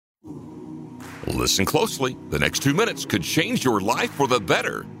Listen closely. The next 2 minutes could change your life for the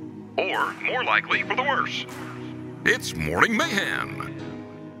better, or more likely for the worse. It's Morning Mayhem.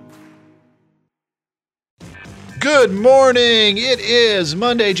 Good morning. It is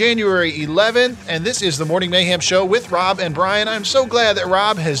Monday, January 11th, and this is the Morning Mayhem Show with Rob and Brian. I'm so glad that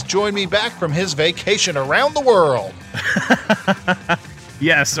Rob has joined me back from his vacation around the world.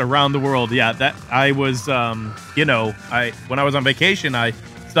 Yes, around the world. Yeah, that I was, when I was on vacation, I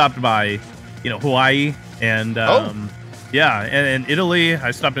stopped by, Hawaii and, and Italy. I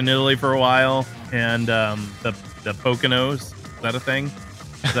stopped in Italy for a while, and the Poconos. Is that a thing?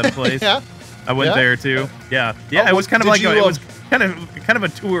 Is that a place? Yeah. I went there too. Yeah. It was kind of like it was kind of a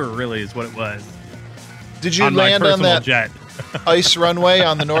tour, really, is what it was. Did you land on that jet ice runway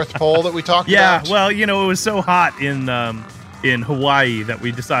on the North Pole that we talked about? Yeah. Well, it was so hot in Hawaii that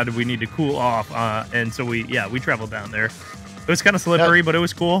we decided we need to cool off, and so we traveled down there. It was kind of slippery, but it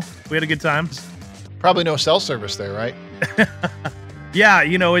was cool. We had a good time. Probably no cell service there, right? Yeah,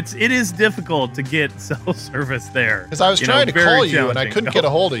 it is difficult to get cell service there. Because I was trying to call you and I couldn't get a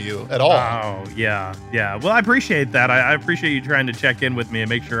hold of you at all. Oh, yeah. Well, I appreciate that. I appreciate you trying to check in with me and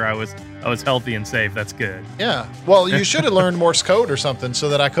make sure I was healthy and safe. That's good. Yeah. Well, you should have learned Morse code or something so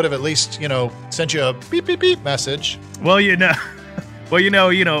that I could have at least, sent you a beep beep beep message. Well,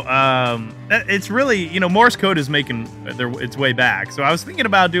 it's really, Morse code is making its way back. So I was thinking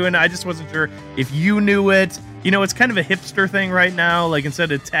about doing it. I just wasn't sure if you knew it. It's kind of a hipster thing right now. Like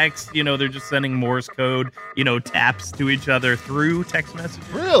instead of text, they're just sending Morse code, taps to each other through text messages.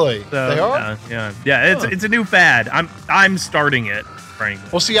 Really? So, they are? Yeah. It's a new fad. I'm starting it, frankly.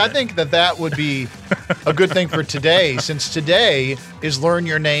 Well, see, I think that would be a good thing for today, since today is Learn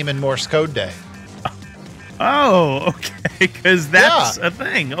Your Name in Morse Code Day. Oh, okay, because that's a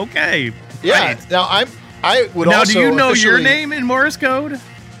thing. Okay. Yeah. Right. Now I would now, also. Do you know officially, your name in Morse code?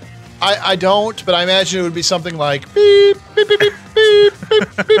 I don't, but I imagine it would be something like beep beep beep beep beep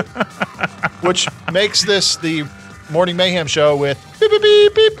beep beep, which makes this the Morning Mayhem Show with beep beep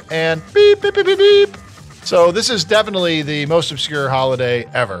beep beep and beep beep beep beep beep. So this is definitely the most obscure holiday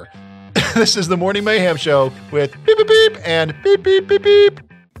ever. This is the Morning Mayhem Show with beep beep beep and beep beep beep beep.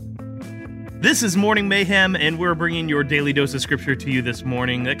 This is Morning Mayhem, and we're bringing your daily dose of scripture to you this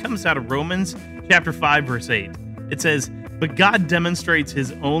morning. That comes out of Romans chapter 5, verse 8. It says, "But God demonstrates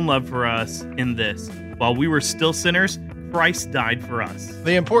his own love for us in this. While we were still sinners, Christ died for us."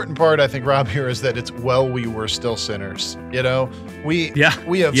 The important part, I think, Rob, here is that it's while we were still sinners. We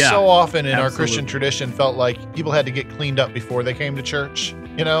have so often in our Christian tradition felt like people had to get cleaned up before they came to church.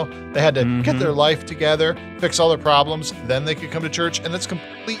 They had to get their life together, fix all their problems, then they could come to church, and that's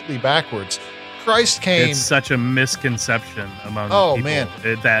completely backwards. Christ came. It's such a misconception among people.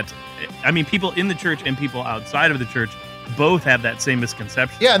 People in the church and people outside of the church both have that same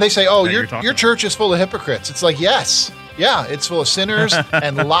misconception. Yeah, and they say, your church is full of hypocrites. It's like, yes. Yeah, it's full of sinners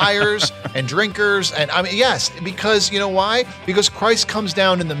and liars and drinkers. And yes, because you know why? Because Christ comes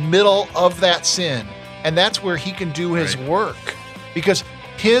down in the middle of that sin. And that's where he can do his work. Because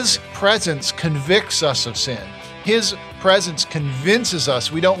his presence convicts us of sin. His presence convinces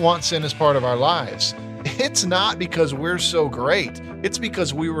us we don't want sin as part of our lives. It's not because we're so great. It's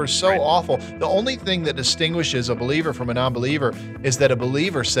because we were so awful. The only thing that distinguishes a believer from a non-believer is that a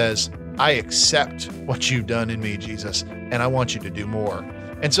believer says, I accept what you've done in me, Jesus, and I want you to do more.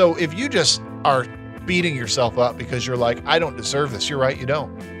 And so if you just are beating yourself up because you're like, I don't deserve this, you're right, you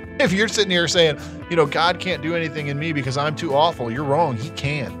don't. If you're sitting here saying, God can't do anything in me because I'm too awful, you're wrong. He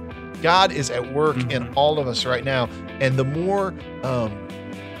can. God is at work in all of us right now. And the more,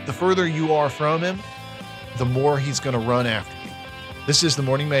 the further you are from him, the more he's going to run after you. This is the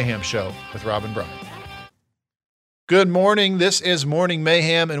Morning Mayhem Show with Rob and Brian. Good morning. This is Morning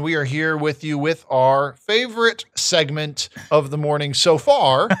Mayhem, and we are here with you with our favorite segment of the morning so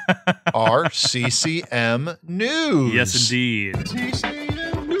far, our CCM News. Yes, indeed.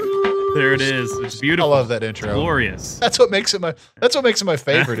 There it is. It's beautiful. I love that intro. It's glorious. That's what makes it my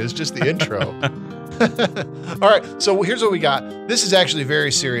favorite is just the intro. All right, so here's what we got. This is actually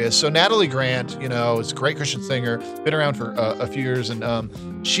very serious. So Natalie Grant, is a great Christian singer, been around for a few years,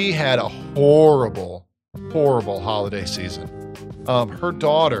 and she had a horrible holiday season. Her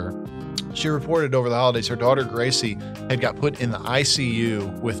daughter, she reported over the holidays, her daughter Gracie had got put in the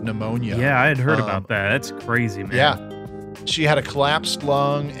ICU with pneumonia. Yeah, I had heard about that. That's crazy, man. Yeah. She had a collapsed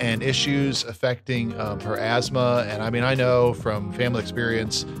lung and issues affecting her asthma. And I know from family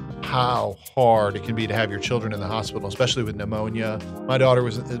experience how hard it can be to have your children in the hospital, especially with pneumonia. My daughter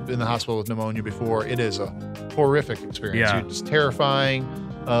was in the hospital with pneumonia before. It is a horrific experience. Yeah. It's terrifying.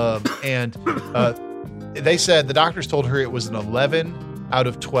 They said the doctors told her it was an 11 out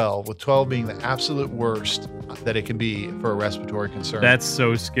of 12, with 12 being the absolute worst that it can be for a respiratory concern. That's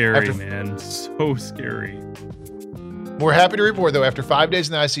so scary, man. So scary. We're happy to report, though, after 5 days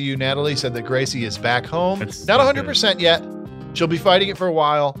in the ICU, Natalie said that Gracie is back home. That's Not so 100% yet. She'll be fighting it for a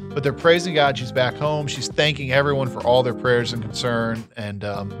while, but they're praising God she's back home. She's thanking everyone for all their prayers and concern. And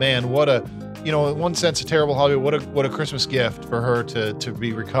man, what a, in one sense, a terrible holiday. What a Christmas gift for her to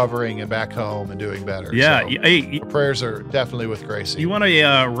be recovering and back home and doing better. Yeah. So, our prayers are definitely with Gracie. You want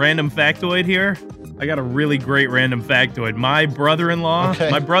a random factoid here? I got a really great random factoid. My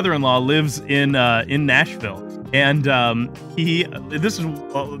brother-in-law lives in Nashville, and this is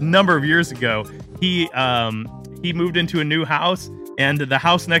a number of years ago. He moved into a new house, and the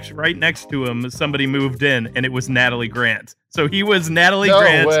house right next to him, somebody moved in, and it was Natalie Grant. So he was Natalie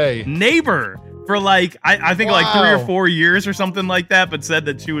Grant's neighbor for I think 3 or 4 years or something like that, but said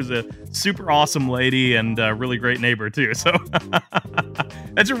that she was a super awesome lady and a really great neighbor too. So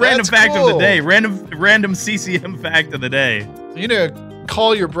that's a random fact of the day. Random CCM fact of the day.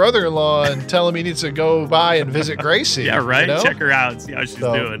 Call your brother-in-law and tell him he needs to go by and visit Gracie. Yeah, right. Check her out, see how she's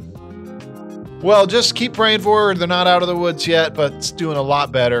doing. Well, just keep praying for her. They're not out of the woods yet, but it's doing a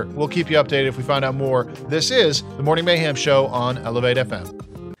lot better. We'll keep you updated if we find out more. This is the Morning Mayhem Show on Elevate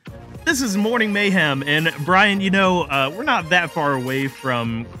FM. This is Morning Mayhem, and Brian, we're not that far away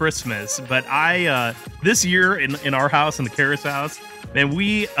from Christmas, but this year in our house, in the Karras house,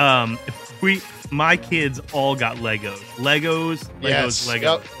 man, my kids all got Legos. Yes.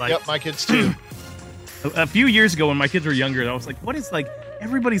 Yep, my kids too. A few years ago when my kids were younger, I was like, what is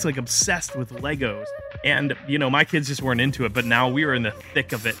everybody's obsessed with Legos. And, my kids just weren't into it, but now we are in the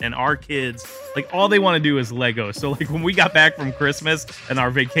thick of it. And our kids, all they want to do is Legos. So, when we got back from Christmas and our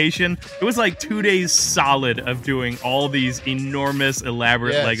vacation, it was 2 days solid of doing all these enormous,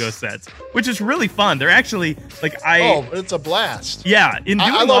 elaborate Lego sets, which is really fun. They're actually, it's a blast. Yeah.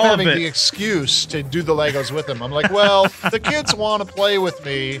 I love having the excuse to do the Legos with them. I'm like, well, the kids want to play with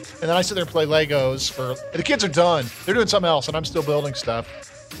me. And then I sit there and play Legos the kids are done. They're doing something else, and I'm still building stuff.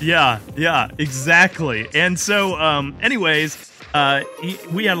 Yeah, exactly. And so, anyways,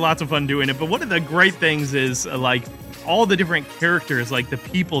 we had lots of fun doing it. But one of the great things is all the different characters, the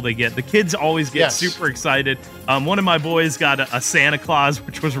people they get. The kids always get super excited. One of my boys got a Santa Claus,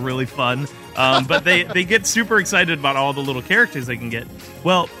 which was really fun. But they get super excited about all the little characters they can get.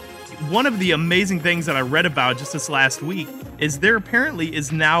 Well, one of the amazing things that I read about just this last week is there apparently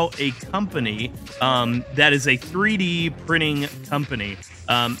is now a company that is a 3D printing company.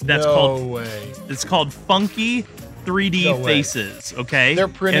 It's called Funky 3D Faces. Okay, they're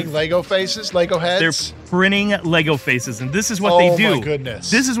printing Lego faces, Lego heads. They're printing Lego faces, and this is what they do. Oh my goodness!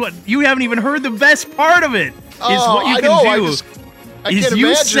 This is what you haven't even heard. The best part of it is what you can do. I can't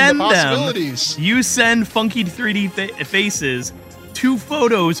imagine the possibilities. You send Funky 3D Faces 2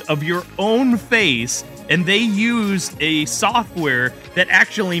 photos of your own face, and they use a software that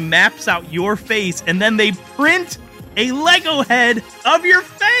actually maps out your face, and then they print a Lego head of your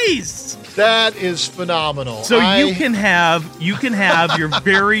face. That is phenomenal. So you can have your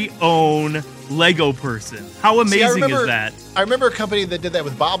very own Lego person. How amazing is that? I remember a company that did that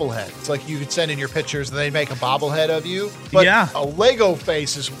with bobbleheads. You could send in your pictures and they make a bobblehead of you. But a Lego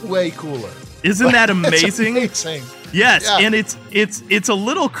face is way cooler. Isn't that amazing? It's amazing. Yes, and it's a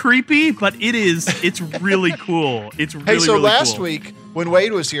little creepy, but it's really cool. It's really, so really last cool. week when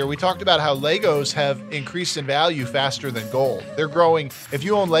Wade was here, we talked about how Legos have increased in value faster than gold. They're growing. If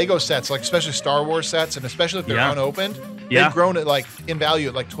you own Lego sets, especially Star Wars sets, and especially if they're unopened, they've grown at in value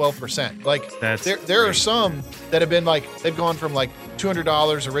at 12%. There are some that have been they've gone from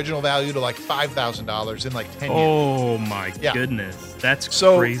 $200 original value to $5,000 in 10 years. Oh my goodness, that's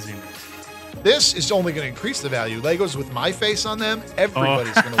crazy. This is only going to increase the value. Legos with my face on them,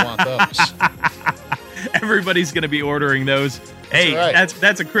 everybody's going to want those. Everybody's going to be ordering those. Hey,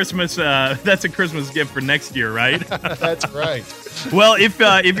 that's a Christmas gift for next year, right? That's right. Well, if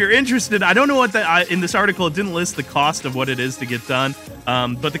you're interested, I don't know what in this article it didn't list the cost of what it is to get done,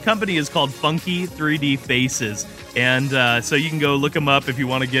 but the company is called Funky 3D Faces, and so you can go look them up if you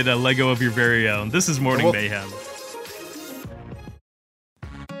want to get a Lego of your very own. This is Morning Mayhem.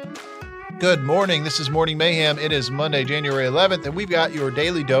 Good morning. This is Morning Mayhem. It is Monday, January 11th, and we've got your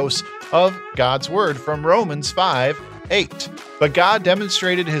daily dose of God's Word from Romans 5:8. But God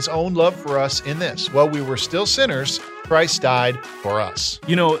demonstrated his own love for us in this: while we were still sinners, Christ died for us.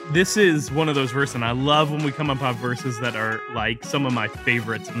 This is one of those verses, and I love when we come up on verses that are some of my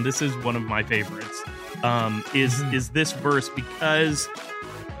favorites, and this is one of my favorites, is this verse, because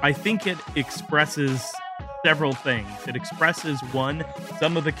I think it expresses several things. It expresses, one,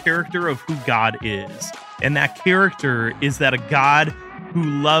 some of the character of who God is. And that character is that a God who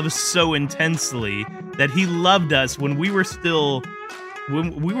loves so intensely that he loved us when we were still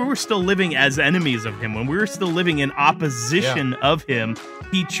living as enemies of him, when we were still living in opposition of him.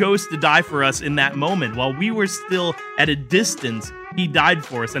 He chose to die for us in that moment. While we were still at a distance, he died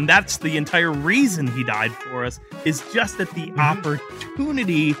for us. And that's the entire reason he died for us, is just at the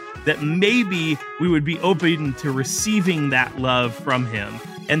opportunity that maybe we would be open to receiving that love from him.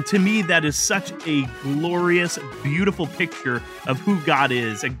 And to me, that is such a glorious, beautiful picture of who God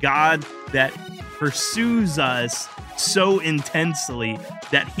is, a God that pursues us so intensely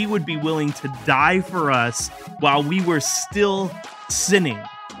that he would be willing to die for us while we were still sinning.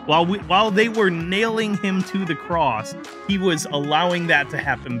 While they were nailing him to the cross, he was allowing that to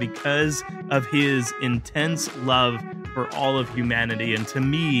happen because of his intense love for all of humanity. And to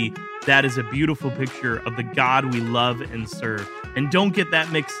me, that is a beautiful picture of the God we love and serve. And don't get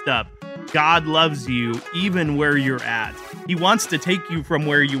that mixed up. God loves you even where you're at. He wants to take you from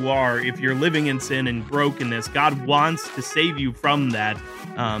where you are if you're living in sin and brokenness. God wants to save you from that,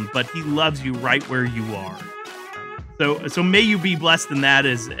 but he loves you right where you are. So may you be blessed in that,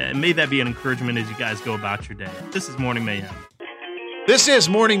 may that be an encouragement as you guys go about your day. This is Morning Mayhem. This is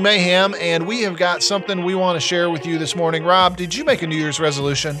Morning Mayhem, and we have got something we want to share with you this morning. Rob, did you make a New Year's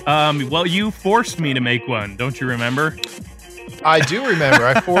resolution? Well, you forced me to make one. Don't you remember? I do remember.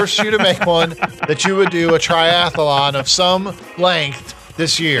 I forced you to make one that you would do a triathlon of some length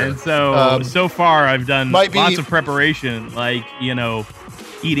this year. And so far I've done lots of preparation, like,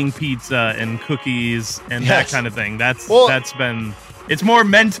 eating pizza and cookies and that kind of thing. It's more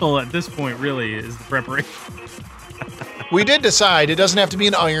mental at this point, really, is the preparation. We did decide it doesn't have to be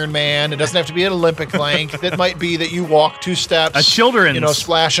an Ironman. It doesn't have to be an Olympic length. It might be that you walk 2 steps, a children's,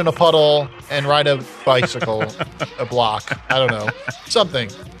 splash in a puddle and ride a bicycle, a block. I don't know, something.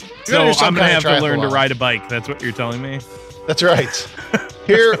 So I'm gonna have to learn to ride a bike. That's what you're telling me. That's right.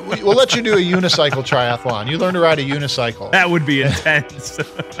 Here, we'll let you do a unicycle triathlon. You learn to ride a unicycle. That would be intense.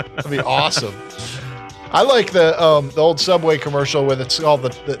 That'd be awesome. I like the old Subway commercial with it's called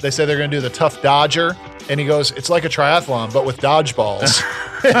they say they're going to do the Tough Dodger, and he goes, it's like a triathlon but with dodgeballs.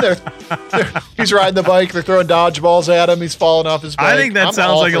 He's riding the bike, they're throwing dodgeballs at him, he's falling off his bike. I think that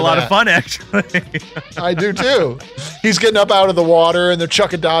sounds like a lot of fun, actually. I do too. He's getting up out of the water and they're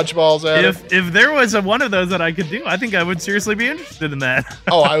chucking dodgeballs at him. If there was one of those that I could do, I think I would seriously be interested in that.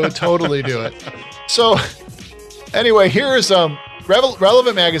 Oh, I would totally do it. So anyway, here is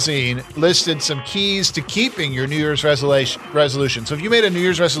Relevant Magazine listed some keys to keeping your New Year's resolution. So if you made a New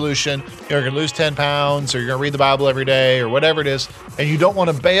Year's resolution, you're going to lose 10 pounds, or you're going to read the Bible every day, or whatever it is, and you don't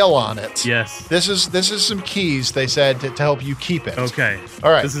want to bail on it. Yes. This is some keys, they said, to help you keep it. Okay.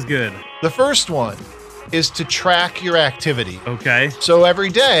 All right. This is good. The first one is to track your activity. Okay. So every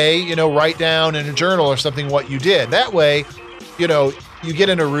day, write down in a journal or something what you did. That way, you get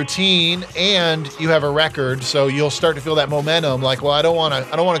in a routine and you have a record, so you'll start to feel that momentum. Like, well, I don't want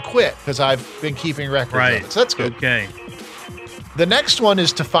to quit because I've been keeping records. Right. Of it. So that's good. Okay. The next one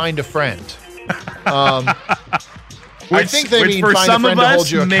is to find a friend. I think they mean for find some a friend of to us hold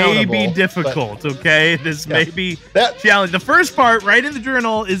you may accountable. be difficult. Okay, this may be that challenge. The first part, write in the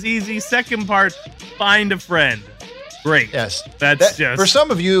journal, is easy. Second part, find a friend. Great. Yes. That's just for some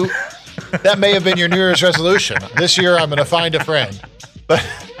of you. That may have been your New Year's resolution. This year, I'm going to find a friend. But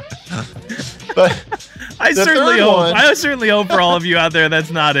I certainly hope for all of you out there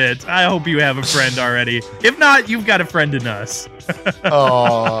that's not it. I hope you have a friend already. If not, you've got a friend in us.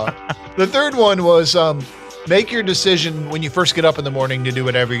 The third one was make your decision when you first get up in the morning to do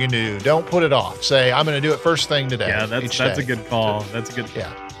whatever you can do. Don't put it off. Say, I'm going to do it first thing today. Yeah, that's a good call. That's a good call.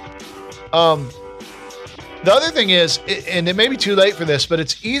 Yeah. The other thing is, and it may be too late for this, but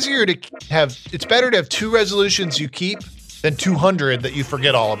it's better to have 2 resolutions you keep than 200 that you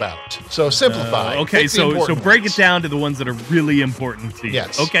forget all about. So simplify. Okay, so break it down to the ones that are really important to you.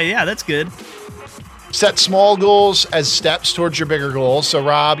 Yes. Okay, yeah, that's good. Set small goals as steps towards your bigger goals. So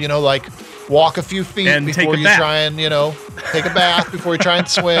Rob, like walk a few feet and before you try and, take a bath before you try and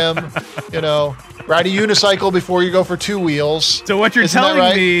swim, ride a unicycle before you go for 2 wheels. So what you're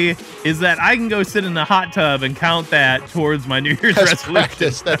telling me is that I can go sit in the hot tub and count that towards my New Year's resolution.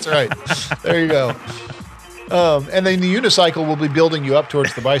 Practice. That's right. There you go. And then the unicycle will be building you up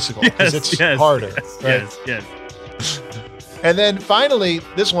towards the bicycle because it's harder. Yes. And then finally,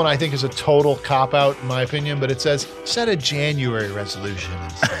 this one I think is a total cop-out in my opinion, but it says set a January resolution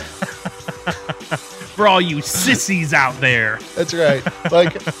instead. For all you sissies out there. That's right.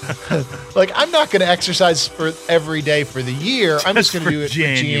 Like I'm not going to exercise for every day for the year. I'm just going to do it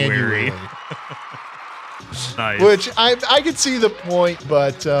January. For January. Nice. Which I could see the point,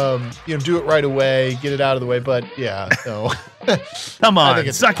 but do it right away, get it out of the way. But yeah, no. Come I on, think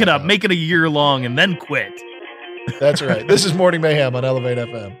it's a suck it up. typo. Make it a year long and then quit. That's right. This is Morning Mayhem on Elevate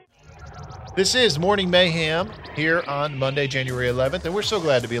FM. This is Morning Mayhem here on Monday, January 11th, and we're so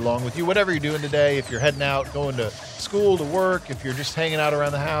glad to be along with you. Whatever you're doing today, if you're heading out, going to school, to work, if you're just hanging out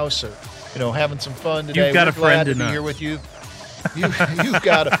around the house, or having some fun today, You've got we're a friend glad to in be us. here with you. You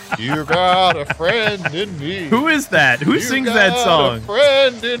got a friend in me. Who is that? Who sings that A song?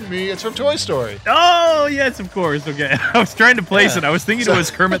 friend in me. It's from Toy Story. Oh, yes, of course. Okay. I was trying to place Yeah. it. I was thinking it was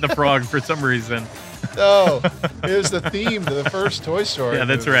Kermit the Frog for some reason. Oh, it was the theme to the first Toy Story. Yeah,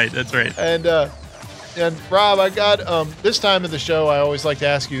 that's movie. right. That's right. And Rob, I got this time of the show, I always like to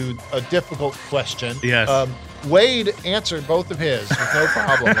ask you a difficult question. Yes. Wade answered both of his with no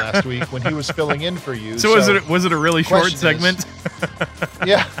problem last week when he was filling in for you. So was it a really short question segment?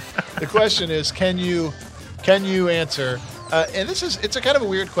 Yeah. The question is, can you answer? And it's a kind of a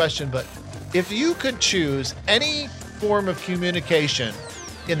weird question, but if you could choose any form of communication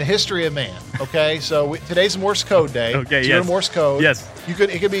in the history of man, okay? So today's Morse code day. Okay, so you go yes. to Morse code. Yes.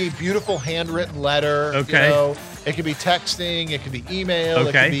 It could be beautiful handwritten letter. Okay. It could be texting. It could be email. It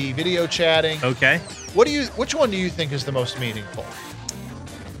Okay. could be video chatting. Okay. Which one do you think is the most meaningful?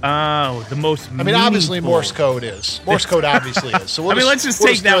 Oh, the most I mean, obviously meaningful. Morse code is. Morse code obviously is. So let's just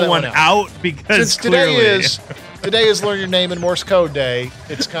we'll take that throw one out because Since today clearly is Learn Your Name in Morse Code Day,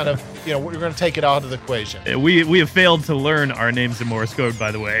 it's kind of, we're going to take it out of the equation. we have failed to learn our names in Morse code,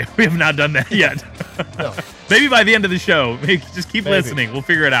 by the way. We have not done that yet. No. Maybe by the end of the show. Just keep Maybe. listening. We'll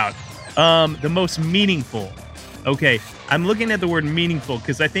figure it out. The most meaningful. Okay, I'm looking at the word meaningful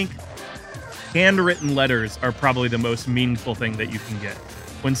because I think handwritten letters are probably the most meaningful thing that you can get.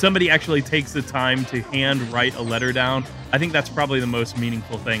 When somebody actually takes the time to hand write a letter down, I think that's probably the most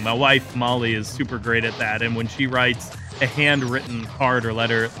meaningful thing. My wife, Molly, is super great at that. And when she writes a handwritten card or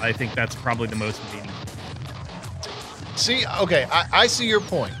letter, I think that's probably the most meaningful. See, okay, I see your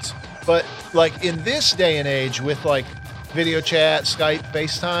point. But, like, in this day and age with, like, video chat, Skype,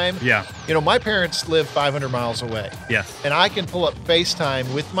 FaceTime, Yeah. my parents live 500 miles away. Yes. And I can pull up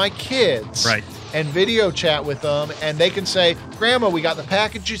FaceTime with my kids. Right. And video chat with them, and they can say, Grandma, we got the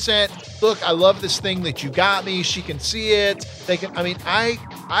package you sent. Look, I love this thing that you got me. She can see it. They can. I mean, I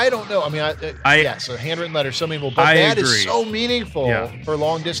don't know. I mean, yes, a handwritten letter, so meaningful, but that agree. is so meaningful for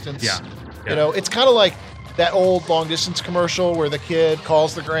long distance. Yeah. Yeah. It's kind of like that old long distance commercial where the kid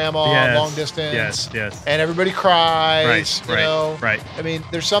calls the grandma Yes. long distance. Yes. And everybody cries. Right. I mean,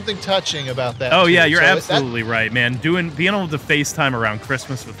 there's something touching about that. Oh too. yeah, you're So absolutely right, man. Being able to FaceTime around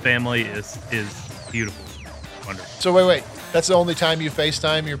Christmas with family is beautiful, wonderful. So wait. That's the only time you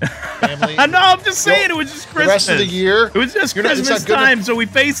FaceTime your family? No, I'm just saying it was just Christmas. The rest of the year? It was just You're not- it's Christmas not good time, so we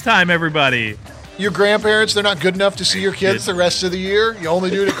FaceTime everybody. Your grandparents, they're not good enough to see your kids the rest of the year? You only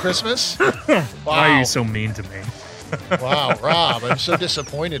do it at Christmas? Wow. Why are you so mean to me? Wow, Rob, I'm so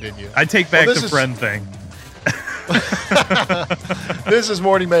disappointed in you. I take back this the is- friend thing. This is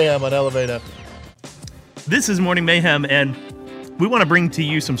Morning Mayhem on Elevate Up. This is Morning Mayhem, and we want to bring to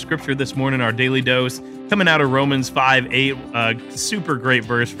you some scripture this morning, our daily dose, coming out of Romans 5:8, a super great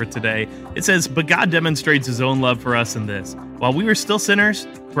verse for today. It says, "But God demonstrates his own love for us in this. While we were still sinners,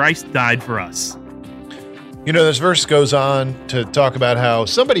 Christ died for us." This verse goes on to talk about how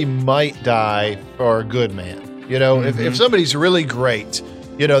somebody might die for a good man. If somebody's really great,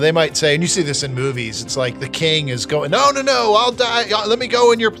 they might say, and you see this in movies, it's like the king is going, no, I'll die. Let me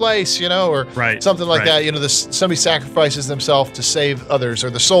go in your place, or Right, something like right. that. Somebody sacrifices themselves to save others,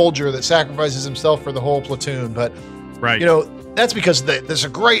 or the soldier that sacrifices himself for the whole platoon. But, Right. that's because there's a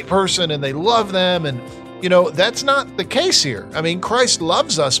great person and they love them. And, that's not the case here. I mean, Christ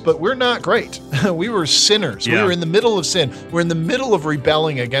loves us, but we're not great. We were sinners. Yeah. We were in the middle of sin. We're in the middle of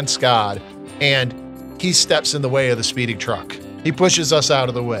rebelling against God. And he steps in the way of the speeding truck. He pushes us out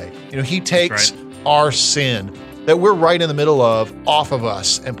of the way. He takes our sin that we're right in the middle of off of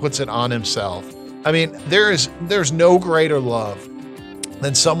us and puts it on himself. I mean, there's no greater love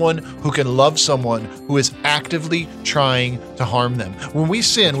than someone who can love someone who is actively trying to harm them. When we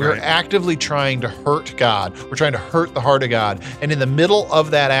sin, we're actively trying to hurt God. We're trying to hurt the heart of God. And in the middle of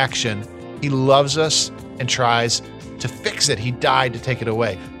that action, he loves us and tries to fix it. He died to take it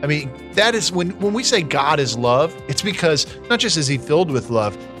away. I mean, that is when we say God is love, it's because not just is he filled with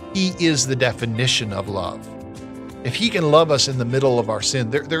love, he is the definition of love. If he can love us in the middle of our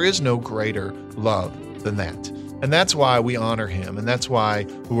sin, there is no greater love than that. And that's why we honor him, and that's why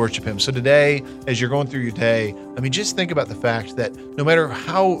we worship him. So today, as you're going through your day, I mean, just think about the fact that no matter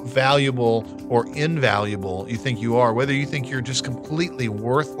how valuable or invaluable you think you are, whether you think you're just completely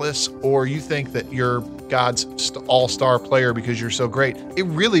worthless or you think that you're God's all-star player because you're so great, it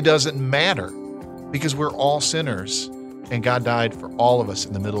really doesn't matter because we're all sinners and God died for all of us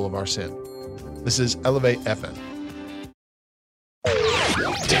in the middle of our sin. This is Elevate FM.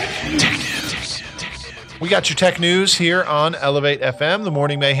 We got your tech news here on Elevate FM, the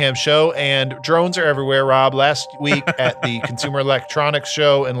Morning Mayhem Show, and drones are everywhere, Rob. Last week at the Consumer Electronics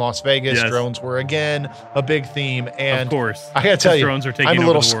Show in Las Vegas, Yes. drones were again a big theme. And Of course. I gotta tell you, drones are I'm taking a over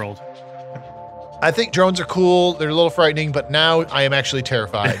little the world. I think drones are cool. They're a little frightening, but now I am actually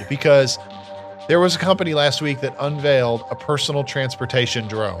terrified because there was a company last week that unveiled a personal transportation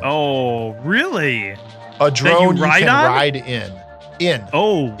drone. Oh, really? A drone you ride can on? ride in.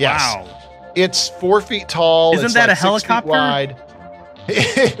 Oh, Yes. wow. It's 4 feet tall. Isn't it's that like a 6 feet helicopter? wide.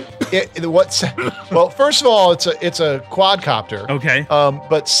 Well, first of all, it's a quadcopter. Okay.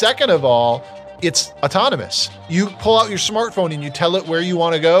 But second of all, it's autonomous. You pull out your smartphone and you tell it where you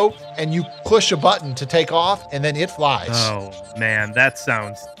want to go, and you push a button to take off, and then it flies. Oh, man, that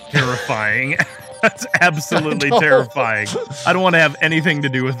sounds terrifying. That's absolutely I know. terrifying. I don't want to have anything to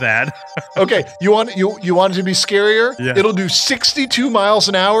do with that. Okay, you want it to be scarier? Yeah. It'll do 62 miles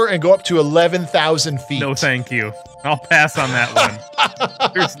an hour and go up to 11,000 feet. No, thank you. I'll pass on that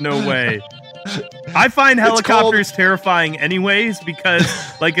one. There's no way. I find helicopters terrifying anyways because,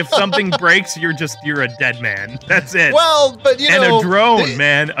 like, if something breaks, you're a dead man. That's it. Well, but you and know, a drone,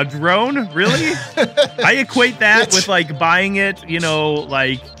 man. A drone? Really? I equate that It's- with, like, buying it,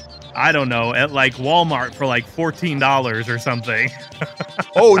 like, I don't know, at, like, Walmart for, like, $14 or something.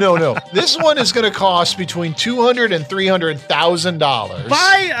 Oh no! This one is going to cost between $200,000 and $300,000.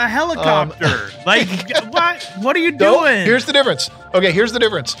 Buy a helicopter. Like, what are you No, doing? here's the difference. Okay, here's the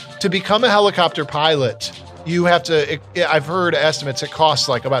difference. To become a helicopter pilot, you have to. I've heard estimates. It costs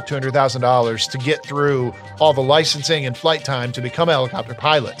like about $200,000 to get through all the licensing and flight time to become a helicopter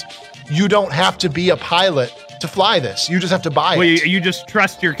pilot. You don't have to be a pilot to fly this. You just have to buy Well, it. you just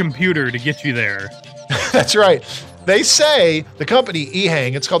trust your computer to get you there. That's right. They say the company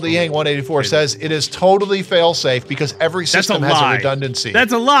EHang, it's called the EHang 184, says it is totally fail-safe because every That's system a has lie. a redundancy.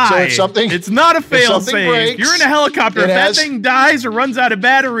 That's a lie. So if something, it's not a if something fail-safe. breaks, You're in a helicopter. it If has- that thing dies or runs out of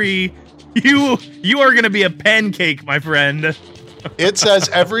battery, you are going to be a pancake, my friend. It says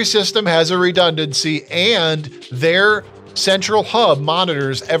every system has a redundancy, and their central hub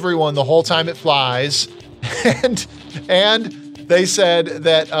monitors everyone the whole time it flies. And they said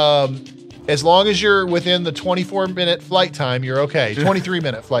that as long as you're within the 24-minute flight time, you're okay.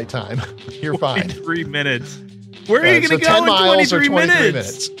 23-minute flight time, you're fine. 23 minutes. Where are you So going to 10 go in miles or 23 23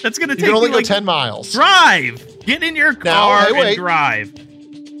 minutes? minutes. That's going to You take can only you go like 10 miles. drive. Get in your car hey, wait. and drive.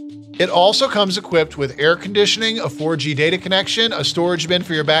 It also comes equipped with air conditioning, a 4G data connection, a storage bin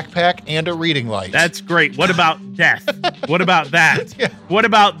for your backpack, and a reading light. That's great. What about death? What about that? Yeah. What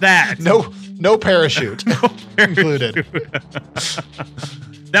about that? No parachute included.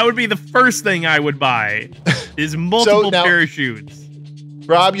 That would be the first thing I would buy is multiple now- parachutes.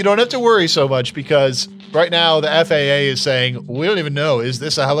 Rob, you don't have to worry so much because right now the FAA is saying, we don't even know. Is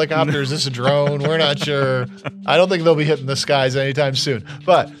this a helicopter? Is this a drone? We're not sure. I don't think they'll be hitting the skies anytime soon.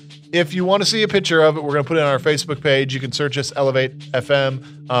 But if you want to see a picture of it, we're going to put it on our Facebook page. You can search us Elevate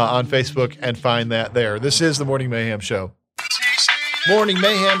FM on Facebook and find that there. This is the Morning Mayhem Show. Morning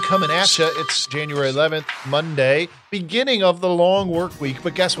Mayhem coming at you. It's January 11th, Monday, beginning of the long work week.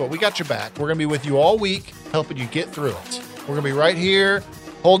 But guess what? We got your back. We're going to be with you all week, helping you get through it. We're going to be right here,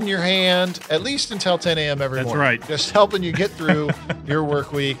 holding your hand, at least until 10 a.m. every That's morning. right. Just helping you get through your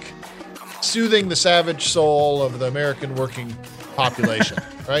work week, soothing the savage soul of the American working population,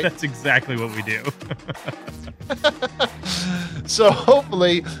 right? That's exactly what we do. So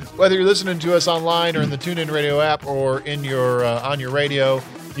hopefully, whether you're listening to us online or in the TuneIn Radio app or in your on your radio,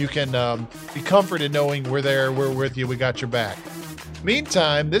 you can be comforted knowing we're there, we're with you, we got your back.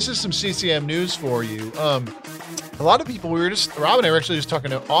 Meantime, this is some CCM news for you. A lot of people, Rob and I were actually just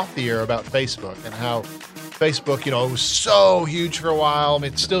talking off the air about Facebook and how Facebook, it was so huge for a while. I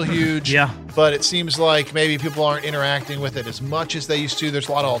mean, it's still huge. Yeah. But it seems like maybe people aren't interacting with it as much as they used to. There's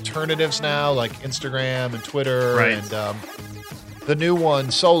a lot of alternatives now, like Instagram and Twitter Right. and the new one,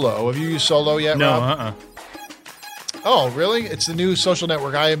 Solo. Have you used Solo yet, No, Rob? Oh, really? It's the new social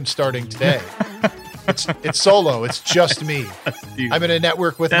network I am starting today. It's Solo. It's just me. Dude, I'm in a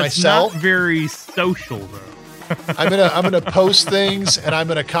network with that's myself. not very social, though. I'm gonna post things and I'm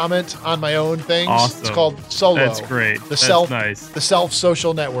gonna comment on my own things. Awesome. It's called Solo. That's great. The That's nice. The self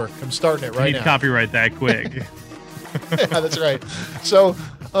social network. I'm starting it You right need to now. copyright that quick. Yeah, that's right. So,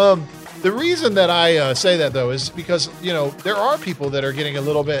 the reason that I say that though is because there are people that are getting a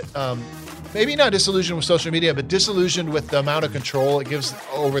little bit, maybe not disillusioned with social media, but disillusioned with the amount of control it gives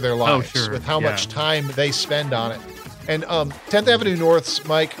over their lives, sure. with how Yeah. much time they spend on it. And 10th Avenue North's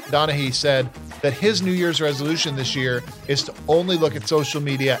Mike Donahue said that his New Year's resolution this year is to only look at social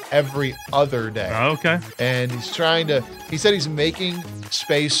media every other day. Okay. And he said he's making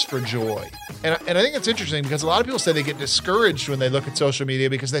space for joy. And I think it's interesting because a lot of people say they get discouraged when they look at social media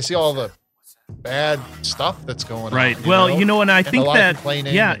because they see all the bad stuff that's going on. Right. Well, and I think that, and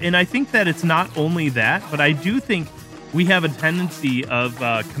and I think that it's not only that, but I do think we have a tendency of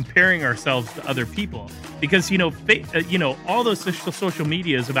comparing ourselves to other people because, all those social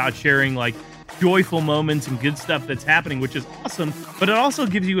media is about sharing like joyful moments and good stuff that's happening, which is awesome. But it also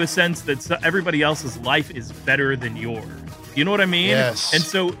gives you a sense that everybody else's life is better than yours. You know what I mean? Yes. And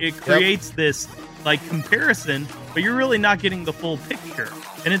so it creates this like comparison, but you're really not getting the full picture.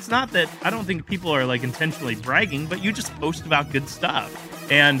 And it's not that I don't think people are like intentionally bragging, but you just post about good stuff.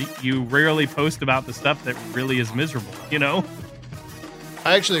 And you rarely post about the stuff that really is miserable,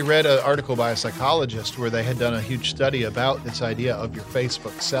 I actually read an article by a psychologist where they had done a huge study about this idea of your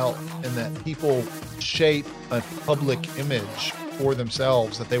Facebook self and that people shape a public image for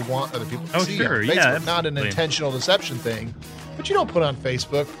themselves that they want other people to see. Sure. On Facebook. Yeah, not an intentional deception thing, but you don't put on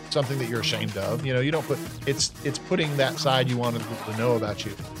Facebook something that you're ashamed of. You don't put it's putting that side you wanted people to know about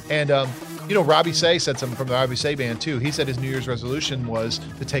you. And Robbie Say said something from the Robbie Say band too. He said his New Year's resolution was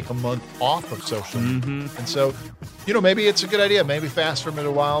to take a month off of social media. And so, maybe it's a good idea. Maybe fast from it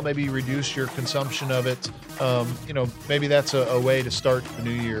a while. Maybe reduce your consumption of it. Maybe that's a way to start the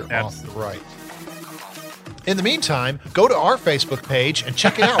new year off right. In the meantime, go to our Facebook page and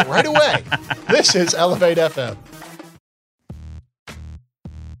check it out right away. This is Elevate FM.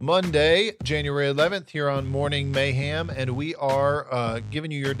 Monday, January 11th, here on Morning Mayhem, and we are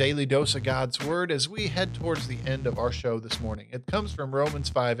giving you your daily dose of God's Word as we head towards the end of our show this morning. It comes from Romans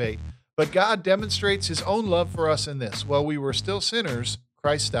 5:8. But God demonstrates his own love for us in this: while we were still sinners,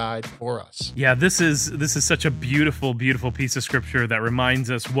 Christ died for us. Yeah, this is such a beautiful, beautiful piece of scripture that reminds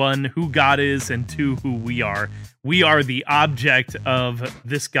us, one, who God is, and two, who we are. We are the object of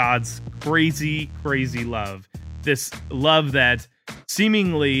this God's crazy, crazy love. This love that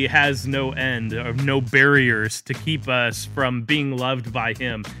seemingly has no end or no barriers to keep us from being loved by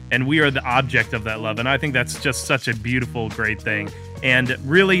him. And we are the object of that love. And I think that's just such a beautiful, great thing. And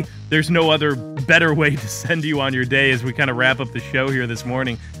really, there's no other better way to send you on your day as we kind of wrap up the show here this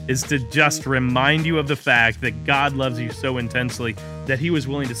morning is to just remind you of the fact that God loves you so intensely that he was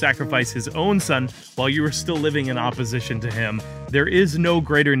willing to sacrifice his own son while you were still living in opposition to him. There is no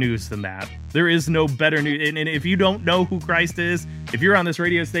greater news than that. There is no better news. And if you don't know who Christ is, if you're on this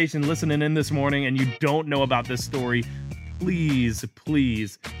radio station listening in this morning and you don't know about this story, please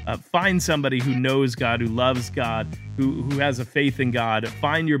find somebody who knows God, who loves God, who has a faith in God.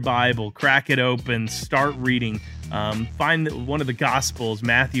 Find your Bible, crack it open, start reading. Find one of the Gospels,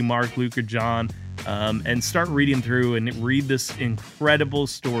 Matthew, Mark, Luke, or John, and start reading through and read this incredible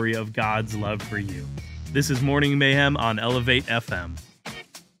story of God's love for you. This is Morning Mayhem on Elevate FM.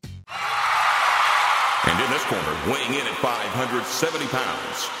 And in this corner, weighing in at 570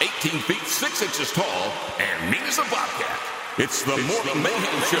 pounds, 18 feet 6 inches tall, and mean as a bobcat, it's the Morning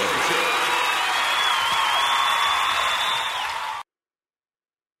Mayhem Show.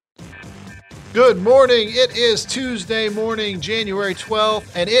 Good morning. It is Tuesday morning, January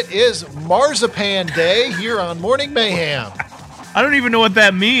 12th, and it is Marzipan Day here on Morning Mayhem. I don't even know what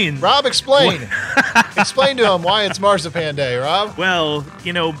that means. Rob, explain. Explain to him why it's Marzipan Day, Rob. Well,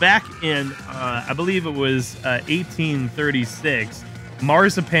 back in, I believe it was 1836,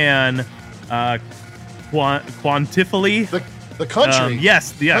 marzipan quantifully. The country.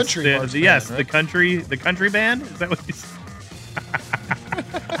 Yes, country the country band. Is that what you said?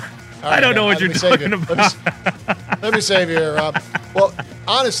 I don't know what you're talking about. Let me save you here, Rob. Well,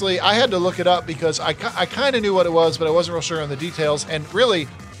 honestly, I had to look it up because I kind of knew what it was, but I wasn't real sure on the details. And really,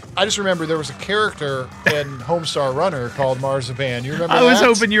 I just remember there was a character in Homestar Runner called Marzipan. You remember that? I was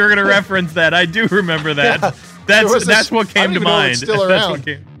hoping you were going to reference that. I do remember that. Yeah. That's what came to mind. It's still around.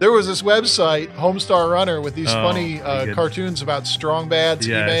 There was this website, Homestar Runner, with these funny cartoons about strong bad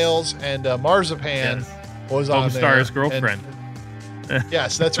females, and Marzipan was on there. Homestar's girlfriend.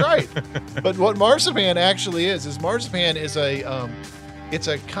 Yes, that's right. But what marzipan actually is marzipan is it's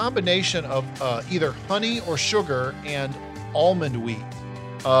a combination of either honey or sugar and almond wheat,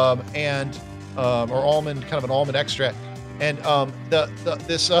 or almond, kind of an almond extract. And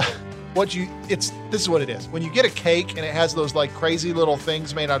this is what it is. When you get a cake and it has those like crazy little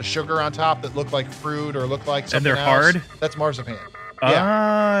things made out of sugar on top that look like fruit or look like something else. And they're hard? That's marzipan.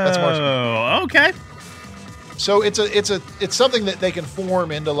 Yeah, that's marzipan. Oh, okay. So it's something that they can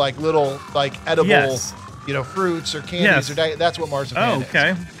form into like little like edible, fruits or candies that's what marzipan is.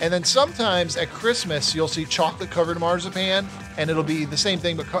 Okay. And then sometimes at Christmas you'll see chocolate covered marzipan, and it'll be the same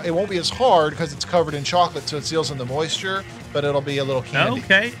thing, but it won't be as hard because it's covered in chocolate, so it seals in the moisture, but it'll be a little candy.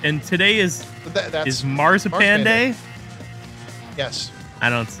 Okay, and today is that's Marzipan Day? Yes. I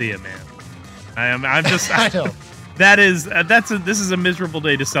don't see it, man. I'm just I know. This is a miserable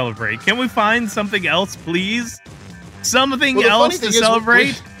day to celebrate. Can we find something else, please? Something else to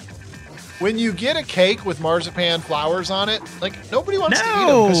celebrate? When you get a cake with marzipan flowers on it, like nobody wants to eat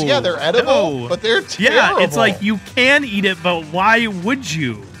them because they're edible, but they're terrible. Yeah, it's like you can eat it, but why would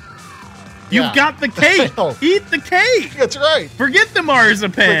you? You've got the cake. Eat the cake. That's right. Forget the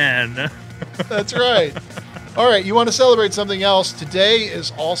marzipan. That's right. All right, you want to celebrate something else? Today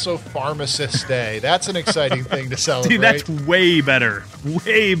is also Pharmacist Day. That's an exciting thing to celebrate. Dude, that's way better.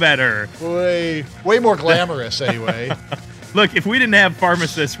 Way better. Way more glamorous, anyway. Look, if we didn't have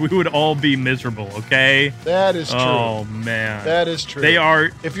pharmacists, we would all be miserable, okay? That is true. Oh, man. That is true. They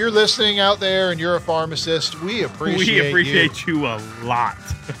are. If you're listening out there and you're a pharmacist, we appreciate you a lot.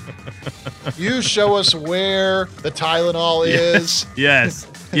 You show us where the Tylenol is. Yes.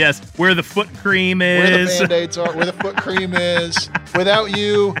 Where the foot cream is. Where the Band-Aids are, where the foot cream is. Without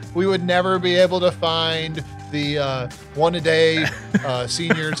you, we would never be able to find the one-a-day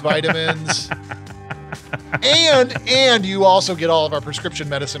seniors vitamins. And you also get all of our prescription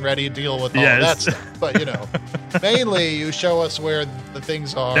medicine ready to deal with all of that stuff. But, mainly you show us where the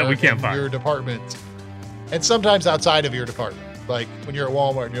things are that we can't in find. Your department. And sometimes outside of your department. Like when you're at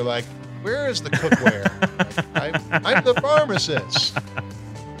Walmart and you're like, where is the cookware? I'm the pharmacist.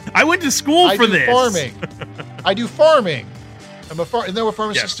 I went to school for this. I do farming. Isn't that what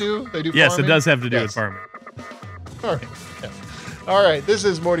pharmacists do? They do farming? Yes, it does have to do with farming. Farming. Yeah. All right, this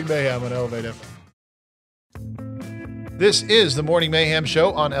is Morning Mayhem on Elevate FM. This is the Morning Mayhem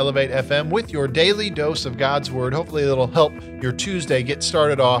Show on Elevate FM with your daily dose of God's Word. Hopefully it'll help your Tuesday get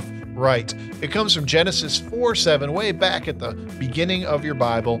started off right. It comes from Genesis 4:7, way back at the beginning of your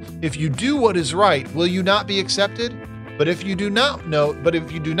Bible. If you do what is right, will you not be accepted? But if you do not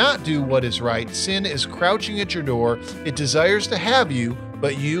do what is right, sin is crouching at your door. It desires to have you,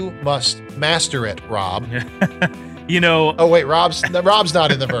 but you must master it, Rob. Oh wait, Rob's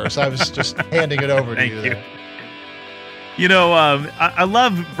not in the verse. I was just handing it over to you. I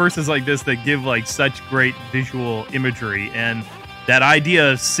love verses like this that give like such great visual imagery, and that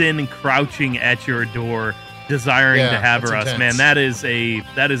idea of sin crouching at your door, desiring to have us. Intense. Man, that is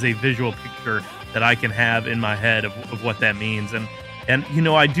a visual picture that I can have in my head of what that means. And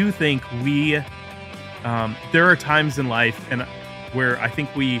I do think there are times in life and where I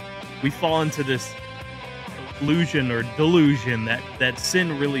think we fall into this illusion or delusion that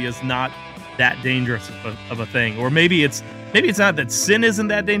sin really is not that dangerous of a thing. Or maybe it's not that sin isn't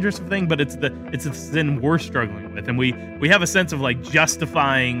that dangerous of a thing, but it's the sin we're struggling with. And we have a sense of like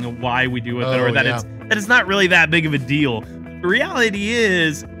justifying why we do it, or that it's not really that big of a deal. The reality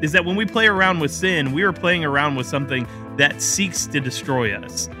is that when we play around with sin, we are playing around with something that seeks to destroy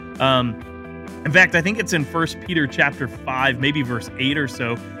us. In fact, I think it's in 1 Peter chapter 5, maybe verse 8 or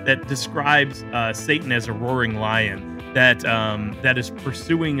so, that describes Satan as a roaring lion that is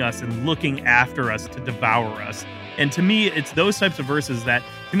pursuing us and looking after us to devour us. And to me, it's those types of verses that,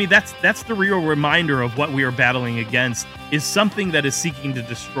 to me, that's the real reminder of what we are battling against, is something that is seeking to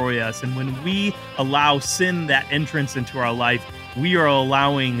destroy us. And when we allow sin that entrance into our life, we are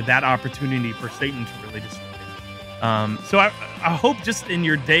allowing that opportunity for Satan to really destroy us. So I hope just in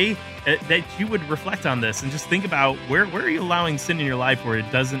your day that you would reflect on this and just think about where are you allowing sin in your life where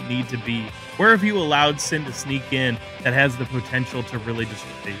it doesn't need to be? Where have you allowed sin to sneak in that has the potential to really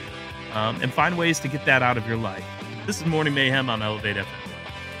destroy you? And find ways to get that out of your life. This is Morning Mayhem on Elevate FM.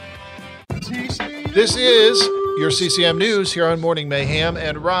 This is your CCM News here on Morning Mayhem.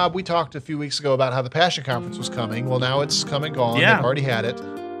 And Rob, we talked a few weeks ago about how the Passion Conference was coming. Well, now it's come and gone. Yeah. They've already had it.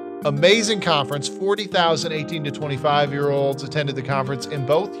 Amazing conference. 40,000 18 to 25-year-olds attended the conference in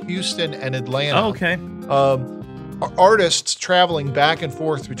both Houston and Atlanta. Oh, okay. Artists traveling back and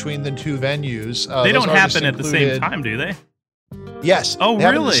forth between the two venues. They don't happen at the same time, do they? Yes. Oh, they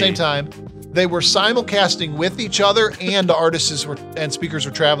really? At the same time. They were simulcasting with each other, and the artists and speakers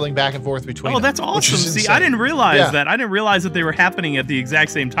were traveling back and forth between them. That's awesome. See, I didn't realize that. I didn't realize that they were happening at the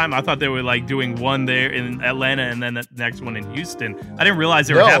exact same time. I thought they were like doing one there in Atlanta and then the next one in Houston. I didn't realize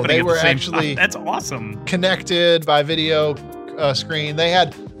they were happening at the same time. That's awesome. Connected by video screen. They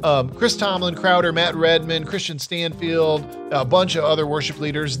had Chris Tomlin, Crowder, Matt Redman, Christian Stanfield, a bunch of other worship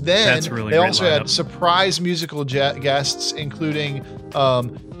leaders. Then they also had surprise musical guests, including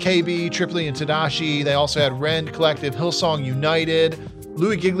KB, Tripoli, and Tadashi. They also had Rend Collective, Hillsong United.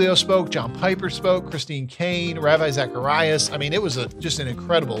 Louis Giglio spoke, John Piper spoke, Christine Kane, Ravi Zacharias. I mean, it was just an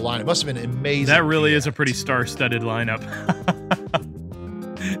incredible line. It must have been amazing. That really is a pretty star-studded lineup.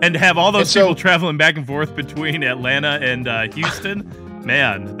 And to have all those people traveling back and forth between Atlanta and Houston,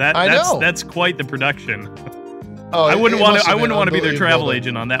 man, that's quite the production. Oh, I wouldn't want to be their travel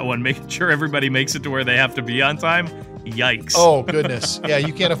agent on that one, making sure everybody makes it to where they have to be on time. Yikes. Oh, goodness. Yeah,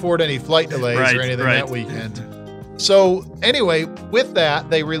 you can't afford any flight delays or anything that weekend. So anyway, with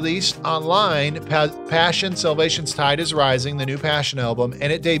that, they released online Passion, Salvation's Tide is Rising, the new Passion album,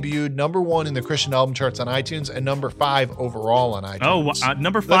 and it debuted #1 in the Christian album charts on iTunes and #5 overall on iTunes. Oh,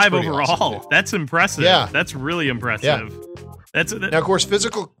 #5 overall. Awesome. That's impressive. Yeah. That's really impressive. Yeah. Now, of course,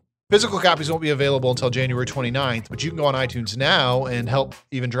 physical copies won't be available until January 29th, but you can go on iTunes now and help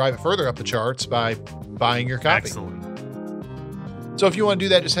even drive it further up the charts by buying your copy. Excellent. So if you want to do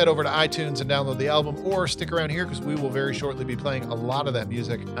that, just head over to iTunes and download the album, or stick around here because we will very shortly be playing a lot of that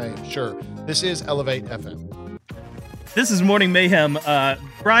music, I am sure. This is Elevate FM. This is Morning Mayhem.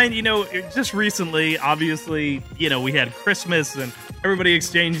 Brian, just recently, obviously, we had Christmas and everybody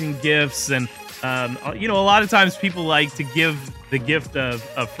exchanging gifts. And, a lot of times people like to give the gift of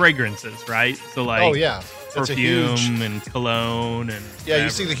fragrances, right? So like, oh, yeah. Perfume and cologne and you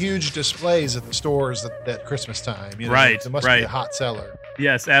see the huge displays at the stores at Christmas time. Right, it must be a hot seller.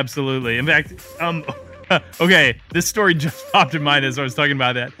 Yes, absolutely. In fact, okay, this story just popped in mind as I was talking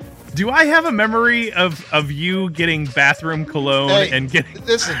about that. Do I have a memory of you getting bathroom cologne and getting?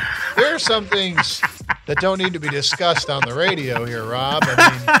 Listen, there are some things that don't need to be discussed on the radio here, Rob. I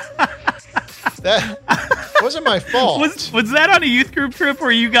mean, that wasn't my fault. Was that on a youth group trip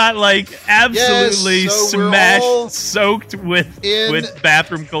where you got like absolutely smashed, soaked with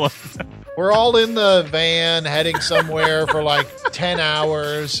bathroom cologne? We're all in the van heading somewhere for like 10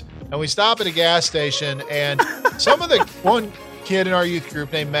 hours, and we stop at a gas station, and one kid in our youth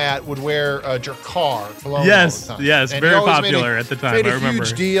group named Matt would wear a Drakkar cologne all the time. Yes, very popular at the time. Made I remember.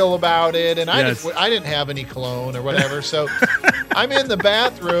 Huge deal about it, and I didn't have any cologne or whatever. So I'm in the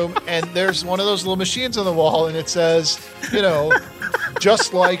bathroom, and there's one of those little machines on the wall, and it says,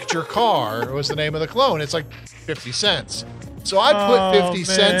 just like Drakkar was the name of the cologne. It's like 50 cents. So I put 50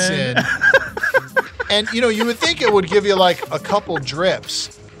 cents in, and you would think it would give you like a couple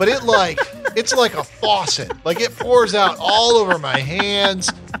drips. But it's like a faucet. Like it pours out all over my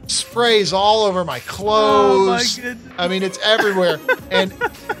hands, sprays all over my clothes. Oh my goodness. I mean, it's everywhere. And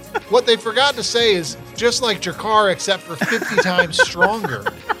what they forgot to say is just like Drakkar, except for 50 times stronger.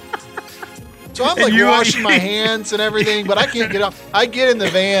 So I'm like washing my hands and everything, but I can't get up. I get in the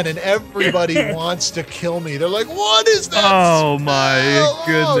van and everybody wants to kill me. They're like, "What is that?" Oh my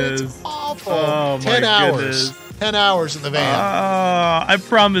goodness! It's awful. Oh, 10 hours. Goodness. 10 hours in the van. I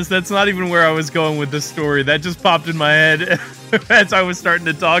promise that's not even where I was going with this story. That just popped in my head as I was starting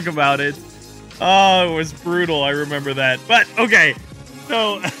to talk about it. Oh, it was brutal. I remember that. But okay,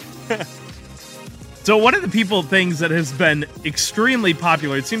 so one of the things that has been extremely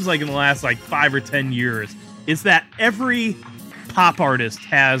popular, it seems like in the last like 5 or 10 years, is that every pop artist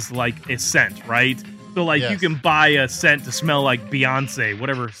has like a scent, right? So like you can buy a scent to smell like Beyonce,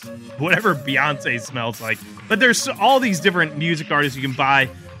 whatever Beyonce smells like. But there's all these different music artists you can buy.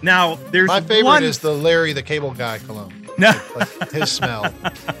 Now there's my favorite is the Larry the Cable Guy cologne. No, like his smell.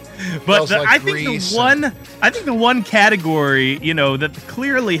 But I think the one category that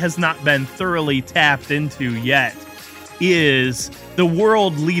clearly has not been thoroughly tapped into yet is the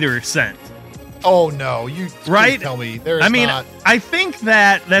world leader scent. Oh no, you tell me there's not. I think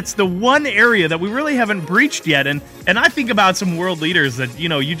that's the one area that we really haven't breached yet, and I think about some world leaders that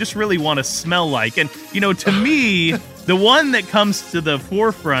you just really want to smell like, and to me, the one that comes to the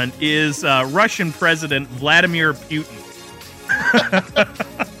forefront is Russian President Vladimir Putin.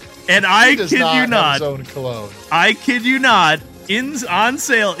 And I kid you not, his own cologne. I kid you not, on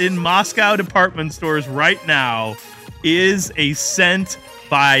sale in Moscow department stores right now is a scent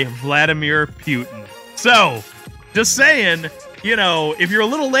by Vladimir Putin. So, just saying, if you're a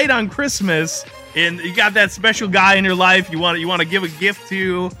little late on Christmas and you got that special guy in your life you want to give a gift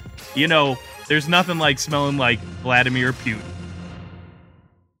to, there's nothing like smelling like Vladimir Putin.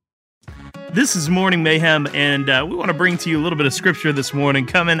 This is Morning Mayhem, and we want to bring to you a little bit of scripture this morning,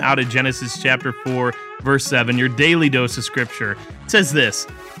 coming out of Genesis chapter 4, verse 7, your daily dose of scripture. It says this: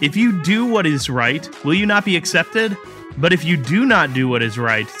 "If you do what is right, will you not be accepted? But if you do not do what is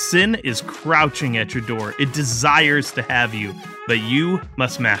right, sin is crouching at your door. It desires to have you, but you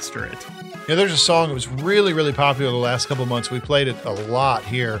must master it." There's a song that was really, really popular the last couple of months. We played it a lot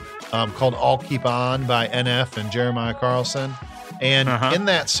here, called "I'll Keep On" by NF and Jeremiah Carlson. And in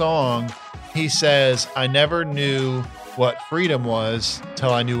that song, he says, "I never knew what freedom was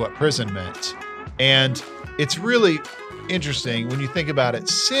till I knew what prison meant. And it's really interesting when you think about it.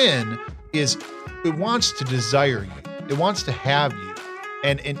 Sin it wants to desire you. It wants to have you.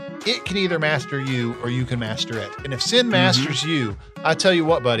 And it can either master you or you can master it. And if sin masters you, I tell you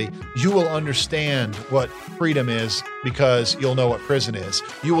what, buddy, you will understand what freedom is because you'll know what prison is.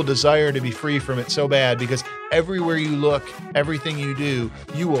 You will desire to be free from it so bad because everywhere you look, everything you do,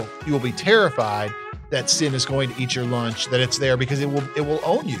 you will be terrified that sin is going to eat your lunch, that it's there because it will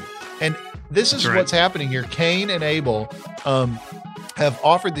own you. And this is what's happening here. Cain and Abel have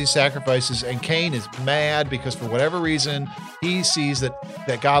offered these sacrifices, and Cain is mad because for whatever reason he sees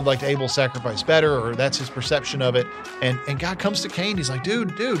that God liked Abel's sacrifice better, or that's his perception of it. And God comes to Cain. He's like,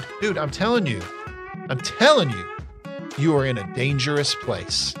 dude, I'm telling you, you are in a dangerous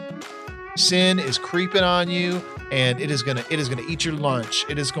place. Sin is creeping on you, and it is gonna eat your lunch.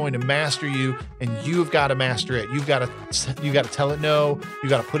 It is going to master you, and you've got to master it. You've got to tell it no. You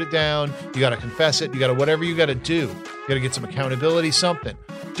got to put it down. You got to confess it. You got to whatever you got to do. You got to get some accountability, something.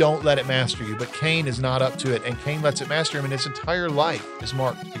 Don't let it master you. But Cain is not up to it, and Cain lets it master him, and his entire life is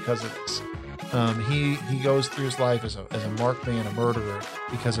marked because of this. He goes through his life as a marked man, a murderer,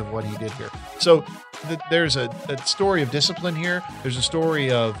 because of what he did here. So there's a story of discipline here. There's a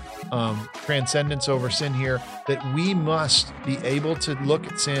story of transcendence over sin here, that we must be able to look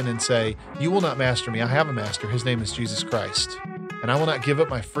at sin and say, you will not master me. I have a master. His name is Jesus Christ. And I will not give up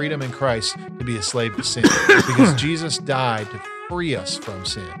my freedom in Christ to be a slave to sin, because Jesus died to free us from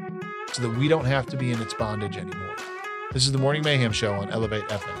sin so that we don't have to be in its bondage anymore. This is the Morning Mayhem Show on Elevate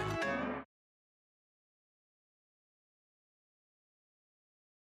FM.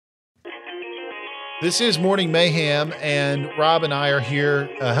 This is Morning Mayhem, and Rob and I are here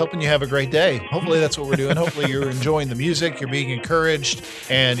helping you have a great day. Hopefully that's what we're doing. Hopefully you're enjoying the music, you're being encouraged,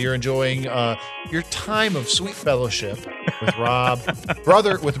 and you're enjoying your time of sweet fellowship with Rob,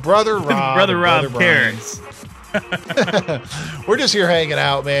 brother Rob, brother Rob cares. We're just here hanging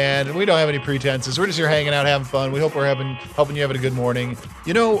out, man, and we don't have any pretenses. We're just here hanging out, having fun. We hope we're helping you having a good morning.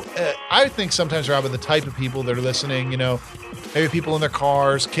 You know, I think sometimes, Rob, with the type of people that are listening, you know, maybe people in their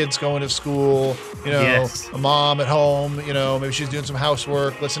cars, kids going to school, you know, a mom at home, you know, maybe she's doing some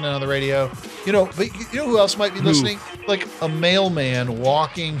housework, listening on the radio, you know, but you know who else might be listening? Like a mailman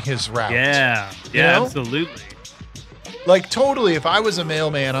walking his route. Yeah, you know? Absolutely. Like totally, if I was a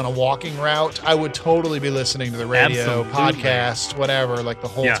mailman on a walking route, I would totally be listening to the radio, podcast, whatever, like the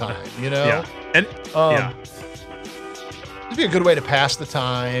whole time, you know? Yeah. And it'd be a good way to pass the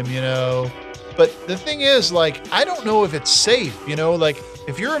time, you know? But the thing is, like, I don't know if it's safe, you know? Like,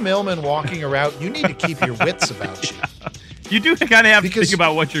 if you're a mailman walking a route, you need to keep your wits about you. You do kind of have to think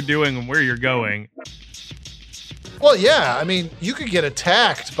about what you're doing and where you're going. Well, yeah. I mean, you could get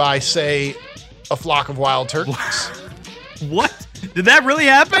attacked by, say, a flock of wild turkeys. What? Did that really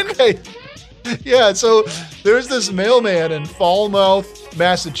happen? Okay. Yeah, so there's this mailman in Falmouth,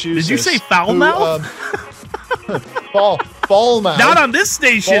 Massachusetts. Did you say Falmouth? Falmouth. Not on this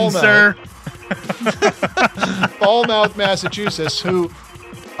station, sir. Falmouth, Massachusetts, who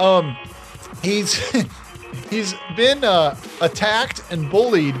he's been attacked and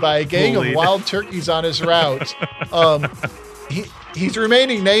bullied by a gang of wild turkeys on his route. He's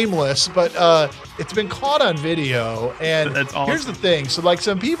remaining nameless, but it's been caught on video. And that's awesome. Here's the thing. So, like,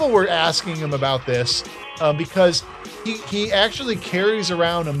 some people were asking him about this because he actually carries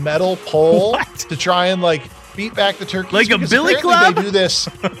around a metal pole to try and, like, beat back the turkeys. Like a billy club? They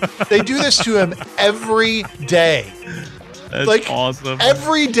do this to him every day. That's like awesome.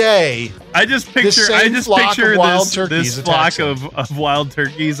 Every day. I just picture this flock of wild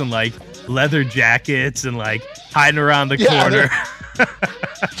turkeys and like leather jackets and like hiding around the corner.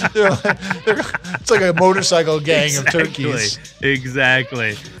 It's like a motorcycle gang of turkeys.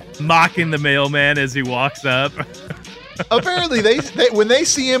 Exactly. Mocking the mailman as he walks up. Apparently, they when they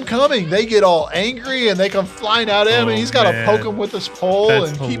see him coming, they get all angry and they come flying at him, and he's got to poke him with his pole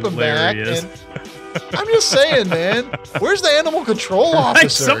and keep him back. And I'm just saying, man, where's the animal control officer?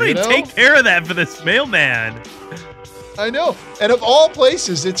 Somebody take care of that for this mailman. I know. And of all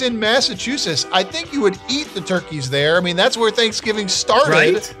places, it's in Massachusetts. I think you would eat the turkeys there. I mean, that's where Thanksgiving started.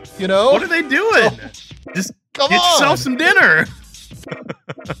 Right? You know? What are they doing? Just get yourself some dinner.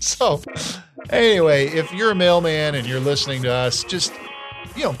 So, anyway, if you're a mailman and you're listening to us, just,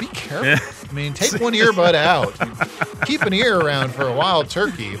 you know, be careful. Yeah. I mean, take one earbud out. Keep an ear around for a wild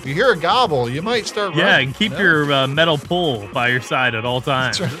turkey. If you hear a gobble, you might start running. Yeah, and keep your metal pole by your side at all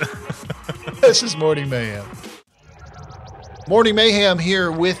times. That's right. This is Morning Mayhem. Morning Mayhem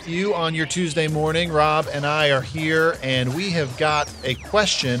here with you on your Tuesday morning. Rob and I are here, and we have got a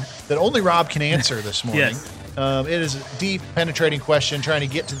question that only Rob can answer this morning. Yes. It is a deep, penetrating question trying to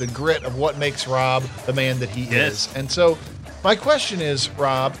get to the grit of what makes Rob the man that he is. And so my question is,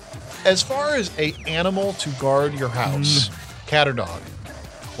 Rob, as far as a animal to guard your house, cat or dog?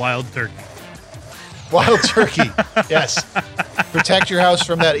 Wild turkey. Wild turkey, yes. Protect your house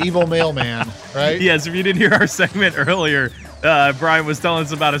from that evil mailman, right? Yes, if you didn't hear our segment earlier, Brian was telling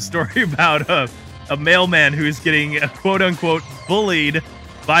us about a story about a mailman who's getting quote-unquote bullied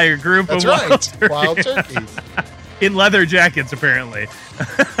by a group of wild turkeys. In leather jackets, apparently.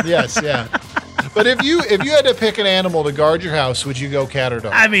 Yes, yeah. But if you had to pick an animal to guard your house, would you go cat or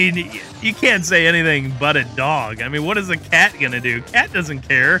dog? I mean, you can't say anything but a dog. I mean, what is a cat going to do? Cat doesn't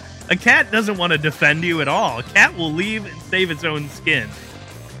care. A cat doesn't want to defend you at all. A cat will leave and save its own skin.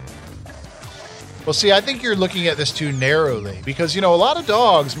 Well, see, I think you're looking at this too narrowly because, a lot of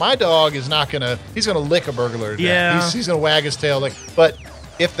dogs, my dog is not going to, he's going to lick a burglar to death. Yeah. He's going to wag his tail. But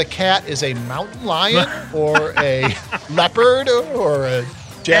if the cat is a mountain lion or a leopard or a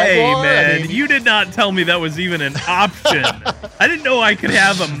jaguar. Hey, man, you did not tell me that was even an option. I didn't know I could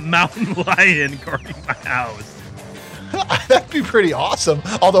have a mountain lion guarding my house. That'd be pretty awesome.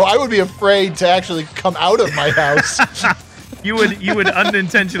 Although I would be afraid to actually come out of my house. You would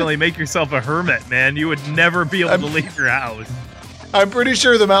unintentionally make yourself a hermit, man. You would never be able to leave your house. I'm pretty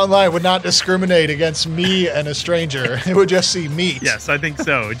sure the mountain lion would not discriminate against me and a stranger. It would just see meat. Yes, I think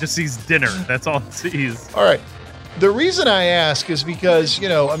so. It just sees dinner. That's all it sees. All right. The reason I ask is because,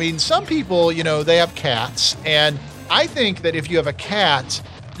 some people, they have cats. And I think that if you have a cat,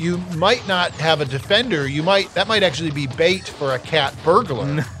 you might not have a defender. That might actually be bait for a cat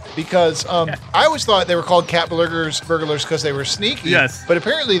burglar. Because I always thought they were called cat burglars because they were sneaky. Yes. But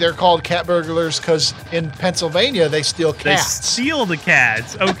apparently they're called cat burglars because in Pennsylvania they steal cats. They steal the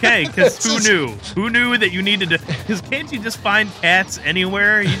cats. Okay, because who knew? Who knew that you needed to? Because can't you just find cats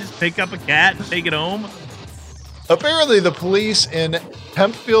anywhere? You just pick up a cat and take it home? Apparently the police in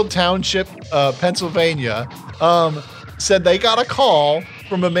Hempfield Township, Pennsylvania, said they got a call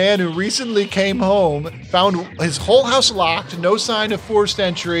from a man who recently came home, found his whole house locked, no sign of forced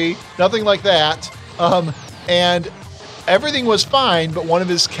entry, nothing like that, and everything was fine, but one of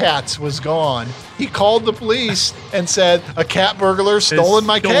his cats was gone. He called the police and said, a cat burglar stolen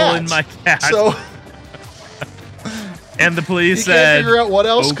my cat. So, and the police he said, can't figure out what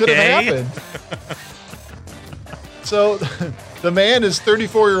else could have happened. So the man is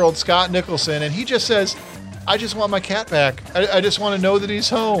 34-year-old Scott Nicholson, and he just says, I just want my cat back. I just want to know that he's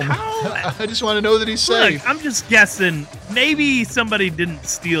home. I just want to know that he's safe. Look, I'm just guessing. Maybe somebody didn't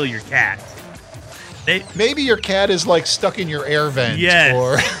steal your cat. Maybe your cat is stuck in your air vent. Yes.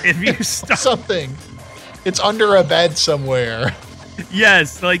 Or if you something. It's under a bed somewhere.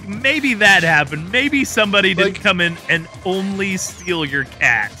 Yes, maybe that happened. Maybe somebody didn't come in and only steal your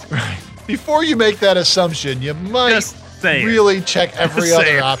cat. Right. Before you make that assumption, you might really check every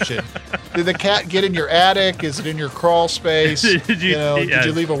other option. Did the cat get in your attic? Is it in your crawl space? Did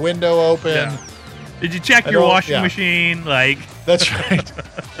you leave a window open? Yeah. Did you check your washing machine? That's right.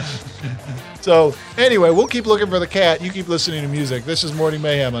 So anyway, we'll keep looking for the cat. You keep listening to music. This is Morning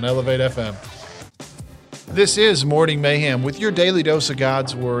Mayhem on Elevate FM. This is Morning Mayhem with your daily dose of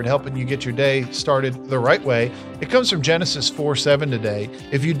God's Word, helping you get your day started the right way. It comes from Genesis 4:7 today.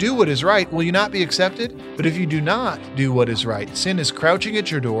 If you do what is right, will you not be accepted? But if you do not do what is right, sin is crouching at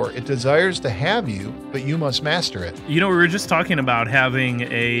your door. It desires to have you, but you must master it. We were just talking about having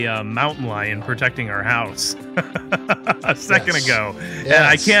a mountain lion protecting our house a second ago. Yes. And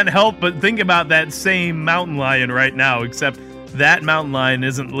I can't help but think about that same mountain lion right now, except that mountain lion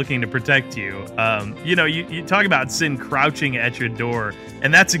isn't looking to protect you. You talk about sin crouching at your door,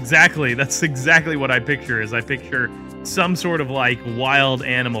 and that's exactly what I picture. I picture some sort of wild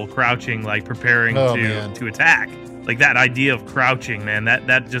animal crouching, preparing to attack. That idea of crouching, man,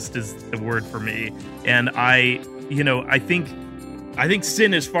 that just is the word for me. And I think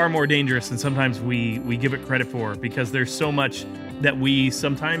sin is far more dangerous than sometimes we give it credit for, because there's so much that we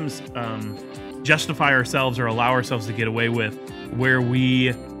sometimes justify ourselves or allow ourselves to get away with, where we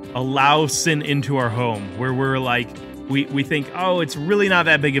allow sin into our home, where we're we think, oh, it's really not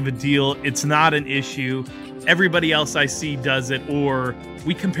that big of a deal, it's not an issue, everybody else I see does it, or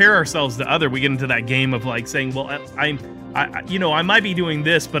we compare ourselves to we get into that game of saying, well, I might be doing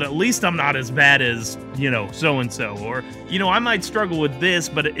this, but at least I'm not as bad as, so-and-so, or, I might struggle with this,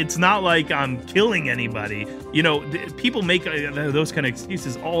 but it's not like I'm killing anybody. People make those kind of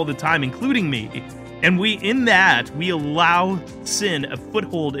excuses all the time, including me. And we allow sin a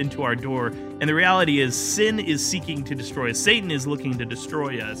foothold into our door. And the reality is, sin is seeking to destroy us. Satan is looking to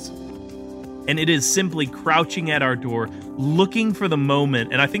destroy us. And it is simply crouching at our door, looking for the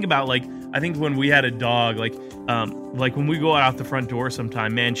moment. And I think about I think when we had a dog, like when we go out the front door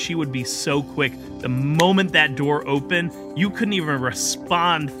sometime, man, she would be so quick. The moment that door opened, you couldn't even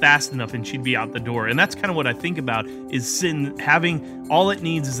respond fast enough and she'd be out the door. And that's kind of what I think about is sin, having all it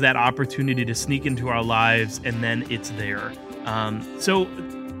needs is that opportunity to sneak into our lives and then it's there. So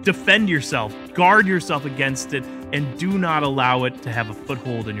defend yourself, guard yourself against it, and do not allow it to have a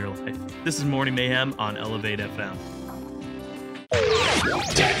foothold in your life. This is Morning Mayhem on Elevate FM.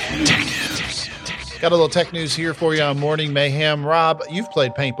 Got a little tech news here for you on Morning Mayhem. Rob, you've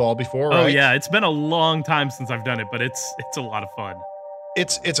played paintball before, right? Oh yeah, it's been a long time since I've done it, but it's a lot of fun.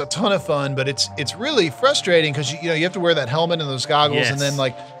 It's a ton of fun, but it's really frustrating because you have to wear that helmet and those goggles, Yes. and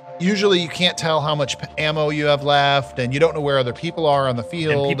then usually you can't tell how much ammo you have left, and you don't know where other people are on the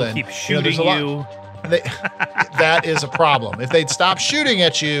field. And people keep shooting there's a lot. That is a problem. If they'd stop shooting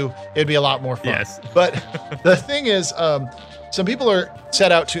at you, it'd be a lot more fun. Yes. But the thing is, some people are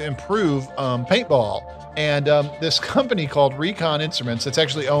set out to improve paintball. And this company called Recon Instruments, that's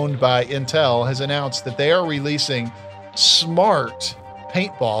actually owned by Intel, has announced that they are releasing smart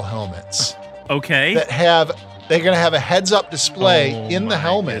paintball helmets. Okay. They're going to have a heads-up display in the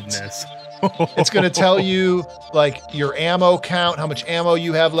helmet. Goodness. It's going to tell you your ammo count, how much ammo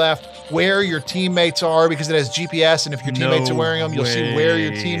you have left, where your teammates are, because it has GPS, and if your teammates are wearing them, you'll see where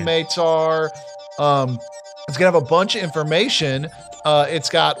your teammates are. It's going to have a bunch of information. It's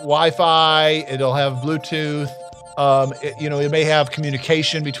got Wi-Fi. It'll have Bluetooth. It may have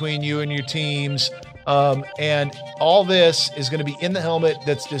communication between you and your teams. And all this is going to be in the helmet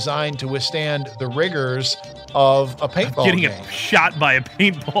that's designed to withstand the rigors of a paintball Getting game. shot by a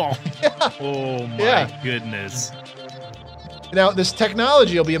paintball. Yeah. Oh my goodness. Now, this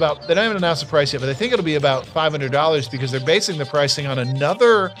technology will be about, they don't even announce the price yet, but I think it'll be about $500 because they're basing the pricing on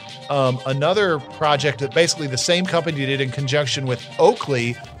another project that basically the same company did in conjunction with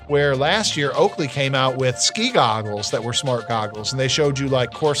Oakley, where last year Oakley came out with ski goggles that were smart goggles, and they showed you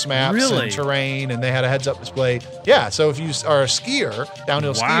course maps and terrain, and they had a heads-up display. Yeah, so if you are a skier,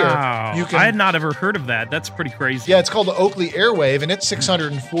 downhill skier, you can. I had not ever heard of that. That's pretty crazy. Yeah, it's called the Oakley Airwave, and it's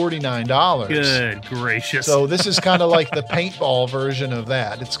 $649. Good gracious. So this is kind of like the paintball version of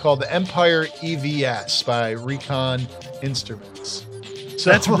that. It's called the Empire EVS by Recon Instruments. So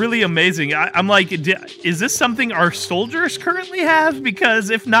that's really amazing. I'm like, is this something our soldiers currently have?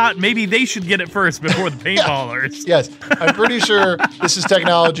 Because if not, maybe they should get it first before the paintballers. Yes, I'm pretty sure this is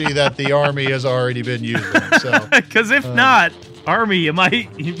technology that the Army has already been using. So, because if not, Army, you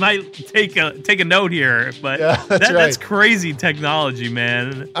might take a note here. But that's crazy technology,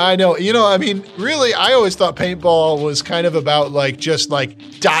 man. I know. Really, I always thought paintball was kind of about just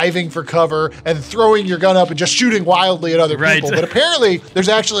diving for cover and throwing your gun up and just shooting wildly at other people. But apparently, there's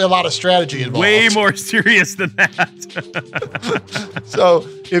actually a lot of strategy involved. Way more serious than that. So,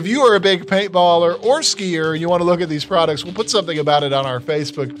 if you are a big paintballer or skier and you want to look at these products, we'll put something about it on our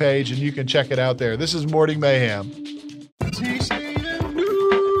Facebook page and you can check it out there. This is Morning Mayhem. CCM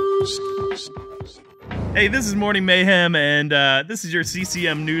News. Hey, this is Morning Mayhem, and this is your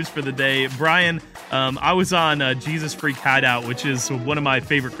CCM News for the day. Brian, I was on Jesus Freak Hideout, which is one of my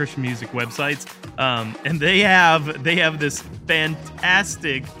favorite Christian music websites, and they have this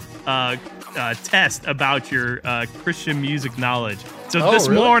fantastic test about your Christian music knowledge. So this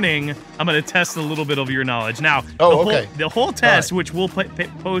morning, I'm going to test a little bit of your knowledge. Now, the whole test, which we'll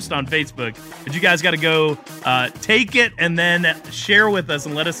post on Facebook, but you guys got to go take it and then share with us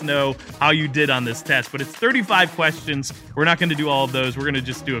and let us know how you did on this test. But it's 35 questions. We're not going to do all of those. We're going to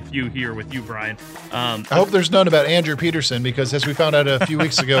just do a few here with you, Brian. I hope there's none about Andrew Peterson, because as we found out a few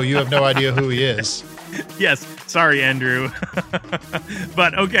weeks ago, you have no idea who he is. Yes. Sorry, Andrew.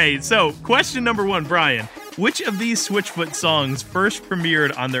 But okay, so question number 1, Brian. Which of these Switchfoot songs first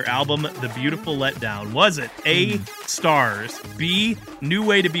premiered on their album The Beautiful Letdown? Was it A, Stars, B, New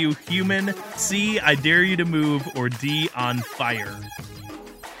Way to Be Human, C, I Dare You to Move, or D, On Fire?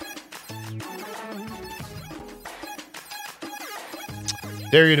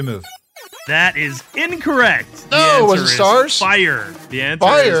 Dare You to Move. That is incorrect. No, was it Stars? Fire. The answer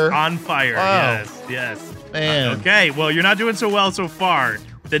is On Fire. Wow. Yes. Man. Okay, well, you're not doing so well so far.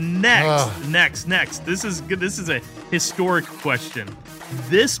 The next. This is a historic question.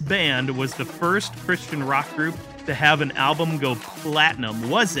 This band was the first Christian rock group to have an album go platinum.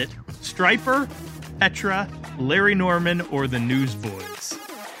 Was it Stryper, Petra, Larry Norman, or the Newsboys?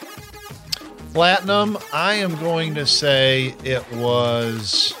 Platinum, I am going to say it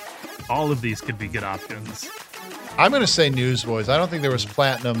was... All of these could be good options. I'm going to say Newsboys. I don't think there was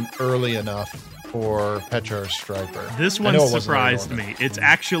platinum early enough for Petra or Stryper. This one surprised me. It's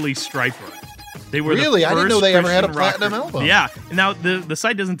actually Stryper. They were really? the I didn't know first they ever had a Christian rock platinum group. album. Yeah. Now the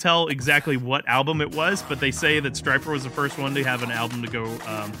site doesn't tell exactly what album it was, but they say that Stryper was the first one to have an album to go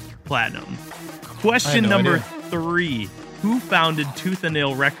platinum. Question number 3: Who founded Tooth and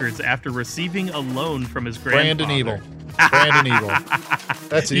Nail Records after receiving a loan from his grandfather? Brandon Ebel. Brandon Ebel.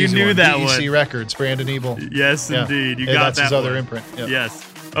 That's an You easy knew one. that DEC one. Records, Brandon Ebel. Yes, Yeah. indeed. You Hey, got that's that his other one. imprint. Yep. Yes.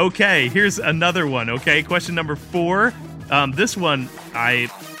 Okay, here's another one. Okay, question number 4. This one I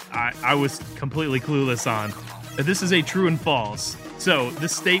was completely clueless on. This is a true and false. So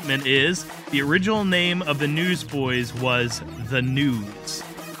this statement is: the original name of the Newsboys was The News.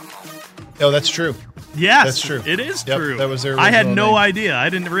 Oh, that's true. Yes, That's true. It is Yep, true. that was their I had original no name. idea. I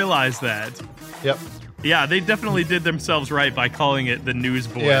didn't realize that. Yep. Yeah, they definitely did themselves right by calling it the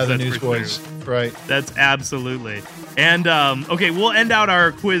Newsboys. Yeah, the that's for Newsboys. sure. Right. That's absolutely. And okay, we'll end out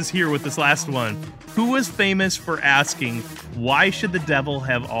our quiz here with this last one. Who was famous for asking, "Why should the devil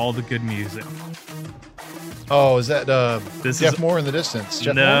have all the good music?" Oh, is that This Jeff is- Moore in the distance?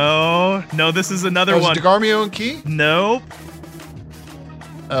 Jeff Moore? No, this is another Oh, is one. it DeGarmio and Key? Nope.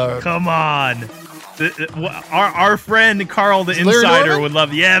 Come on. Our friend Carl the Is it Larry Insider Norman? would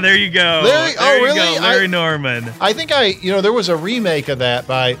love. Yeah, there you go. Larry- There oh, you really? go, Larry Norman. I think there was a remake of that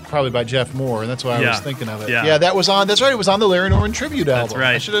probably by Jeff Moore, and that's why I was thinking of it. Yeah. That was on. That's right. It was on the Larry Norman tribute album. That's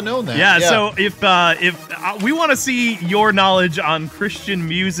right. I should have known that. Yeah, so if we want to see your knowledge on Christian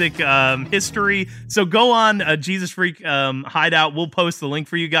music history, so go on Jesus Freak Hideout. We'll post the link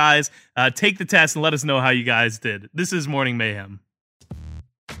for you guys. Take the test and let us know how you guys did. This is Morning Mayhem.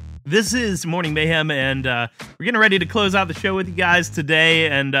 This is Morning Mayhem, and we're getting ready to close out the show with you guys today,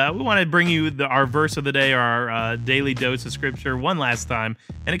 and we want to bring you our verse of the day, our daily dose of scripture one last time,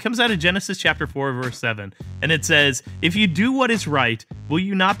 and it comes out of Genesis chapter 4, verse 7, and it says, "If you do what is right, will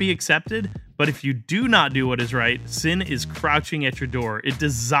you not be accepted? But if you do not do what is right, sin is crouching at your door. It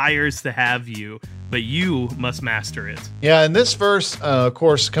desires to have you, but you must master it." Yeah, and this verse, of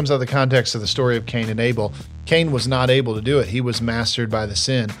course, comes out of the context of the story of Cain and Abel. Cain was not able to do it. He was mastered by the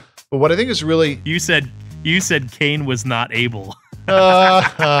sin. But what I think is really... You said Cain was not able.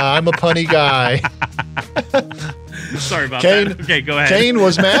 I'm a punny guy. Sorry about Cain, that. Okay, go ahead. Cain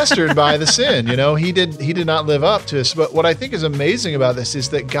was mastered by the sin. You know, he did not live up to us. But what I think is amazing about this is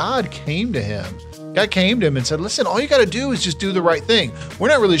that God came to him. God came to him and said, listen, all you got to do is just do the right thing. We're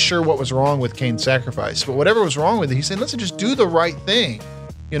not really sure what was wrong with Cain's sacrifice, but whatever was wrong with it, he said, listen, just do the right thing.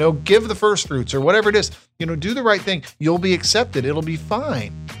 You know, give the first fruits or whatever it is. You know, do the right thing. You'll be accepted. It'll be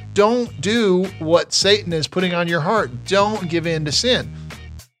fine. Don't do what Satan is putting on your heart. Don't give in to sin.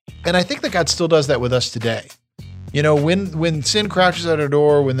 And I think that God still does that with us today. You know, when sin crouches at our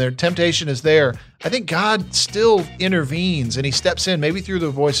door, when their temptation is there, I think God still intervenes and he steps in, maybe through the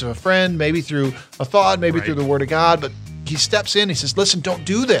voice of a friend, maybe through a thought, maybe through the word of God, but he steps in, he says, listen, don't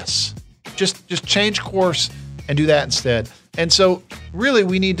do this. Just change course and do that instead. And so really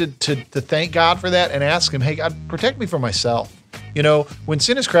we need to thank God for that and ask him, hey, God, protect me from myself. You know, when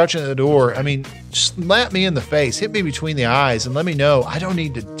sin is crouching at the door, I mean, slap me in the face, hit me between the eyes, and let me know I don't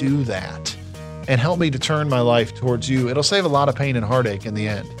need to do that. And help me to turn my life towards you. It'll save a lot of pain and heartache in the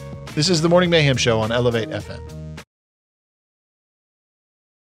end. This is the Morning Mayhem Show on Elevate FM.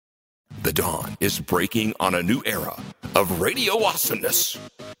 The dawn is breaking on a new era of radio awesomeness.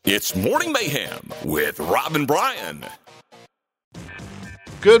 It's Morning Mayhem with Rob and Brian.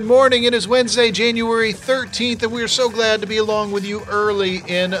 Good morning. It is Wednesday, January 13th, and we are so glad to be along with you early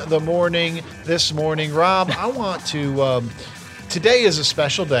in the morning this morning. Rob, I want to... Today is a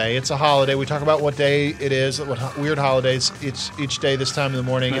special day. It's a holiday. We talk about what day it is, what weird holidays it's each day this time in the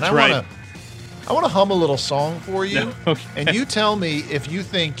morning. That's and right. I want to hum a little song for you. No, okay. And you tell me if you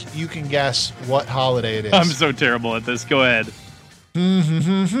think you can guess what holiday it is. I'm so terrible at this. Go ahead.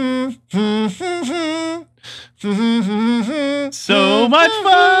 So much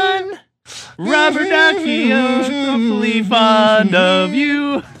fun. Rubber ducky, awfully fond of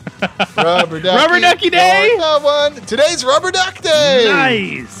you. Rubber Ducky. Rubber Ducky Day? Today's Rubber Duck Day.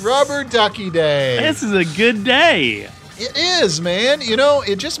 Nice. Rubber Ducky Day. This is a good day. It is, man. You know,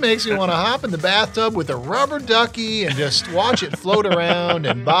 it just makes me want to hop in the bathtub with a rubber ducky and just watch it float around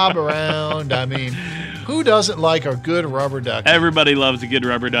and bob around. I mean, who doesn't like a good rubber ducky? Everybody loves a good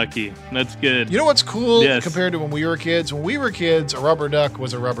rubber ducky. That's good. You know what's cool Yes. compared to when we were kids? When we were kids, a rubber duck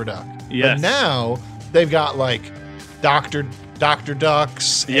was a rubber duck. Yes. But now they've got like Dr.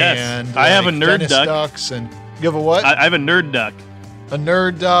 Ducks Yes. and I have a nerd Dennis duck. Ducks and you have a what? I have a nerd duck. A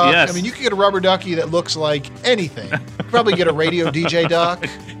nerd duck. Yes. I mean, you could get a rubber ducky that looks like anything. You could probably get a radio DJ duck,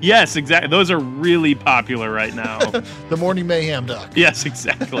 Yes, exactly. Those are really popular right now. the Morning Mayhem duck. Yes,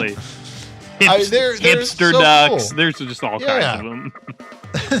 exactly. They're Hipster so ducks. cool. There's just all kinds of them.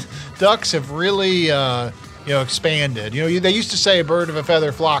 ducks have really, expanded. They used to say a bird of a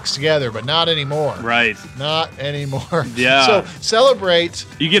feather flocks together, but not anymore. Right. Not anymore. Yeah. So celebrate.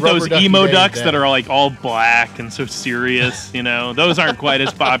 You get Rubber those Ducky emo Day ducks today. that are like all black and so serious, Those aren't quite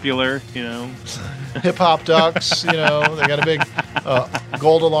as popular, Hip hop ducks. They got a big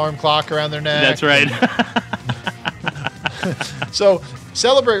gold alarm clock around their neck. That's right. So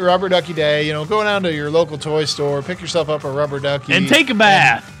celebrate Rubber Ducky Day. Go down to your local toy store, pick yourself up a rubber ducky, And take a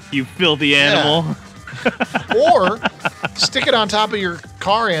bath, you filthy animal. or stick it on top of your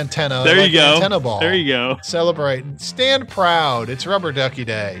car antenna. There like you go. Antenna ball. There you go. Celebrate. Stand proud. It's Rubber Ducky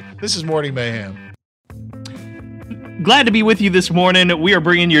Day. This is Morning Mayhem. Glad to be with you this morning. We are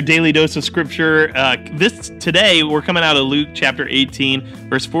bringing your daily dose of scripture. Today, we're coming out of Luke chapter 18,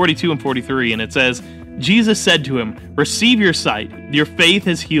 verse 42 and 43, and it says, Jesus said to him, "Receive your sight. Your faith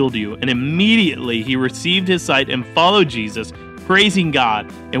has healed you." And immediately he received his sight and followed Jesus, praising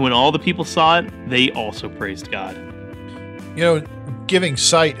God. And when all the people saw it, they also praised God. Giving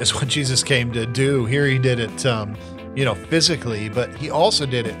sight is what Jesus came to do. Here he did it, physically, but he also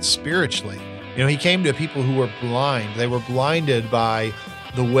did it spiritually. He came to people who were blind. They were blinded by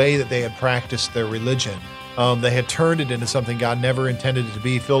the way that they had practiced their religion. They had turned it into something God never intended it to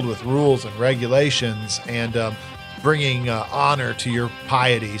be, filled with rules and regulations and bringing honor to your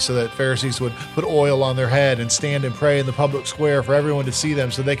piety, so that Pharisees would put oil on their head and stand and pray in the public square for everyone to see them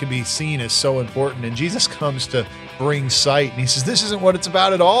so they could be seen as so important. And Jesus comes to bring sight, and he says, this isn't what it's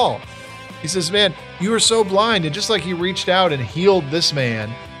about at all. He says, man, you were so blind. And just like he reached out and healed this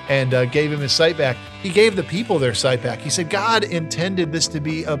man and gave him his sight back, he gave the people their sight back. He said God intended this to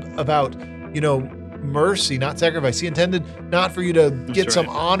be about, mercy, not sacrifice. He intended not for you to get some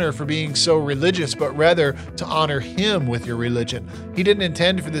honor for being so religious, but rather to honor him with your religion. He didn't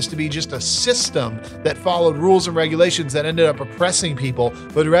intend for this to be just a system that followed rules and regulations that ended up oppressing people,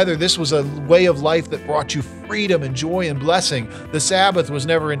 but rather this was a way of life that brought you freedom and joy and blessing. The Sabbath was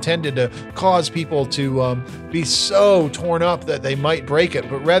never intended to cause people to be so torn up that they might break it,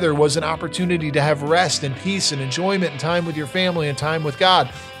 but rather was an opportunity to have rest and peace and enjoyment and time with your family and time with God.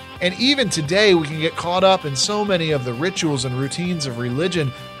 And even today, we can get caught up in so many of the rituals and routines of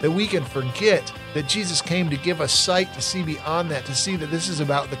religion that we can forget that Jesus came to give us sight to see beyond that, to see that this is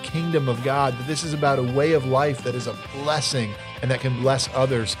about the kingdom of God, that this is about a way of life that is a blessing and that can bless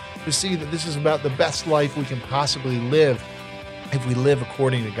others, to see that this is about the best life we can possibly live if we live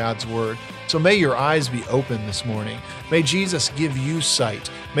according to God's word. So may your eyes be open this morning. May Jesus give you sight.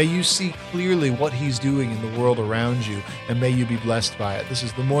 May you see clearly what he's doing in the world around you, and may you be blessed by it. This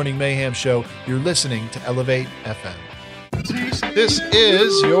is the Morning Mayhem Show. You're listening to Elevate FM. This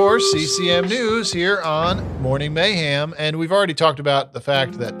is your CCM News here on Morning Mayhem, and we've already talked about the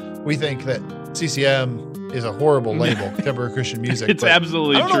fact that we think that CCM is a horrible label, contemporary Christian music. It's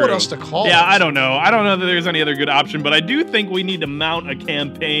absolutely true. I don't know what else to call it. Yeah, I don't know. I don't know that there's any other good option, but I do think we need to mount a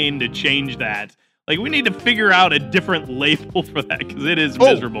campaign to change that. Like, we need to figure out a different label for that, because it is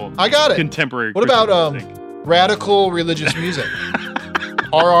miserable. I got it. Contemporary What Christian about music. radical religious music?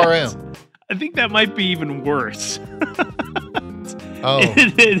 RRM. I think that might be even worse. Oh,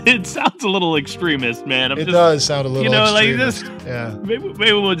 It sounds a little extremist, man. it does sound a little extremist. extremist. Yeah.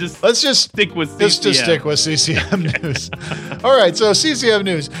 Maybe we'll just Let's just stick with Let's CCM. just stick with CCM News. All right, so CCM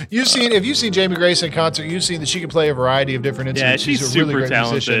News. If you've seen Jamie Grace in concert, you've seen that she can play a variety of different Yeah, instruments. she's a super really great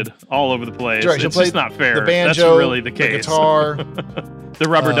talented, musician. all over the place. Right, she'll It's play just not fair. the banjo, That's really the case. the guitar, The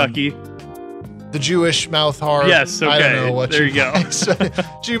rubber ducky. the Jewish mouth harp. Yes, I don't okay, know what there she you go. plays.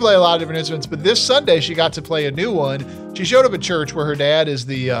 She played a lot of different instruments, but this Sunday she got to play a new one. She showed up at church where her dad is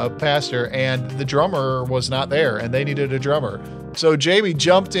the pastor, and the drummer was not there, and they needed a drummer. So Jamie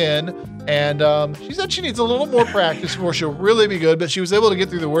jumped in, and she said she needs a little more practice before she'll really be good, but she was able to get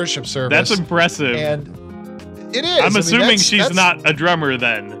through the worship service. That's impressive. And it is. I'm assuming that's she's not a drummer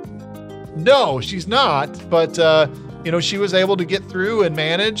then. No, she's not, but she was able to get through and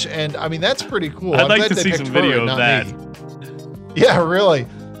manage, and I mean that's pretty cool. I'd I'm like glad to they see picked some her video and of not that. me. Yeah, really.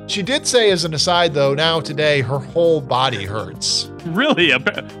 She did say, as an aside, though, now today her whole body hurts. Really?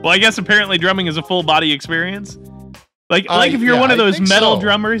 Well, I guess apparently drumming is a full body experience. Like if you're one of I those think metal so.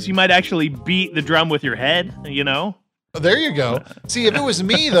 drummers, you might actually beat the drum with your head, you know? There you go. See, if it was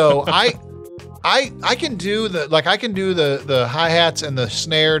me though, I can do the hi-hats and the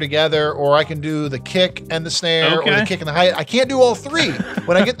snare together, or I can do the kick and the snare, or the Okay. kick and the hi-hat. I can't do all three.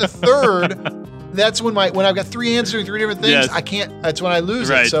 When I get the third, that's when I've got three hands doing three different things. Yes. I can't. That's when I lose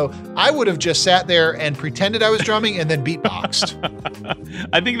Right. it. So I would have just sat there and pretended I was drumming and then beatboxed.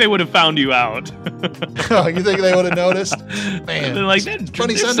 I think they would have found you out. You think they would have noticed? Man, They're like, funny there's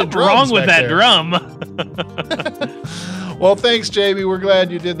sounding something drums wrong with back that there. drum. Well, thanks, JB. We're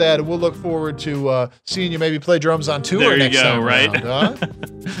glad you did that, and we'll look forward to seeing you maybe play drums on tour There you next go, time right? around, huh?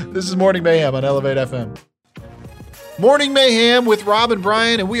 This is Morning Mayhem on Elevate FM. Morning Mayhem with Rob and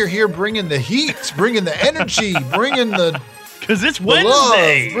Brian, and we are here bringing the heat, bringing the energy, bringing the Because it's the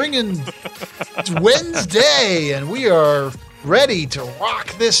Wednesday. love, it's Wednesday, and we are ready to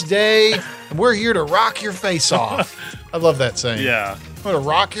rock this day, and we're here to rock your face off. I love that saying. Yeah. I'm going to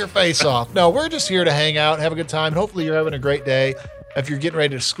rock your face off. No, we're just here to hang out, have a good time. Hopefully you're having a great day. If you're getting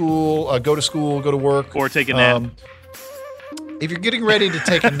ready to go to work. Or take a nap. If you're getting ready to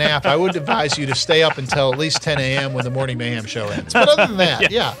take a nap, I would advise you to stay up until at least 10 a.m. when the Morning Mayhem show ends. But other than that,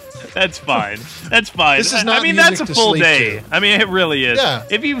 yeah. That's fine. That's fine. This is not I mean, music that's a to full sleep day. to. I mean, it really is. Yeah.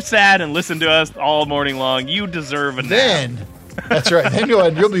 If you've sat and listened to us all morning long, you deserve a nap. Then, that's right. Then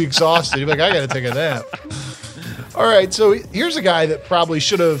you'll be exhausted. You'll be like, I got to take a nap. All right, so here's a guy that probably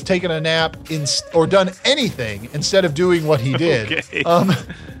should have taken a nap or done anything instead of doing what he did. Okay.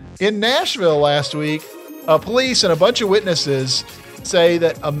 In Nashville last week, police and a bunch of witnesses say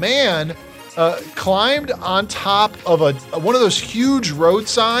that a man climbed on top of one of those huge road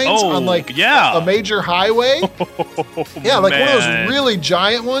signs on a major highway. Yeah, like one of those really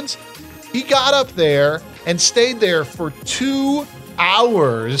giant ones. He got up there and stayed there for 2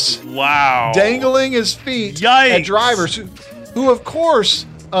 hours. Wow. Dangling his feet Yikes. at drivers who of course,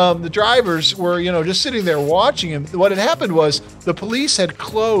 the drivers were, just sitting there watching him. What had happened was the police had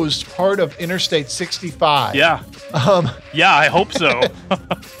closed part of Interstate 65. Yeah. Yeah, I hope so.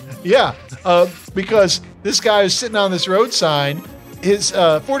 Yeah, because this guy was sitting on this road sign. His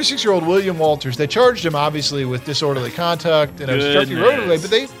 46-year-old William Walters, they charged him obviously with disorderly conduct and obstructing roadway,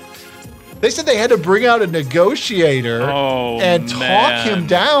 but they said they had to bring out a negotiator and talk him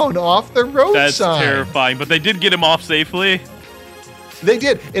down off the road sign. That's terrifying, but they did get him off safely. They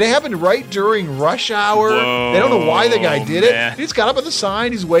did. It happened right during rush hour. Whoa, they don't know why the guy did man. it. He just got up at the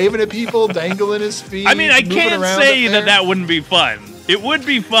sign. He's waving at people, dangling his feet. I mean, I can't say that wouldn't be fun. It would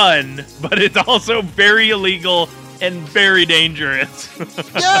be fun, but it's also very illegal and very dangerous.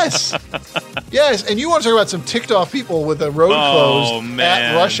 Yes. Yes. And you want to talk about some ticked off people with the road closed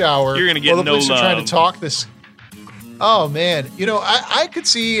at rush hour. You're going to get the police no are trying love. to talk this. Oh, man. I could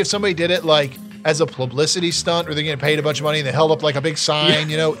see if somebody did it like as a publicity stunt where they're getting paid a bunch of money and they held up like a big sign,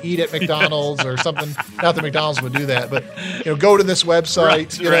 eat at McDonald's or something. Not that McDonald's would do that, but, go to this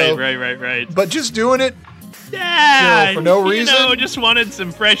website. Right. But just doing it, yeah, for no reason. Just wanted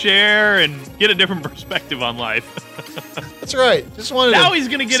some fresh air and get a different perspective on life. That's right. Just wanted now to he's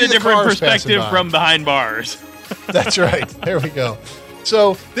going to get see a the different cars perspective passing by. from behind bars. That's right. There we go.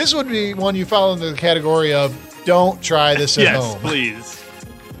 So this would be one you fall into the category of don't try this at Yes, home. please.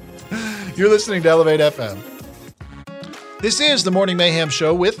 You're listening to Elevate FM. This is the Morning Mayhem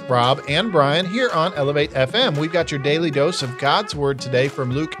Show with Rob and Brian here on Elevate FM. We've got your daily dose of God's Word today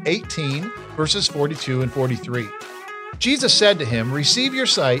from Luke 18, verses 42 and 43. Jesus said to him, "Receive your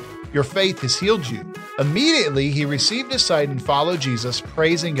sight, your faith has healed you." Immediately he received his sight and followed Jesus,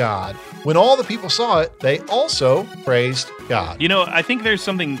 praising God. When all the people saw it, they also praised God. I think there's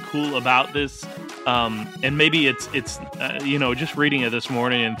something cool about this, and maybe it's just reading it this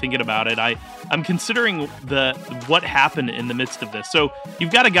morning and thinking about it. I'm considering what happened in the midst of this. So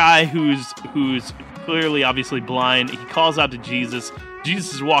you've got a guy who's clearly, obviously blind. He calls out to Jesus.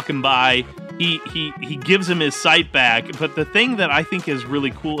 Jesus is walking by. He gives him his sight back. But the thing that I think is really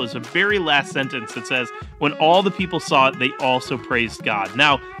cool is the very last sentence that says, "When all the people saw it, they also praised God."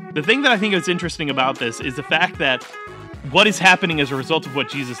 Now, the thing that I think is interesting about this is the fact that what is happening as a result of what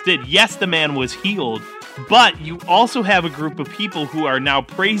Jesus did. Yes, the man was healed, but you also have a group of people who are now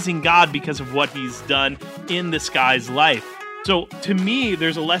praising God because of what he's done in this guy's life. So to me,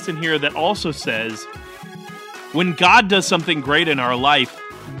 there's a lesson here that also says, when God does something great in our life,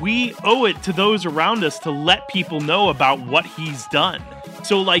 we owe it to those around us to let people know about what he's done.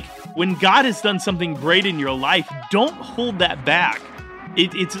 So when God has done something great in your life, don't hold that back.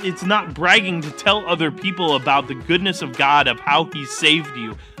 It's not bragging to tell other people about the goodness of God, of how he saved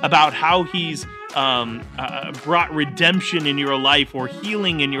you, about how he's brought redemption in your life or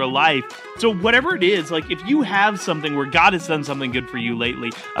healing in your life. So whatever it is, if you have something where God has done something good for you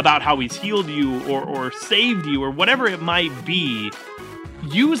lately, about how he's healed you or saved you or whatever it might be,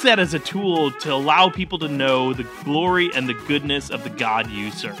 use that as a tool to allow people to know the glory and the goodness of the God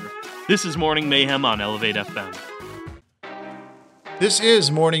you serve. This is Morning Mayhem on Elevate FM. This is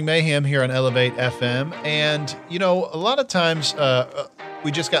Morning Mayhem here on Elevate FM. And, a lot of times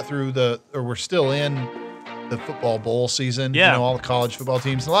we just got through we're still in the football bowl season. Yeah. All the college football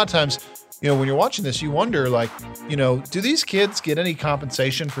teams. And a lot of times when you're watching this, you wonder, like, do these kids get any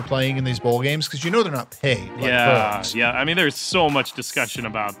compensation for playing in these bowl games? Because they're not paid. Like pros. Yeah. I mean, there's so much discussion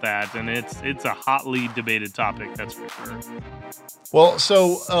about that, and it's a hotly debated topic. That's for sure. Well,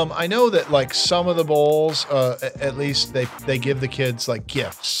 so I know that like some of the bowls, at least they give the kids like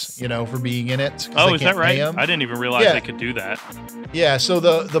gifts, for being in it. Oh, is that right? I didn't even realize they could do that. Yeah. So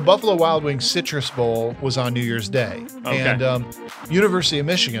the Buffalo Wild Wings Citrus Bowl was on New Year's Day, and University of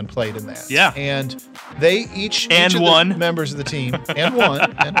Michigan played in that. Yeah. And they each of the members of the team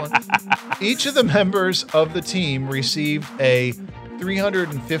each of the members of the team received a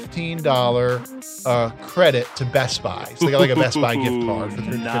 $315 credit to Best Buy. So they got like a Best Buy gift card for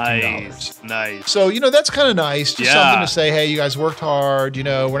 $315. Nice. So, that's kind of nice. Just something to say, hey, you guys worked hard.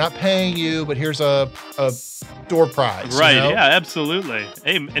 We're not paying you, but here's a door prize. Right. Yeah, absolutely.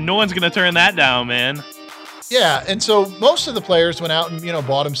 Hey, and no one's going to turn that down, man. Yeah, and so most of the players went out and,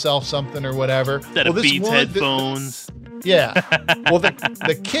 bought himself something or whatever. Instead of Beats headphones. Yeah. Well,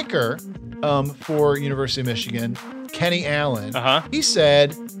 the kicker for University of Michigan, Kenny Allen, he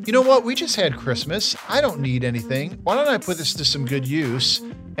said, you know what? We just had Christmas. I don't need anything. Why don't I put this to some good use?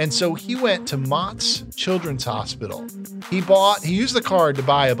 And so he went to Mott's Children's Hospital. He used the card to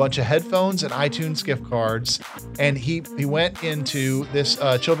buy a bunch of headphones and iTunes gift cards. And he went into this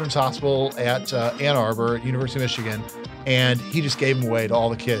Children's Hospital at Ann Arbor at University of Michigan. And he just gave them away to all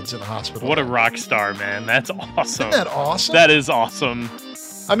the kids in the hospital. What a rock star, man. That's awesome. Isn't that awesome? That is awesome.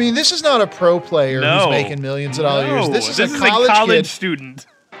 I mean, this is not a pro player who's making millions of dollars. This is a college student.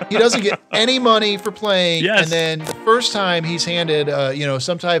 He doesn't get any money for playing. Yes. And then the first time he's handed,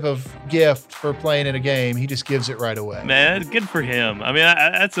 some type of gift for playing in a game, he just gives it right away. Man, good for him. I mean,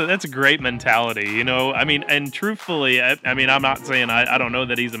 that's a great mentality, I mean, and truthfully, I mean, I'm not saying I don't know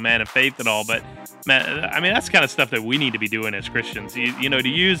that he's a man of faith at all, but man, I mean, that's the kind of stuff that we need to be doing as Christians. To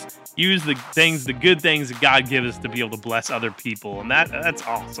use the good things that God gives us to be able to bless other people, and that's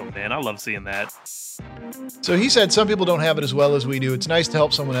awesome, man. I love seeing that. So he said some people don't have it as well as we do. It's nice to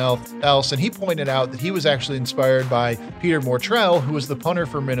help someone else. And he pointed out that he was actually inspired by Peter Mortrell, who was the punter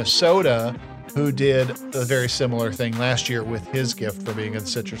for Minnesota, who did a very similar thing last year with his gift for being in the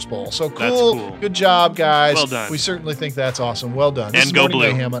Citrus Bowl. So cool. That's cool. Good job, guys. Well done. We certainly think that's awesome. Well done. This is go Morning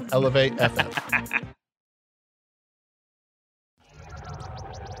Blue. Mayhem on Elevate FM.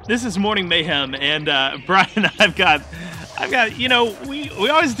 This is Morning Mayhem, and Brian, I've got, we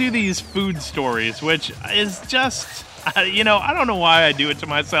always do these food stories, which is just, I don't know why I do it to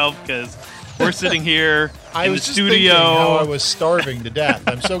myself, because we're sitting here in the studio. How I was starving to death.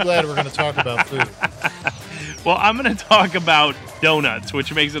 I'm so glad we're going to talk about food. Well, I'm going to talk about donuts,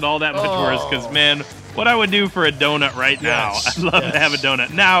 which makes it all that much worse, because, man, what I would do for a donut right now, I'd love to have a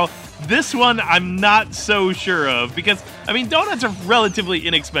donut. Now, this one I'm not so sure of, because, I mean, donuts are a relatively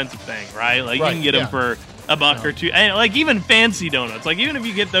inexpensive thing, right? Like, you can get them for a buck or two. And, like, even fancy donuts. Like, even if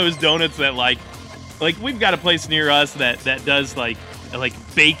you get those donuts that, like we've got a place near us that does, like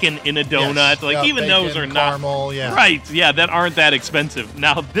bacon in a donut. Like, even bacon, those are caramel, not... Right, yeah, that aren't that expensive.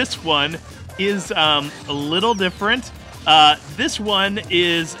 Now, this one is a little different. This one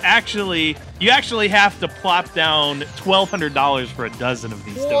is actually... You actually have to plop down $1,200 for a dozen of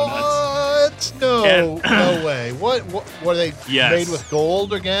these donuts. What? No way. What are they made with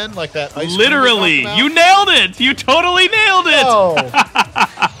gold again? Like that ice cream? Literally. You nailed it. You totally nailed it.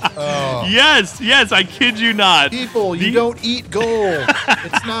 Oh. Yes, I kid you not. People, you don't eat gold.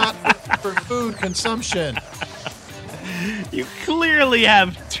 It's not for food consumption. You clearly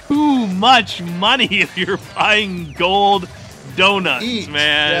have too much money if you're buying gold donuts,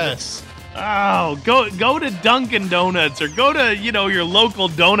 man. Yes. Oh, go to Dunkin' Donuts or go to, your local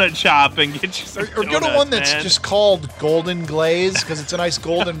donut shop and get you some Or go to one that's just called Golden Glaze because it's a nice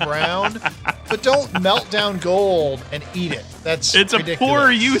golden brown. But don't melt down gold and eat it. It's ridiculous. A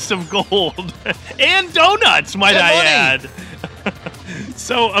poor use of gold. And donuts, might I add.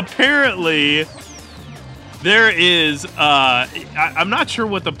 So apparently... There is, I'm not sure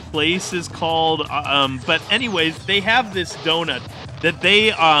what the place is called, but anyways, they have this donut that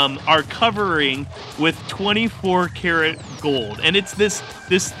they are covering with 24 karat gold, and it's this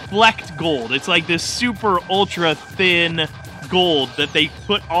flecked gold. It's like this super ultra thin gold that they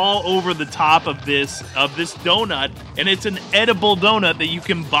put all over the top of this donut, and it's an edible donut that you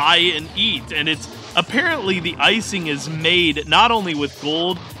can buy and eat. And it's apparently the icing is made not only with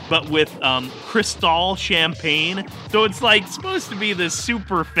gold, but with Cristal champagne. So it's like supposed to be this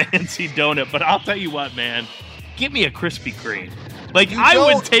super fancy donut. But I'll tell you what, man, give me a Krispy Kreme. Like, I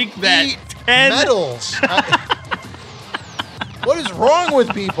would take that 10 medals. What is wrong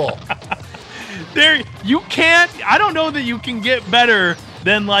with people? I don't know that you can get better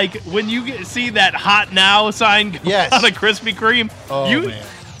than like when you see that hot now sign Yes. on a Krispy Kreme. Oh, man.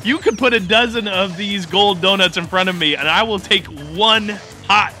 You could put a dozen of these gold donuts in front of me, and I will take one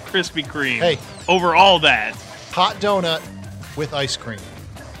hot Krispy Kreme over all that. Hot donut with ice cream.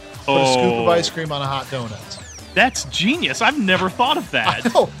 Put a scoop of ice cream on a hot donut. That's genius. I've never thought of that.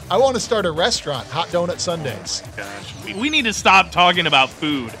 I want to start a restaurant, Hot Donut Sundays. Gosh, we need to stop talking about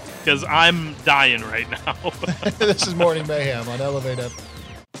food because I'm dying right now. This is Morning Mayhem on Elevate FM.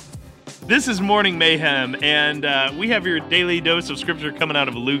 This is Morning Mayhem, and we have your daily dose of scripture coming out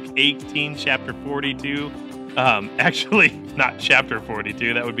of Luke 18, chapter 42. Actually, not chapter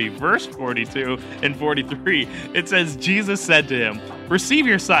 42. That would be verse 42 and 43. It says, Jesus said to him, "Receive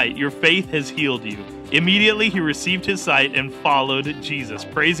your sight. Your faith has healed you." Immediately he received his sight and followed Jesus,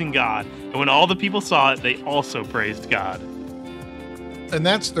 praising God. And when all the people saw it, they also praised God. And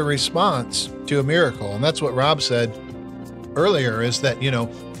that's the response to a miracle. And that's what Rob said earlier, is that,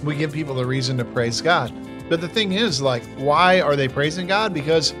 we give people the reason to praise God. But the thing is, like, why are they praising God?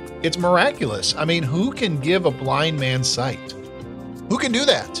 Because it's miraculous. I mean, who can give a blind man sight? Who can do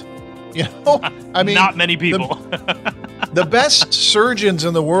that? I mean, not many people. The best surgeons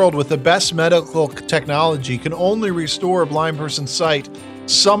in the world with the best medical technology can only restore a blind person's sight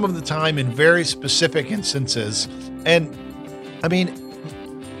some of the time in very specific instances. And I mean,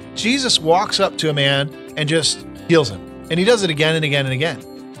 Jesus walks up to a man and just heals him. And he does it again and again and again.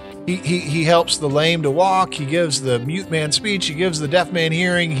 He helps the lame to walk. He gives the mute man speech. He gives the deaf man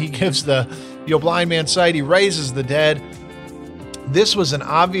hearing. He gives the blind man sight. He raises the dead. This was an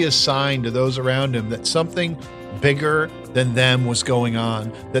obvious sign to those around him that something bigger than them was going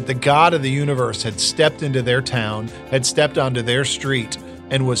on, that the God of the universe had stepped into their town, had stepped onto their street,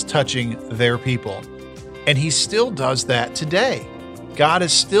 and was touching their people. And he still does that today. God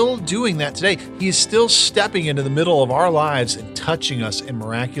is still doing that today. He is still stepping into the middle of our lives and touching us in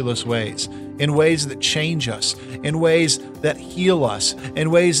miraculous ways, in ways that change us, in ways that heal us,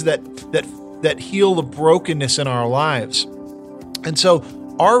 in ways that heal the brokenness in our lives. And so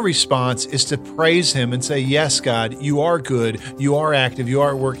our response is to praise him and say, yes, God, you are good, you are active, you are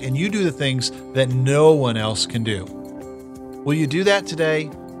at work, and you do the things that no one else can do. Will you do that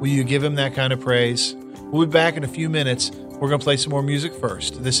today? Will you give him that kind of praise? We'll be back in a few minutes. We're going to play some more music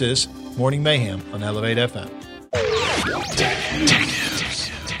first. This is Morning Mayhem on Elevate FM.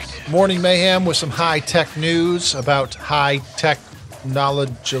 Morning Mayhem with some high-tech news about high-tech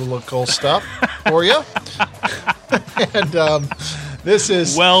knowledgeable stuff for you. And this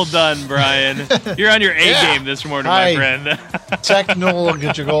is... Well done, Brian. You're on your A game this morning, my friend.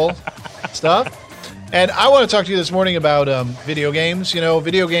 Technological stuff. And I want to talk to you this morning about video games.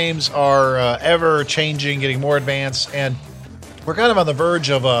 Video games are ever-changing, getting more advanced, and we're kind of on the verge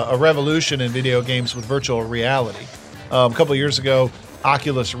of a revolution in video games with virtual reality. A couple of years ago,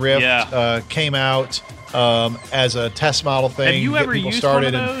 Oculus Rift came out as a test model thing. Have you ever used one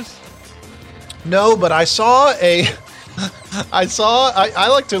of those? No, but I saw I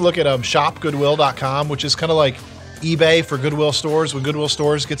like to look at shopgoodwill.com, which is kind of like eBay for Goodwill stores. When Goodwill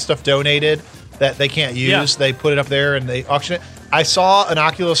stores get stuff donated that they can't use, they put it up there and they auction it. I saw an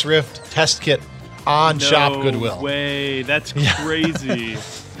Oculus Rift test kit on Shop Goodwill. No way. That's crazy.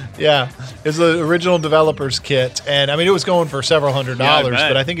 Yeah. It's the original developer's kit. And I mean, it was going for several $100s,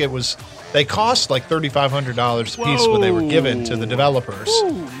 but I think they cost like $3,500 a piece when they were given to the developers.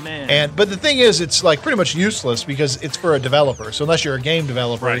 Ooh, man. But the thing is, it's like pretty much useless because it's for a developer. So unless you're a game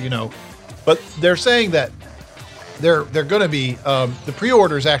developer, but they're saying that they're going to be, the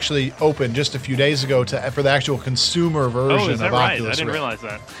pre-orders actually opened just a few days ago for the actual consumer version of Oculus Rift. I didn't realize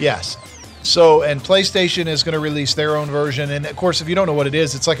that. Yes. So, and PlayStation is going to release their own version. And of course, if you don't know what it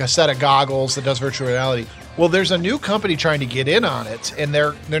is, it's like a set of goggles that does virtual reality. Well, there's a new company trying to get in on it, and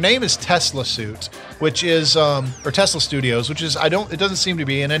their name is Tesla Suit, which is, or Tesla Studios, which is, it doesn't seem to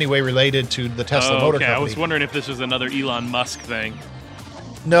be in any way related to the Tesla Motor Company. I was wondering if this was another Elon Musk thing.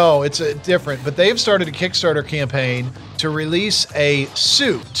 No, it's different, but they've started a Kickstarter campaign to release a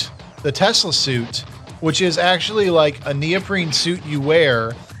suit, the Tesla Suit, which is actually like a neoprene suit you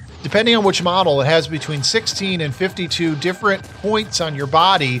wear. Depending on which model, it has between 16 and 52 different points on your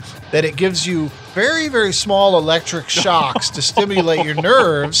body that it gives you very, very small electric shocks to stimulate your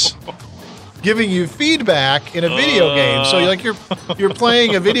nerves, giving you feedback in a video game. So like you're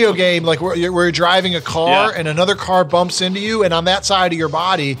playing a video game like where you're driving a car and another car bumps into you, and on that side of your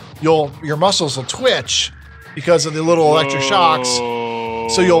body, your muscles will twitch because of the little electric shocks.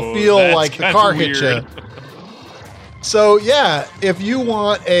 So you'll feel like the car hit you. So yeah, if you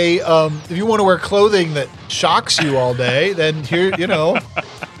want to wear clothing that shocks you all day, then here,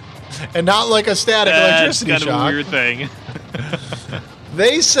 and not like a static electricity shock. That's kind of a weird thing.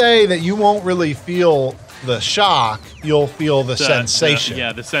 They say that you won't really feel the shock. You'll feel the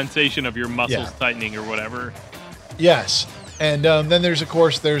sensation. The sensation of your muscles tightening or whatever. Yes. And then there's a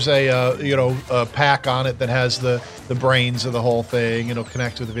pack on it that has the brains of the whole thing. It'll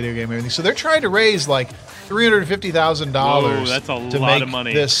connect with the video game and everything. So they're trying to raise like $350,000. That's a to lot make of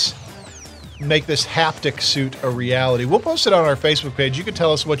money. Make this haptic suit a reality. We'll post it on our Facebook page. You can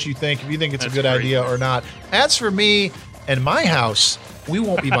tell us what you think, if you think it's a good idea or not. As for me and my house, we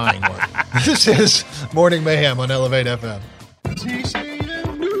won't be buying one. This is Morning Mayhem on Elevate FM.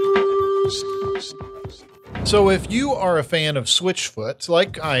 So if you are a fan of Switchfoot,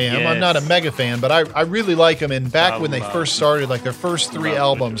 like I am, I'm not a mega fan, but I really like them. And back when they first started, like their first 3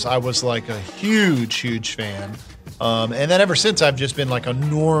 albums, I was like a huge fan. And then ever since, I've just been like a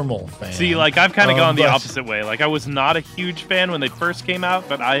normal fan. See, like I've kind of gone the opposite way. Like I was not a huge fan when they first came out,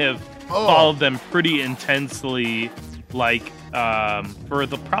 but I have followed them pretty intensely, like for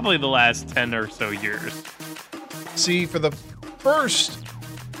probably the last 10 or so years. See, for the first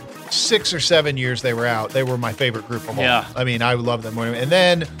 6 or 7 years they were out, they were my favorite group of all. Yeah. I mean, I love them. And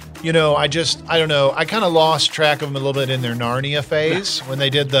then, I don't know, I kind of lost track of them a little bit in their Narnia phase when they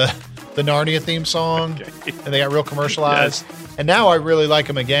did the Narnia theme song, and they got real commercialized. Yes. And now I really like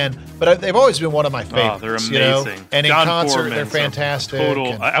them again. But they've always been one of my favorites. They're amazing. And in John concert, Foreman's they're fantastic.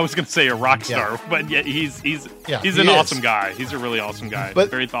 I was going to say a rock star, but he's an awesome guy. He's a really awesome guy. But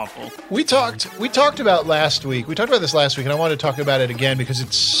very thoughtful. We talked about last week. We talked about this last week, and I wanted to talk about it again because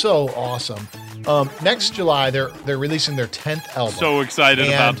it's so awesome. Next July, they're releasing their 10th album. So excited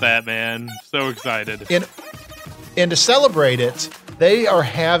about that, man. So excited. And to celebrate it, they are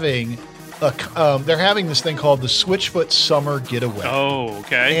having this thing called the Switchfoot Summer Getaway. Oh,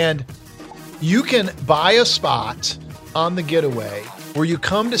 okay. And you can buy a spot on the getaway where you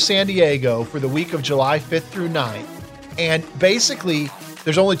come to San Diego for the week of July 5th through 9th. And basically,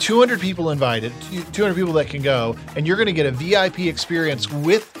 there's only 200 people invited, 200 people that can go, and you're going to get a VIP experience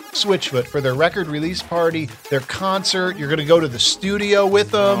with Switchfoot for their record release party, their concert. You're going to go to the studio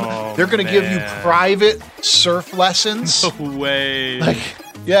with them. Oh, they're going to give you private surf lessons. No way.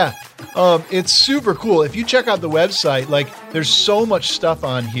 Yeah. It's super cool. If you check out the website, there's so much stuff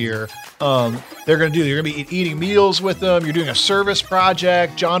on here. You're going to be eating meals with them. You're doing a service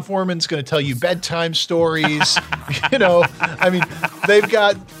project. John Foreman's going to tell you bedtime stories. They're going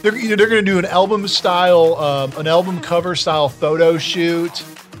to do an album cover style photo shoot.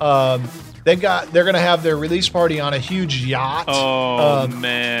 They're going to have their release party on a huge yacht. Oh,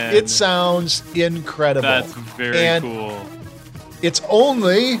 man. It sounds incredible. That's very cool. It's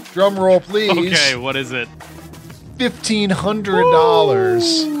only, drum roll please. Okay, what is it?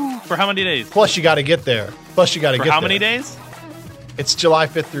 $1,500. For how many days? Plus you got to get there. For how many days? It's July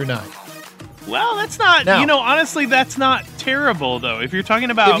 5th through 9th. Well, that's not, honestly, that's not terrible, though. If you're talking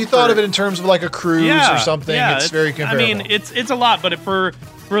about... If you thought of it in terms of like a cruise or something, it's very comparable. I mean, it's a lot, but for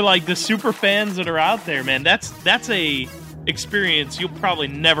like the super fans that are out there, man, that's a experience you'll probably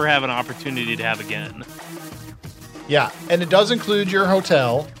never have an opportunity to have again. Yeah, and it does include your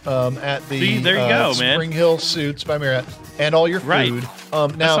hotel at the there you go, Spring Hill Suites by Marriott and all your food. Right. Now,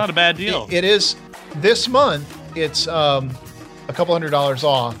 that's not a bad deal. It is this month. It's a couple $100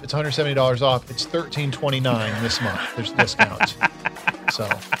 off. It's $170 off. It's $13.29 this month. There's discounts. So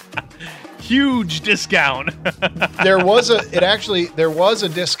huge discount. there was a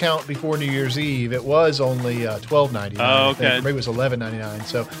discount before New Year's Eve. It was only $12.99. Oh, okay. Maybe it was $11.99.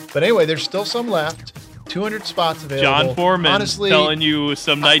 So, but anyway, there's still some left. 200 spots available. John Foreman, honestly, telling you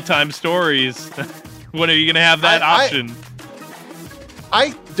some nighttime stories. When are you going to have that option?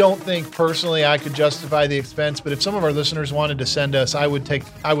 I don't think personally I could justify the expense, but if some of our listeners wanted to send us, I would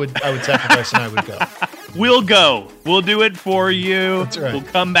sacrifice and I would go. We'll go. We'll do it for you. That's right. We'll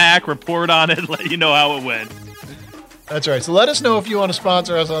come back, report on it, let you know how it went. That's right. So let us know if you want to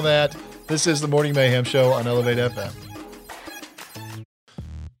sponsor us on that. This is the Morning Mayhem Show on Elevate FM.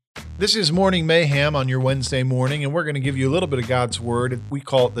 This is Morning Mayhem on your Wednesday morning, and we're going to give you a little bit of God's Word. We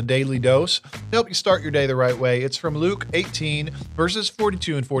call it the Daily Dose to help you start your day the right way. It's from Luke 18, verses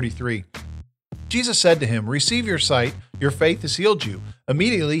 42 and 43. Jesus said to him, "Receive your sight. Your faith has healed you."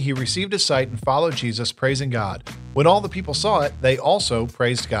 Immediately he received his sight and followed Jesus, praising God. When all the people saw it, they also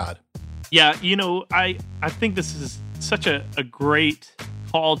praised God. Yeah, I think this is such a great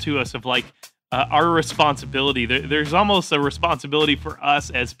call to us of our responsibility. There's almost a responsibility for us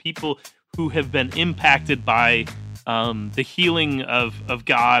as people who have been impacted by the healing of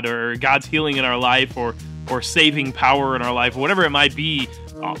God, or God's healing in our life, or saving power in our life, whatever it might be,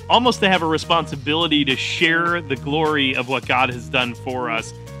 almost to have a responsibility to share the glory of what God has done for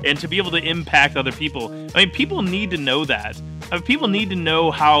us and to be able to impact other people. I mean, people need to know that. People need to know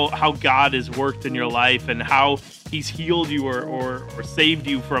how God has worked in your life and how He's healed you or saved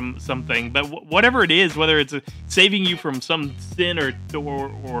you from something. But whatever it is, whether it's saving you from some sin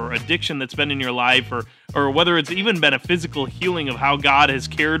or addiction that's been in your life, or whether it's even been a physical healing of how God has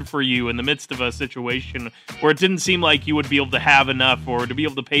cared for you in the midst of a situation where it didn't seem like you would be able to have enough or to be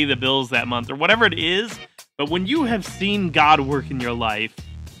able to pay the bills that month, or whatever it is. But when you have seen God work in your life,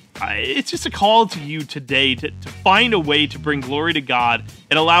 it's just a call to you today to find a way to bring glory to God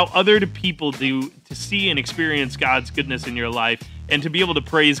and allow other people to see and experience God's goodness in your life and to be able to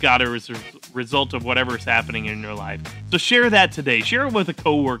praise God as a result of whatever is happening in your life. So share that today. Share it with a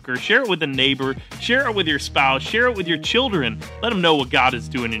coworker. Share it with a neighbor. Share it with your spouse. Share it with your children. Let them know what God is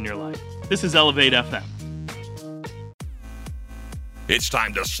doing in your life. This is Elevate FM. It's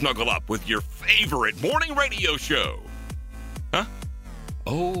time to snuggle up with your favorite morning radio show. Huh?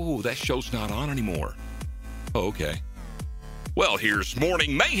 Oh, that show's not on anymore. Oh, okay. Well, here's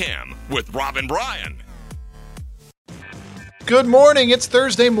Morning Mayhem with Rob and Brian. Good morning. It's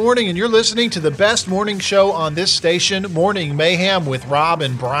Thursday morning, and you're listening to the best morning show on this station, Morning Mayhem with Rob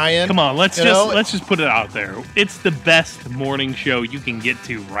and Brian. Come on, let's just put it out there. It's the best morning show you can get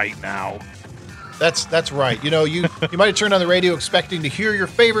to right now. That's right. You might have turned on the radio expecting to hear your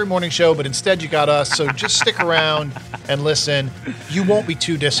favorite morning show, but instead you got us. So just stick around and listen. You won't be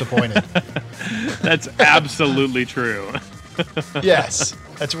too disappointed. That's absolutely true. Yes,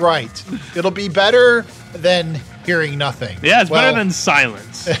 that's right. It'll be better than hearing nothing. Yeah, it's better than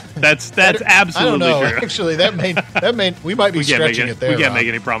silence. That's absolutely I don't know. true. Actually, that may we might be stretching it there. We can't make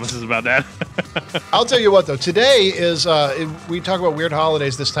any promises about that. I'll tell you what, though. Today is we talk about weird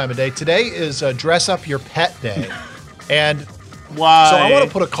holidays this time of day. Today is Dress Up Your Pet Day, and why? So I want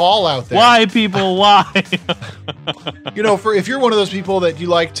to put a call out there. Why, people? Why? For if you're one of those people that you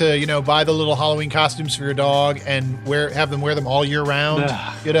like to, buy the little Halloween costumes for your dog and have them wear them all year round,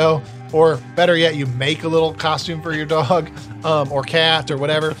 or better yet, you make a little costume for your dog or cat or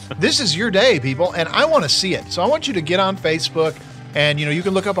whatever. This is your day, people, and I want to see it. So I want you to get on Facebook, and you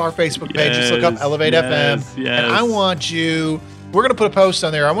can look up our Facebook page. Just look up Elevate FM, and I want you. We're going to put a post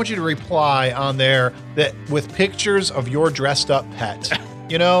on there. I want you to reply on there with pictures of your dressed up pet.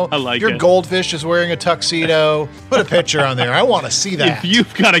 I like your goldfish is wearing a tuxedo. Put a picture on there. I want to see that. If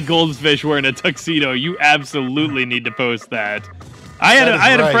you've got a goldfish wearing a tuxedo, you absolutely need to post that. I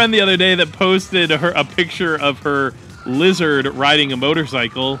had a friend the other day that posted a picture of her lizard riding a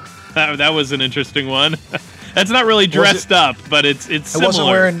motorcycle. That was an interesting one. That's not really dressed up, but it's similar. It wasn't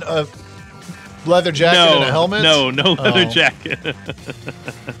wearing a leather jacket and a helmet? No leather jacket.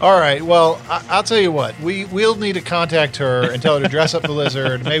 All right. Well, I'll tell you what. We'll need to contact her and tell her to dress up the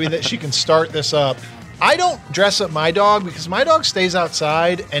lizard. Maybe that she can start this up. I don't dress up my dog because my dog stays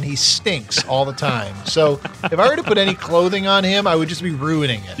outside and he stinks all the time. So if I were to put any clothing on him, I would just be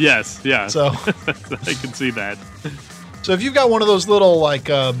ruining it. Yes, yeah. So I can see that. So if you've got one of those little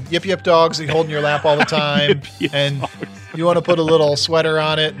yip yip dogs that you hold in your lap all the time and you want to put a little sweater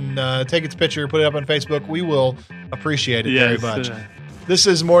on it and take its picture, put it up on Facebook, we will appreciate it very much. This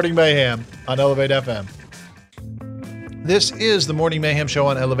is Morning Mayhem on Elevate FM. This is the Morning Mayhem Show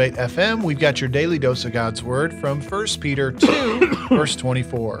on Elevate FM. We've got your daily dose of God's Word from 1 Peter 2, verse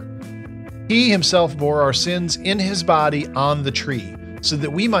 24. He himself bore our sins in his body on the tree, so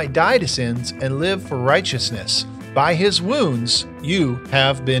that we might die to sins and live for righteousness. By his wounds, you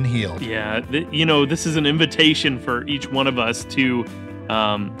have been healed. Yeah, this is an invitation for each one of us to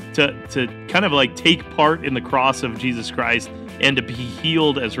kind of like take part in the cross of Jesus Christ and to be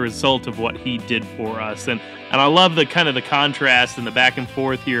healed as a result of what he did for us. And I love the kind of the contrast and the back and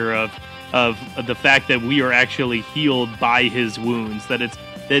forth here of the fact that we are actually healed by his wounds, that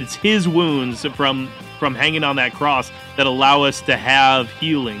it's his wounds from hanging on that cross that allow us to have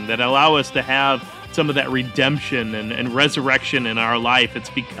healing, that allow us to have some of that redemption and resurrection in our life. It's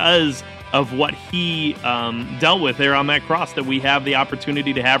because of what he dealt with there on that cross that we have the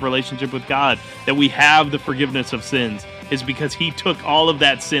opportunity to have relationship with God, that we have the forgiveness of sins, is because he took all of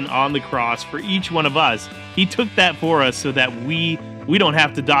that sin on the cross for each one of us. He took that for us so that we don't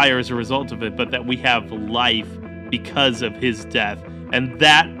have to die as a result of it, but that we have life because of his death. And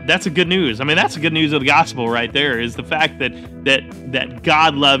that's a good news. I mean, that's the good news of the gospel right there, is the fact that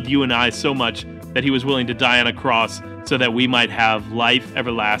God loved you and I so much that he was willing to die on a cross so that we might have life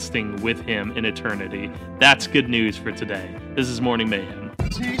everlasting with him in eternity. That's good news for today. This is Morning Mayhem.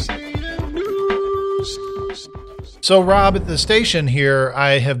 So, Rob, at the station here,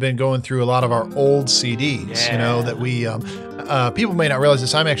 I have been going through a lot of our old CDs, that we, people may not realize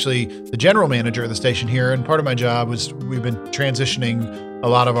this. I'm actually the general manager of the station here, and part of my job was we've been transitioning a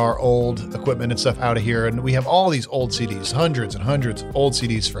lot of our old equipment and stuff out of here, and we have all these old CDs, hundreds and hundreds of old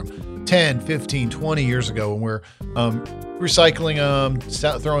CDs from 10, 15, 20 years ago, and we're recycling them,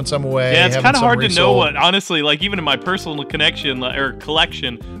 throwing some away. Yeah, it's kind of hard to know resold. what, honestly, like even in my personal connection or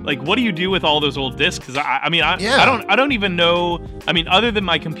collection, like what do you do with all those old discs? Because I don't even know. I mean, other than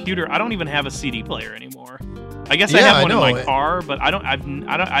my computer, I don't even have a CD player anymore. I guess I have one in my car, but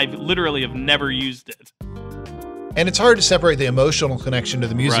I literally have never used it. And it's hard to separate the emotional connection to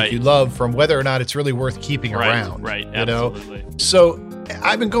the music you love from whether or not it's really worth keeping around. Right, you absolutely. know? So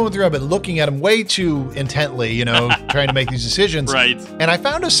I've been looking at them way too intently, trying to make these decisions. Right. And I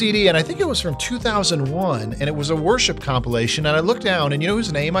found a CD, and I think it was from 2001, and it was a worship compilation. And I looked down, and you know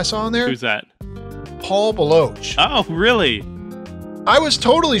whose name I saw in there? Who's that? Paul Baloche. Oh, really? I was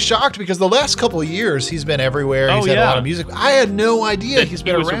totally shocked because the last couple of years he's been everywhere. He's had a lot of music. I had no idea he's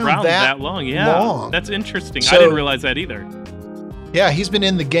been around that long. Yeah, long. That's interesting. So, I didn't realize that either. Yeah, he's been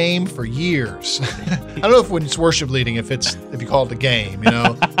in the game for years. I don't know if when it's worship leading, if you call it the game,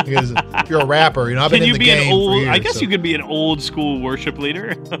 because if you're a rapper, I've been in the game for years. I guess you could be an old school worship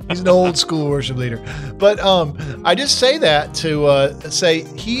leader. He's an old school worship leader. But I just say that to say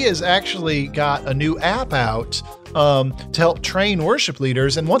he has actually got a new app out to help train worship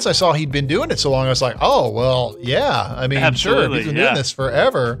leaders. And once I saw he'd been doing it so long, I was like, oh, well, yeah. I mean, absolutely, sure, he's been doing this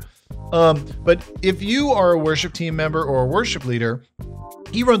forever. But if you are a worship team member or a worship leader,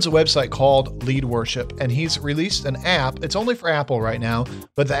 he runs a website called Lead Worship, and he's released an app. It's only for Apple right now,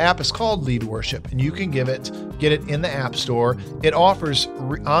 but the app is called Lead Worship, and you can get it in the App Store. It offers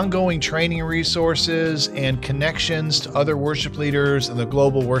ongoing training resources and connections to other worship leaders and the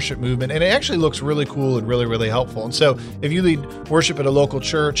global worship movement, and it actually looks really cool and really, really helpful. And so if you lead worship at a local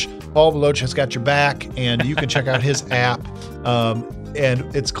church, Paul Baloche has got your back, and you can check out his app.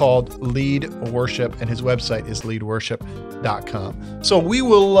 And it's called Lead Worship, and his website is leadworship.com. So we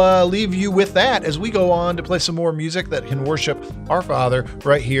will leave you with that as we go on to play some more music that can worship our Father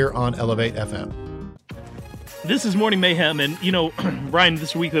right here on Elevate FM. This is Morning Mayhem, and Brian,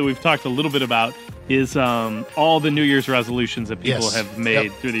 this week that we've talked a little bit about is all the New Year's resolutions that people have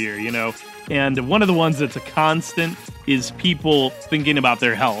made through the year, And one of the ones that's a constant is people thinking about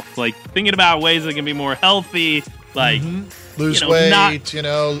their health, like thinking about ways they can be more healthy, like lose weight,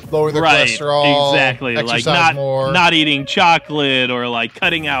 lower their cholesterol, exactly, exercise more, not eating chocolate or like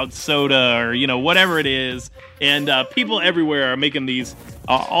cutting out soda or whatever it is. And people everywhere are making these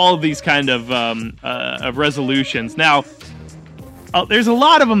all of these kind of resolutions. Now, there's a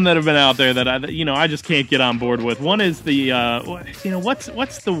lot of them that have been out there that I just can't get on board with. One is the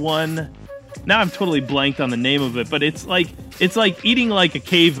what's the one? Now I'm totally blanked on the name of it, but it's like eating like a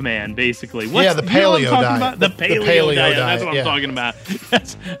caveman, basically. The paleo diet. The paleo diet. That's what I'm talking about.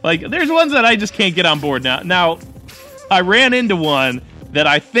 That's, there's ones that I just can't get on board now. Now, I ran into one that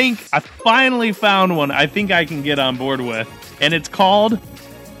I finally found one I think I can get on board with, and it's called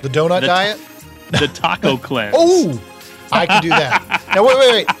the donut diet, the taco cleanse. Oh, I can do that. Now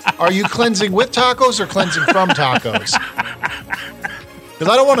wait. Are you cleansing with tacos or cleansing from tacos?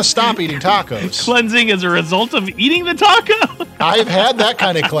 Because I don't want to stop eating tacos. Cleansing as a result of eating the taco? I've had that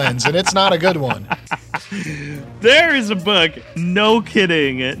kind of cleanse, and it's not a good one. There is a book, no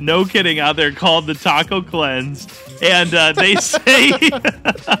kidding, out there called The Taco Cleanse. And they say,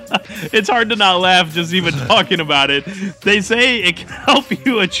 it's hard to not laugh just even talking about it. They say it can help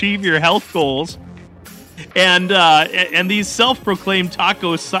you achieve your health goals. And these self-proclaimed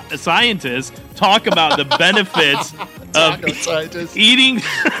taco scientists talk about the benefits of eating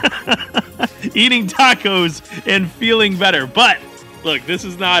tacos and feeling better. But look, this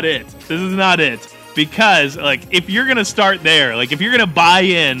is not it. Because if you're gonna start there, if you're gonna buy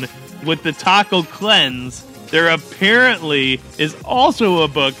in with the taco cleanse, there apparently is also a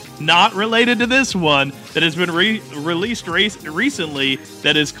book not related to this one that has been released recently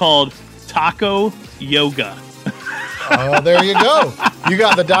that is called Taco Yoga. Oh, there you go. You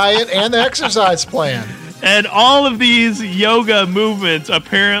got the diet and the exercise plan. And all of these yoga movements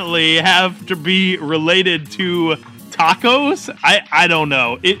apparently have to be related to tacos. I don't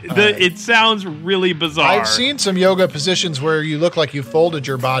know. It sounds really bizarre. I've seen some yoga positions where you look like you folded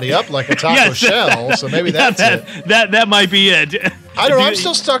your body up like a taco shell, so maybe that's it. That might be it. I don't know. I'm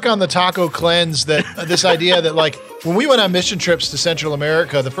still stuck on the taco cleanse, this idea that when we went on mission trips to Central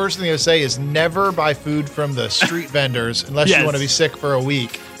America, the first thing they say is never buy food from the street vendors unless you want to be sick for a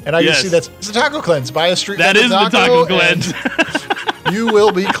week. And I just see it's a taco cleanse. Buy a street vendor taco. That is the taco cleanse. You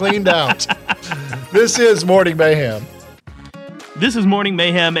will be cleaned out. This is Morning Mayhem. This is Morning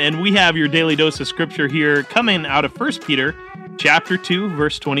Mayhem, and we have your daily dose of scripture here coming out of 1 Peter chapter 2,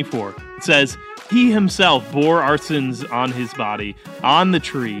 verse 24. It says, "He himself bore our sins on his body, on the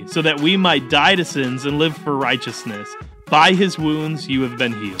tree, so that we might die to sins and live for righteousness. By his wounds you have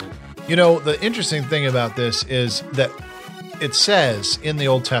been healed." You know, the interesting thing about this is that it says in the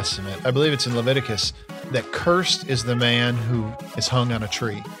Old Testament, I believe it's in Leviticus, that cursed is the man who is hung on a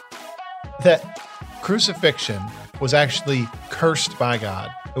tree. That crucifixion was actually cursed by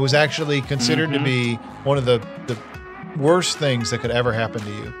God. It was actually considered to be one of the worst things that could ever happen to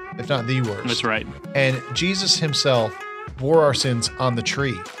you, if not the worst. That's right. And Jesus himself bore our sins on the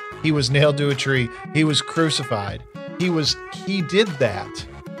tree. He was nailed to a tree. He was crucified. He did that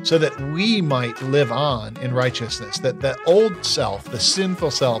so that we might live on in righteousness, that the old self, the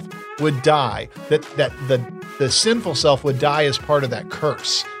sinful self, would die, that the sinful self would die as part of that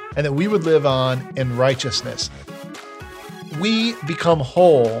curse, and that we would live on in righteousness. We become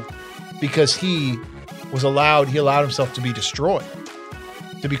whole because he allowed himself to be destroyed,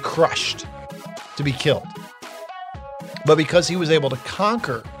 to be crushed, to be killed. But because he was able to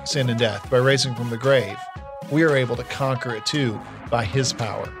conquer sin and death by raising from the grave, we are able to conquer it too by his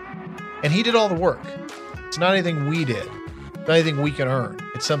power. And he did all the work. It's not anything we did. It's not anything we can earn.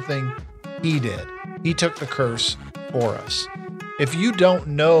 It's something he did. He took the curse for us. If you don't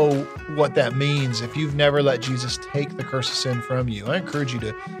know what that means, if you've never let Jesus take the curse of sin from you, I encourage you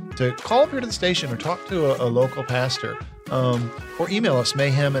to call up here to the station or talk to a local pastor, or email us,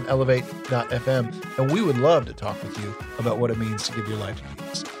 mayhem@elevate.fm, and we would love to talk with you about what it means to give your life to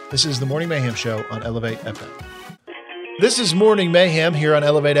Jesus. This is the Morning Mayhem Show on Elevate FM. This is Morning Mayhem here on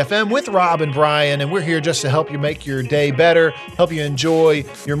Elevate FM with Rob and Brian, and we're here just to help you make your day better, help you enjoy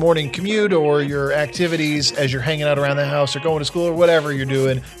your morning commute or your activities as you're hanging out around the house or going to school or whatever you're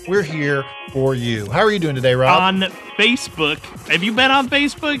doing. We're here for you. How are you doing today, Rob? On Facebook. Have you been on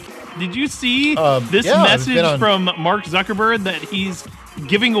Facebook? Did you see this message from Mark Zuckerberg that he's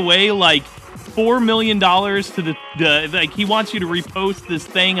giving away like $4 million to like he wants you to repost this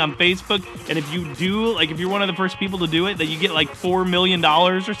thing on Facebook, and if you do, like if you're one of the first people to do it, that you get like $4 million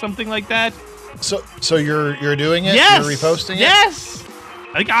or something like that. So you're doing it? Yes. You're reposting it? Yes.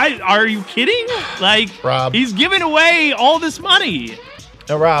 Like are you kidding? Like Rob, he's giving away all this money.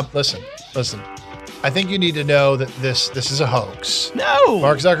 No, Rob, listen. I think you need to know that this is a hoax. No.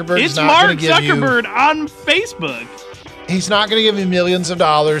 Mark Zuckerberg is not going to give you... It's Mark Zuckerberg on Facebook. He's not going to give you millions of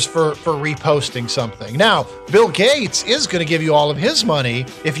dollars for reposting something. Now, Bill Gates is going to give you all of his money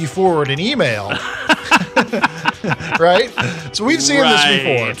if you forward an email. Right? So we've seen this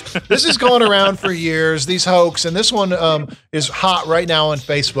before. This has gone around for years, these hoax, and this one is hot right now on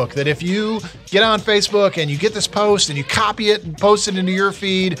Facebook, that if you get on Facebook and you get this post and you copy it and post it into your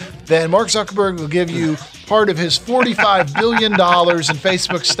feed, then Mark Zuckerberg will give you part of his $45 billion in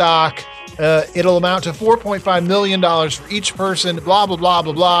Facebook stock. It'll amount to $4.5 million for each person, blah, blah, blah,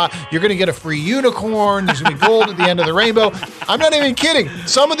 blah, blah. You're going to get a free unicorn. There's going to be gold at the end of the rainbow. I'm not even kidding.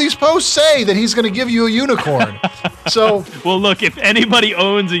 Some of these posts say that he's going to give you a unicorn. So, well, look, if anybody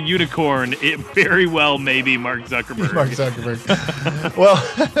owns a unicorn, it very well may be Mark Zuckerberg. Mark Zuckerberg. Well,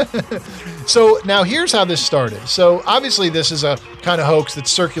 so now here's how this started. So obviously this is a kind of hoax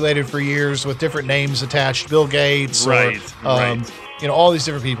that's circulated for years with different names attached. Bill Gates, right. You know, all these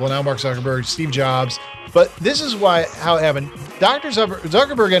different people. Now Mark Zuckerberg, Steve Jobs. But this is how it happened. Dr.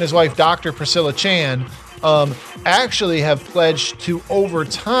 Zuckerberg and his wife, Dr. Priscilla Chan, actually have pledged to, over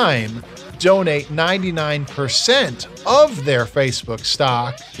time, donate 99% of their Facebook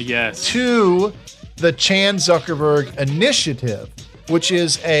stock to the Chan Zuckerberg Initiative, which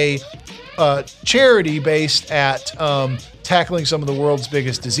is a charity based at tackling some of the world's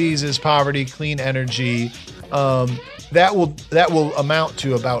biggest diseases, poverty, clean energy. That will amount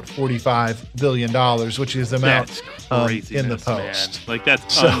to about $45 billion, which is the amount in the post. Man. Like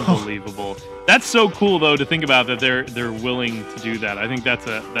that's unbelievable. That's so cool though to think about that they're willing to do that. I think that's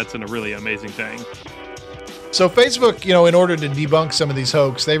a really amazing thing. So Facebook, you know, in order to debunk some of these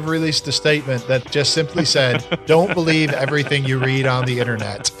hoax, they've released a statement that just simply said, "Don't believe everything you read on the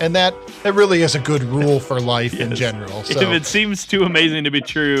internet," and that really is a good rule for life in general. So, if it seems too amazing to be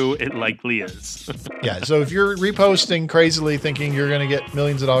true, it likely is. Yeah. So if you're reposting crazily, thinking you're going to get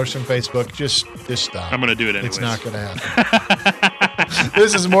millions of dollars from Facebook, just stop. I'm going to do it anyways. It's not going to happen.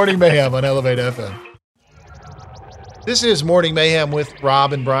 This is Morning Mayhem on Elevate FM. This is Morning Mayhem with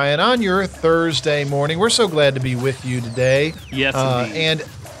Rob and Brian on your Thursday morning. We're so glad to be with you today. Yes, and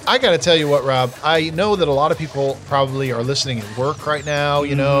I got to tell you what, Rob, I know that a lot of people probably are listening at work right now.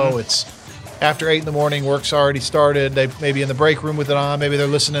 You know, it's after 8 in the morning, work's already started. They may be in the break room with it on. Maybe they're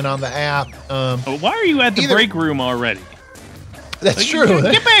listening on the app. Why are you at the break room already? That's true.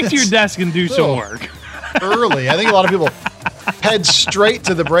 Get back to your desk and do some work. Early. I think a lot of people head straight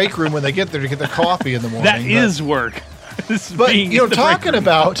to the break room when they get there to get their coffee in the morning. That is work. But talking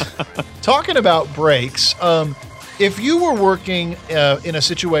about breaks, if you were working in a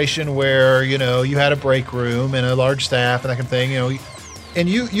situation where you had a break room and a large staff and that kind of thing, and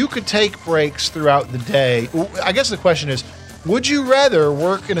you could take breaks throughout the day. I guess the question is, would you rather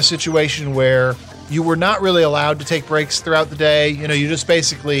work in a situation where you were not really allowed to take breaks throughout the day? You just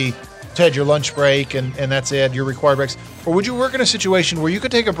basically had your lunch break and that's it, your required breaks. Or would you work in a situation where you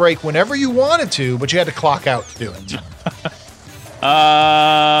could take a break whenever you wanted to, but you had to clock out to do it?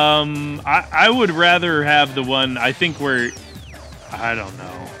 I would rather have the one, I think, where, I don't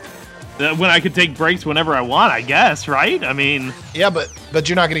know, when I could take breaks whenever I want, I guess, right? I mean... Yeah, but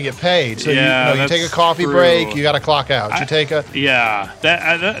you're not going to get paid. So you take a coffee true. break, you got to clock out.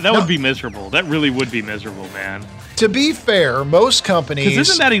 That would be miserable. That really would be miserable, man. To be fair, most companies... Because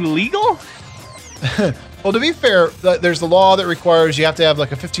isn't that illegal? Well, to be fair, there's the law that requires you have to have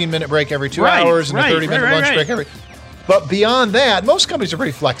like a 15-minute break every 2 hours and a 30-minute lunch break every... But beyond that, most companies are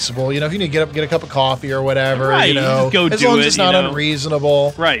pretty flexible. If you need to get up, get a cup of coffee or whatever, right, just go as long as it's not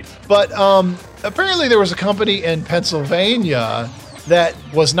unreasonable. Right. But apparently there was a company in Pennsylvania that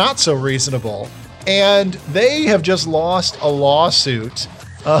was not so reasonable, and they have just lost a lawsuit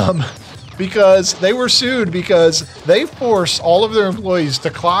because they were sued because they force all of their employees to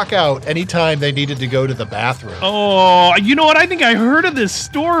clock out anytime they needed to go to the bathroom. Oh, you know what? I think I heard of this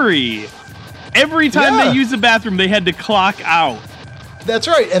story. Every time they used the bathroom, they had to clock out. That's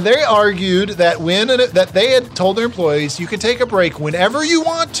right. And they argued that that they had told their employees, you can take a break whenever you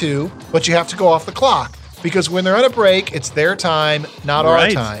want to, but you have to go off the clock. Because when they're on a break, it's their time, not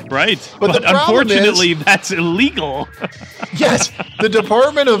our time. Right. But unfortunately, that's illegal. Yes. The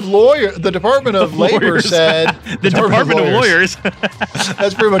Department of Labor said... The Department of Lawyers.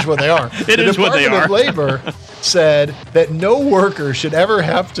 That's pretty much what they are. It is what they are. The Department of Labor said that no worker should ever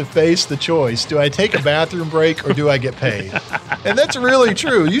have to face the choice, do I take a bathroom break or do I get paid? And that's really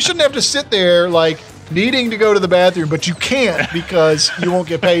true. You shouldn't have to sit there like needing to go to the bathroom, but you can't because you won't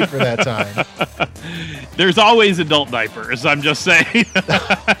get paid for that time. There's always adult diapers, I'm just saying.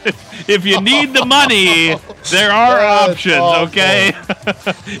 If you need the money, there are options, awful. Okay?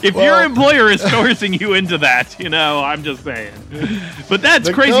 If your employer is forcing you into that, I'm just saying. But that's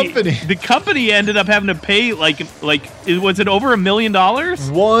crazy. The company ended up having to pay, was it over $1 million?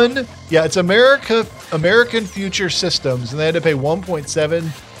 It's American Future Systems, and they had to pay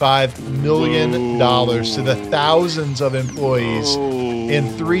 $1.75 million to the thousands of employees in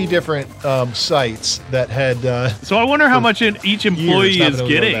 3 different sites that had... so I wonder how much each employee is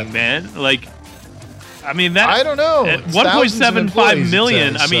getting, man. I don't know. At 1.75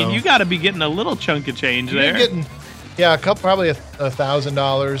 million, you got to be getting a little chunk of change there. Getting, probably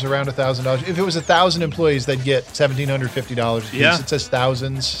 $1,000, around $1,000. If it was 1,000 employees, they'd get $1,750 a piece. Yeah. It says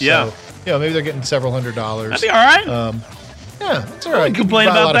thousands. So, maybe they're getting several $100s. That'd be all right. It's all right. You complain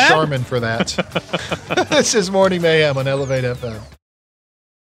about that? A lot of Charmin for that. This is Morning Mayhem on Elevate FM.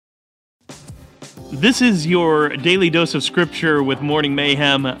 This is your daily dose of scripture with Morning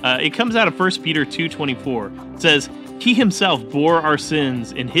Mayhem. It comes out of 1 Peter 2:24. It says, He himself bore our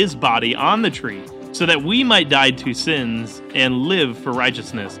sins in his body on the tree, so that we might die to sins and live for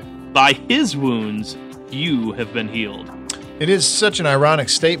righteousness. By his wounds, you have been healed. It is such an ironic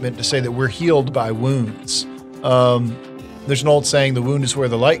statement to say that we're healed by wounds. There's an old saying, the wound is where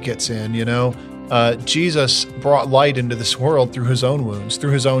the light gets in, Jesus brought light into this world through his own wounds,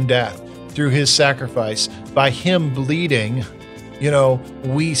 through his own death, through his sacrifice. By him bleeding,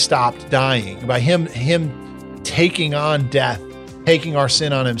 we stopped dying. By him taking on death, taking our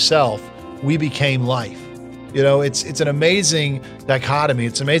sin on himself, we became life. It's an amazing dichotomy.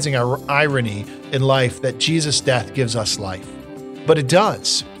 It's amazing irony in life that Jesus' death gives us life. But it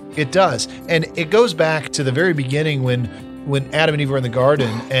does. It does. And it goes back to the very beginning when Adam and Eve were in the garden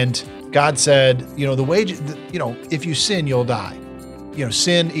and God said, the wage, if you sin, you'll die.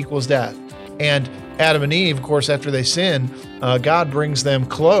 Sin equals death. And Adam and Eve, of course, after they sin, God brings them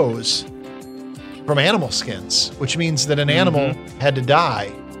clothes from animal skins, which means that an animal had to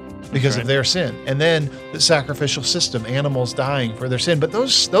die because of their sin. And then the sacrificial system, animals dying for their sin. But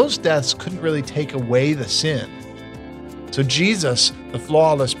those deaths couldn't really take away the sin. So Jesus, the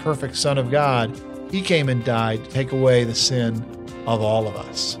flawless, perfect Son of God, he came and died to take away the sin of all of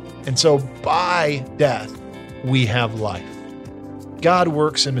us. And so by death, we have life. God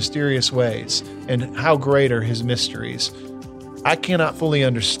works in mysterious ways, and how great are his mysteries. I cannot fully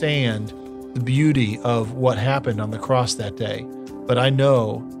understand the beauty of what happened on the cross that day, but I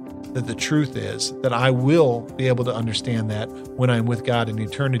know that the truth is that I will be able to understand that when I'm with God in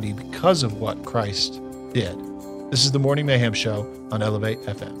eternity because of what Christ did. This is the Morning Mayhem Show on Elevate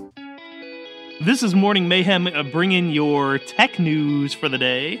FM. This is Morning Mayhem, bringing your tech news for the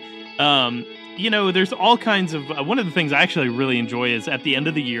day. There's all kinds of... one of the things I actually really enjoy is at the end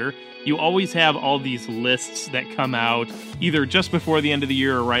of the year, you always have all these lists that come out either just before the end of the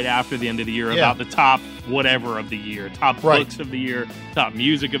year or right after the end of the year about the top whatever of the year, top books of the year, top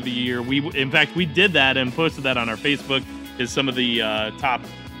music of the year. In fact, we did that and posted that on our Facebook as some of the top...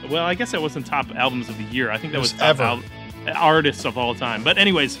 Well, I guess that wasn't top albums of the year. I think that was top artists of all time. But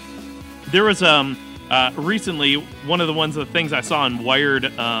anyways, there was recently one of the things I saw on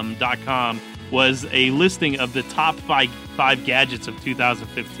Wired.com was a listing of the top five gadgets of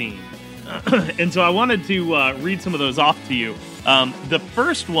 2015. And so I wanted to read some of those off to you. The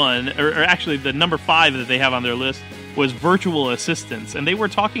first one, or actually the number 5 that they have on their list, was virtual assistants. And they were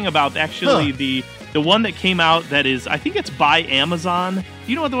talking about actually the one that came out that is, I think it's by Amazon. Do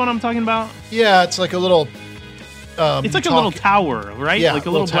you know what the one I'm talking about? Yeah, it's like a little... it's like a little tower, right? Yeah, like a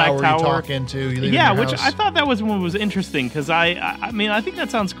little black tower. You talk into. Which I thought that was one was interesting because I mean I think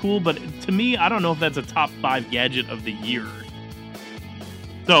that sounds cool, but to me I don't know if that's a top 5 gadget of the year.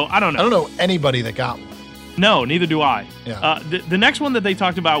 So I don't know. I don't know anybody that got one. No, neither do I. Yeah. The next one that they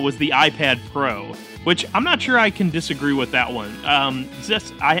talked about was the iPad Pro, which I'm not sure I can disagree with that one. I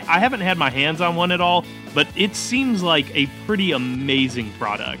haven't had my hands on one at all, but it seems like a pretty amazing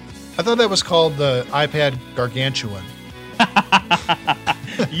product. I thought that was called the iPad Gargantuan.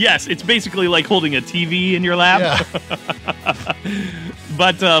 Yes, it's basically like holding a TV in your lap. Yeah.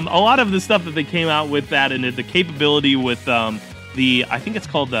 But a lot of the stuff that they came out with that and the capability with I think it's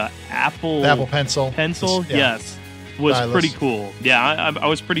called the Apple Pencil. Yes, was Stylus. pretty cool. Yeah, I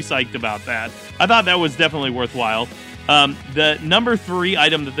was pretty psyched about that. I thought that was definitely worthwhile. The number 3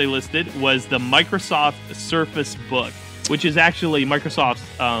 item that they listed was the Microsoft Surface Book, which is actually Microsoft's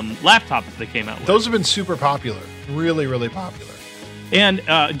laptop that they came out with. Those have been super popular. Really, really popular. And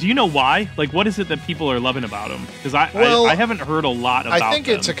do you know why? Like, what is it that people are loving about them? Because I haven't heard a lot about them. I think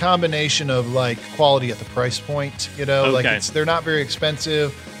it's a combination of, like, quality at the price point. Like they're not very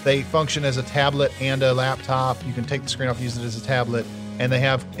expensive. They function as a tablet and a laptop. You can take the screen off and use it as a tablet. And they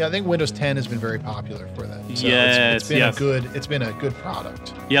have, I think Windows 10 has been very popular for them. So it's been a good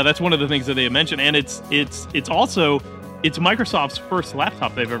product. Yeah, that's one of the things that they have mentioned. And it's Microsoft's first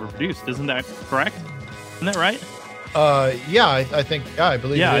laptop they've ever produced. Isn't that correct? Isn't that right? I believe it is. I think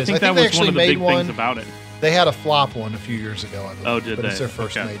that was one of the big things about it. They had a flop one a few years ago, I believe. Oh, did but they? It's their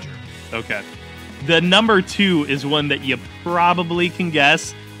first major. Okay. The number 2 is one that you probably can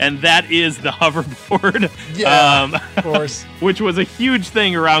guess, and that is the hoverboard. Yeah, of course. Which was a huge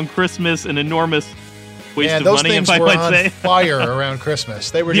thing around Christmas, an enormous waste of money, if I might say. Those things were on fire around Christmas.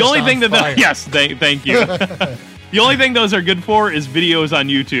 They were the just only on thing fire. Yes, thank you. The only thing those are good for is videos on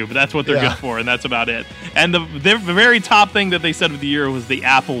YouTube. That's what they're good for, and that's about it. And the very top thing that they said of the year was the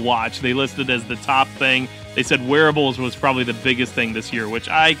Apple Watch. They listed as the top thing. They said wearables was probably the biggest thing this year, which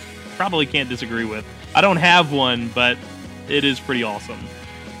I probably can't disagree with. I don't have one, but it is pretty awesome.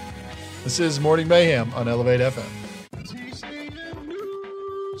 This is Morning Mayhem on Elevate FM.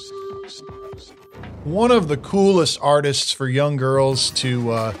 One of the coolest artists for young girls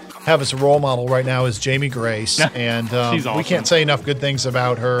to have as a role model right now is Jamie Grace. And She's awesome. We can't say enough good things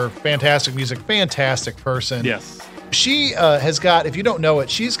about her. Fantastic music, fantastic person. Yes. She has got, if you don't know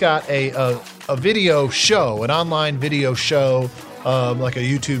it, she's got a video show, an online video show, like a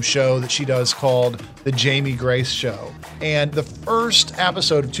YouTube show that she does called The Jamie Grace Show. And the first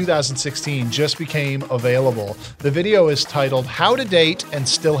episode of 2016 just became available. The video is titled How to Date and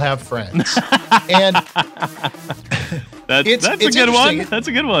Still Have Friends. And that's a good one. That's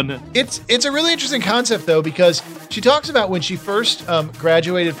a good one. It's a really interesting concept, though, because she talks about when she first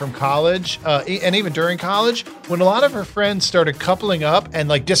graduated from college, and even during college, when a lot of her friends started coupling up and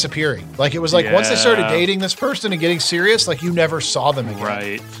like disappearing. Like it was like once they started dating this person and getting serious, like you never saw them again.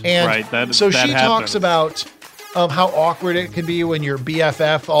 Right. And that she happens. talks about how awkward it can be when your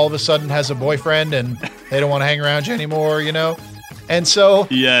BFF all of a sudden has a boyfriend and they don't want to hang around you anymore, And so,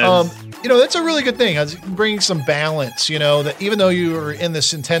 that's a really good thing. It's bringing some balance, that even though you are in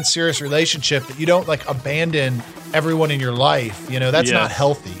this intense, serious relationship, that you don't like abandon everyone in your life. That's not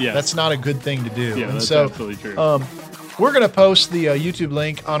healthy. Yes. That's not a good thing to do. Yeah, and that's so, absolutely true. we're going to post the YouTube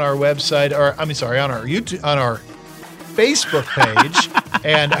link on our website, on our YouTube, on our Facebook page.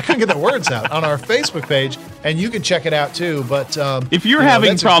 And I couldn't get the words out on our Facebook page, and you can check it out too. But if you're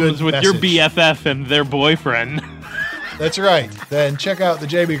having that's problems with your message. BFF and their boyfriend, that's right. Then check out the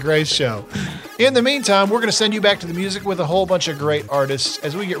Jamie Grace Show. In the meantime, we're going to send you back to the music with a whole bunch of great artists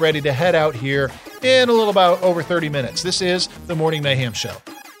as we get ready to head out here in a little about over 30 minutes. This is the Morning Mayhem Show.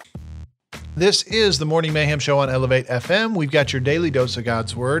 This is the Morning Mayhem Show on Elevate FM. We've got your daily dose of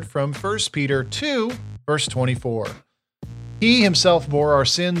God's Word from 1 Peter 2, verse 24. He himself bore our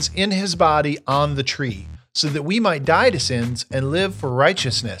sins in his body on the tree, so that we might die to sins and live for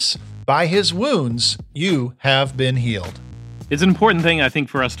righteousness. By his wounds, you have been healed. It's an important thing, I think,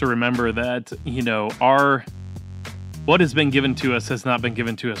 for us to remember that, what has been given to us has not been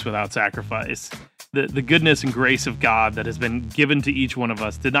given to us without sacrifice. The goodness and grace of God that has been given to each one of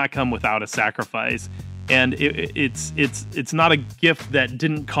us did not come without a sacrifice. And it's not a gift that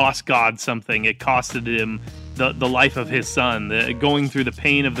didn't cost God something. It costed him the life of his son, going through the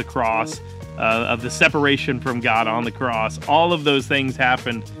pain of the cross, of the separation from God on the cross. All of those things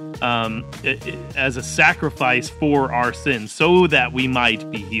happened as a sacrifice for our sins so that we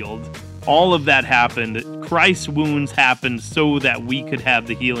might be healed. All of that happened. Christ's wounds happened so that we could have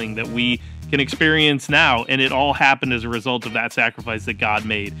the healing that we can experience now, and it all happened as a result of that sacrifice that God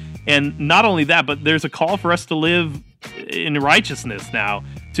made. And not only that, but there's a call for us to live in righteousness now,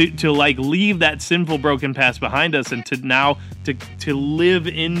 to leave that sinful, broken past behind us, and to live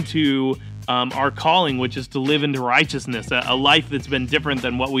into our calling, which is to live into righteousness, a life that's been different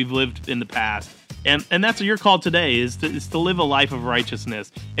than what we've lived in the past. And that's what your call today is to live a life of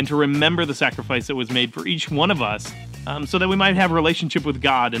righteousness and to remember the sacrifice that was made for each one of us, so that we might have a relationship with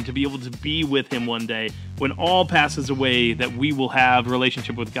God and to be able to be with him one day when all passes away, that we will have a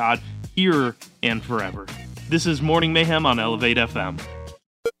relationship with God here and forever. This is Morning Mayhem on Elevate FM.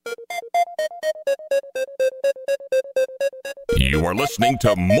 You are listening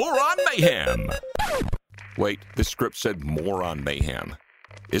to Moron Mayhem. Wait, this script said Moron Mayhem.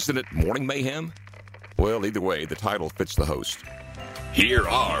 Isn't it Morning Mayhem? Well, either way, the title fits the host. Here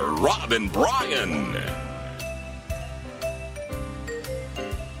are Rob and Brian.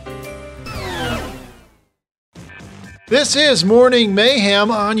 This is Morning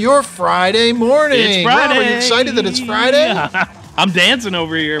Mayhem on your Friday morning. It's Friday. Rob, are you excited that it's Friday? I'm dancing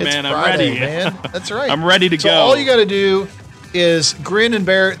over here, It's man. I'm Friday, ready. man. That's right. I'm ready to So go. all you got to do is grin and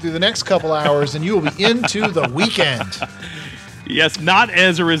bear it through the next couple hours, and you will be into the weekend. Yes, not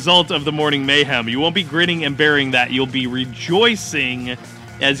as a result of the Morning Mayhem. You won't be grinning and bearing that. You'll be rejoicing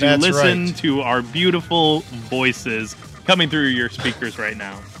as you That's listen right. to our beautiful voices coming through your speakers right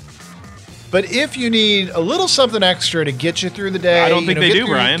now. But if you need a little something extra to get you through the day, I don't think they get do,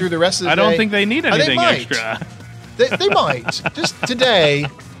 through, Brian. Through the rest of the I day, don't think they need they anything might. extra. They might. Just today,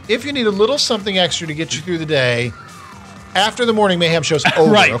 if you need a little something extra to get you through the day, after the Morning Mayhem show's over.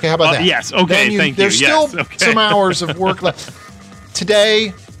 Right. Okay, how about that? Yes, okay, thank you. There's Yes, still okay. some hours of work left.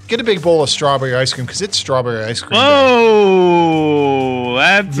 Today, get a big bowl of strawberry ice cream because it's strawberry ice cream day. Oh,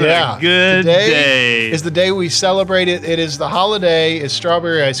 that's Yeah. a good Today day. is the day we celebrate it. It is the holiday. It's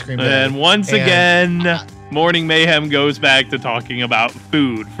strawberry ice cream day. And once again, Morning Mayhem goes back to talking about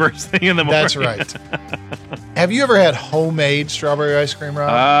food first thing in the morning. That's right. Have you ever had homemade strawberry ice cream,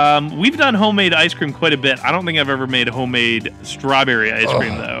 Rob? We've done homemade ice cream quite a bit. I don't think I've ever made homemade strawberry ice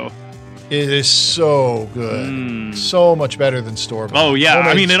cream, though. It is so good. So much better than store-bought. Oh, yeah.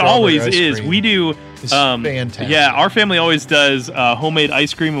 Homemade I mean, it strawberry always ice is. cream We do. is fantastic. Yeah, our family always does homemade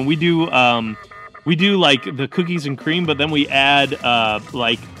ice cream, and we do like the cookies and cream, but then we add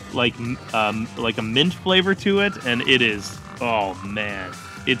like a mint flavor to it, and it is, oh man,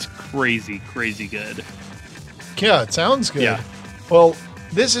 it's crazy good. Yeah, it sounds good. Yeah. Well,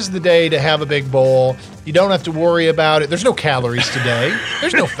 this is the day to have a big bowl. You don't have to worry about it. There's no calories today.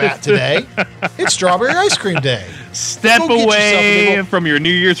 There's no fat today. It's strawberry ice cream day. Step Go get yourself a away little- from your New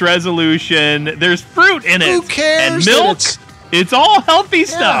Year's resolution. There's fruit in it. Who cares And that milk. it's- It's all healthy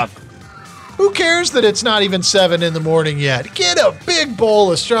stuff. Who cares that it's not even 7 in the morning yet? Get a big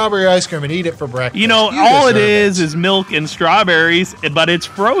bowl of strawberry ice cream and eat it for breakfast. You know, all it deserve is milk and strawberries, but it's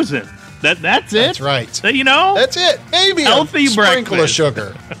frozen. That's it. That's right. So, you know, That's it. Maybe Healthy a sprinkle breakfast. of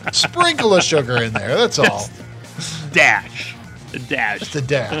sugar. Sprinkle of sugar in there. That's all. dash. A dash. Just a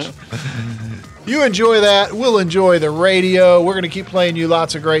dash. You enjoy that. We'll enjoy the radio. We're going to keep playing you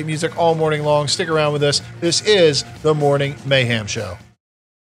lots of great music all morning long. Stick around with us. This is the Morning Mayhem Show.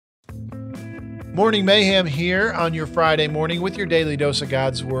 Morning Mayhem here on your Friday morning with your daily dose of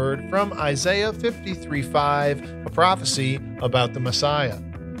God's Word from Isaiah 53:5, a prophecy about the Messiah.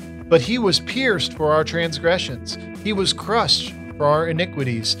 But he was pierced for our transgressions. He was crushed for our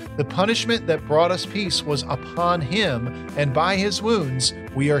iniquities. The punishment that brought us peace was upon him, and by his wounds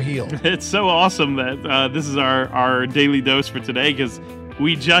we are healed. It's so awesome that this is our daily dose for today, because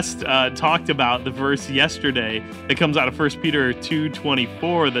we just talked about the verse yesterday that comes out of 1 Peter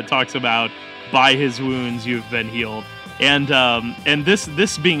 2:24 that talks about by his wounds you've been healed. And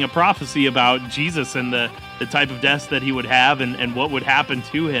this being a prophecy about Jesus and the the type of deaths that he would have and what would happen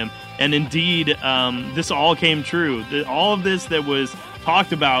to him. And indeed, this all came true. All of this that was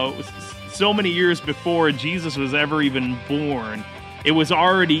talked about so many years before Jesus was ever even born, it was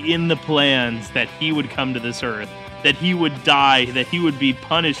already in the plans that he would come to this earth, that he would die, that he would be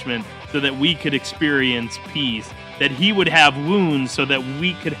punishment so that we could experience peace, that he would have wounds so that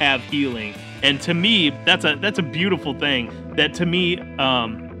we could have healing. And to me, that's a beautiful thing. That to me,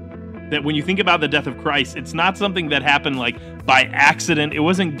 that when you think about the death of Christ, it's not something that happened like by accident. It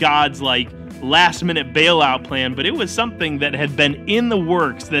wasn't God's like last minute bailout plan, but it was something that had been in the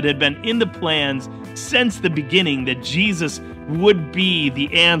works, that had been in the plans since the beginning, that Jesus would be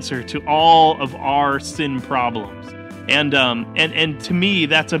the answer to all of our sin problems. And to me,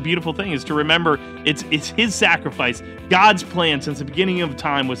 that's a beautiful thing, is to remember it's his sacrifice. God's plan since the beginning of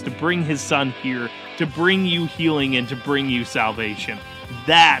time was to bring his son here, to bring you healing and to bring you salvation.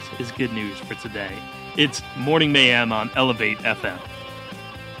 That is good news for today. It's Morning Mayhem on Elevate FM.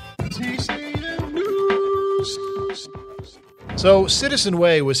 So Citizen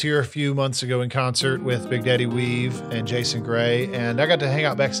Way was here a few months ago in concert with Big Daddy Weave and Jason Gray, and I got to hang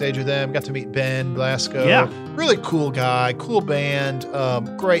out backstage with them, got to meet Ben Blasco. Yeah. Really cool guy, cool band,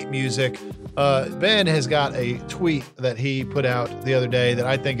 great music. Ben has got a tweet that he put out the other day that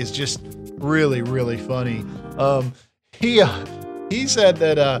I think is just really, really funny. He said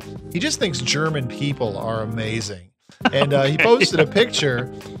that he just thinks German people are amazing. And he posted a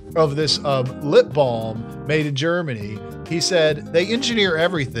picture of this lip balm made in Germany. He said they engineer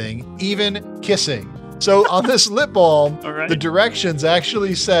everything, even kissing. So on this lip balm, Right. The directions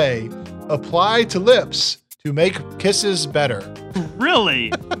actually say, apply to lips to make kisses better.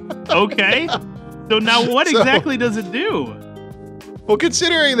 Really? Okay. So now what exactly does it do? Well,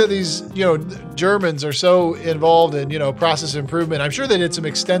 considering that these, Germans are so involved in, process improvement, I'm sure they did some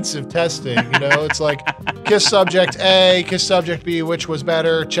extensive testing. It's like kiss subject A, kiss subject B, which was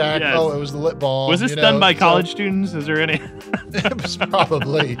better? Check. Yes. Oh, it was the lip balm. Was this done by college students? Is there any? It was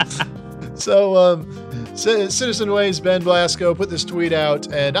probably. So, Citizen Way's Ben Blasco put this tweet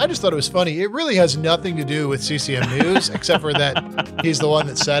out, and I just thought it was funny. It really has nothing to do with CCM News, except for that he's the one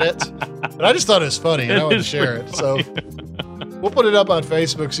that said it. But I just thought it was funny, and I wanted to share it. So. We'll put it up on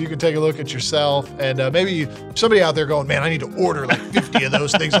Facebook so you can take a look at yourself. And maybe somebody out there going, man, I need to order like 50 of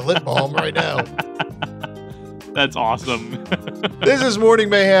those things of lip balm right now. That's awesome. This is Morning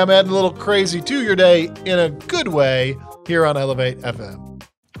Mayhem, adding a little crazy to your day in a good way here on Elevate FM.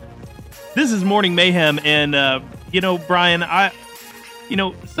 This is Morning Mayhem. And, Brian,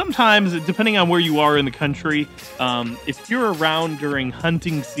 sometimes, depending on where you are in the country, if you're around during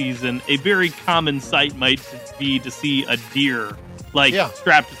hunting season, a very common sight might be to see a deer,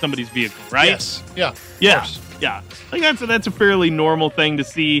 strapped to somebody's vehicle, right? Yes. Yeah. Yeah. Yeah. Like that's a fairly normal thing to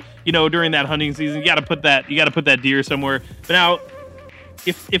see, during that hunting season. You got to put that deer somewhere. But now,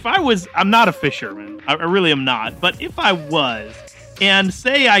 if I was, I'm not a fisherman. I really am not. But if I was, and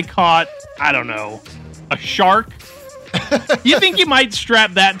say I caught, I don't know, a shark, you think you might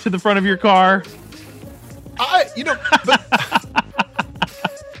strap that to the front of your car?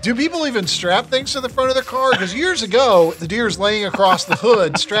 Do people even strap things to the front of their car? Because years ago, the deer's laying across the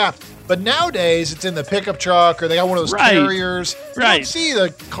hood strapped. But nowadays, it's in the pickup truck or they got one of those carriers. You don't see the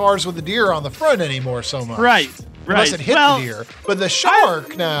cars with the deer on the front anymore so much. Right. Unless it hit the deer. But the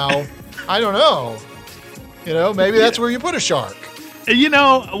shark now, I don't know. Maybe that's where you put a shark.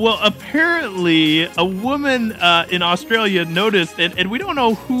 Apparently a woman in Australia noticed, and we don't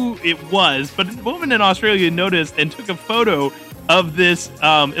know who it was, but a woman in Australia noticed and took a photo of this.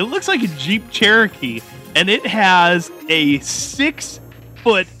 It looks like a Jeep Cherokee, and it has a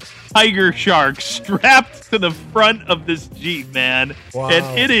 6-foot tiger shark strapped to the front of this Jeep, man. Wow.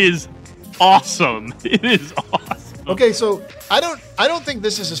 And it is awesome. It is awesome. Okay, so I don't think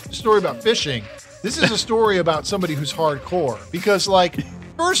this is a story about fishing. This is a story about somebody who's hardcore. Because,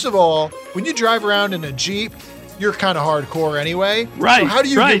 first of all, when you drive around in a Jeep, you're kind of hardcore anyway. Right. So how do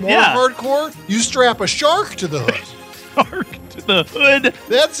you get more hardcore? You strap a shark to the hood. Shark to the hood.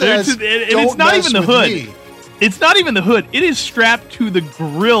 That says, and it's not even the hood. Me. It's not even the hood. It is strapped to the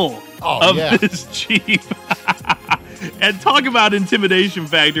grill of this Jeep. And talk about intimidation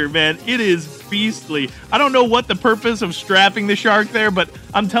factor, man. It is beastly. I don't know what the purpose of strapping the shark there, but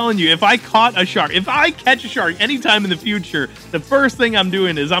I'm telling you, if I catch a shark anytime in the future, the first thing I'm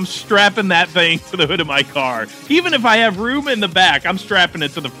doing is I'm strapping that thing to the hood of my car. Even if I have room in the back, I'm strapping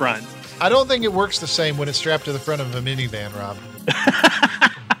it to the front. I don't think it works the same when it's strapped to the front of a minivan, Rob.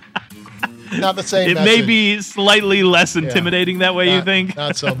 Not the same It message. may be slightly less intimidating that way, you think?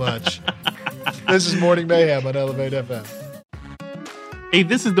 Not so much. This is Morning Mayhem on Elevate FM. Hey,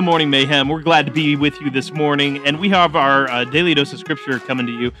 this is the Morning Mayhem. We're glad to be with you this morning, and we have our daily dose of scripture coming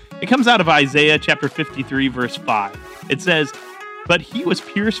to you. It comes out of Isaiah chapter 53, verse 5. It says, "But he was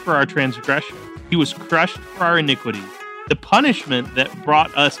pierced for our transgressions. He was crushed for our iniquities. The punishment that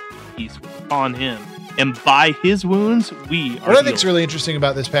brought us peace was upon him, and by his wounds we are What I think is healed." really interesting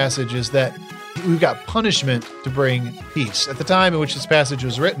about this passage is that we've got punishment to bring peace. At the time in which this passage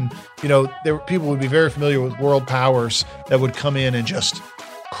was written, people would be very familiar with world powers that would come in and just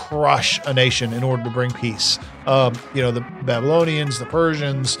crush a nation in order to bring peace. The Babylonians, the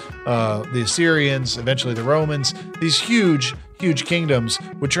Persians, the Assyrians, eventually the Romans. These huge kingdoms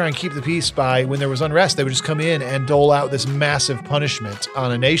would try and keep the peace by, when there was unrest, they would just come in and dole out this massive punishment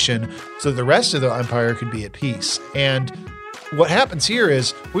on a nation so that the rest of the empire could be at peace. And what happens here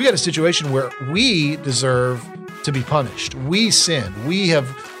is we got a situation where we deserve to be punished. We sinned. We have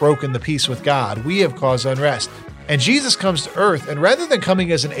broken the peace with God. We have caused unrest. And Jesus comes to earth, and rather than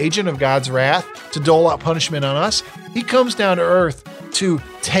coming as an agent of God's wrath to dole out punishment on us, he comes down to earth to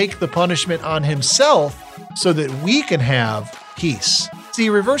take the punishment on himself so that we can have peace. See, he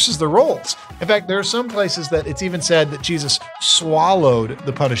reverses the roles. In fact, there are some places that it's even said that Jesus swallowed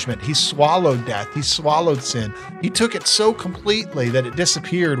the punishment. He swallowed death. He swallowed sin. He took it so completely that it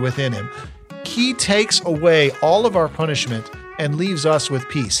disappeared within him. He takes away all of our punishment and leaves us with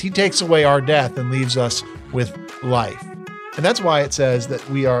peace. He takes away our death and leaves us with life. And that's why it says that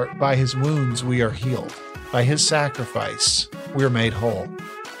we are, by his wounds, we are healed. By his sacrifice, we are made whole.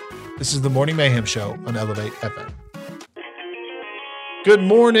 This is the Morning Mayhem Show on Elevate FM. Good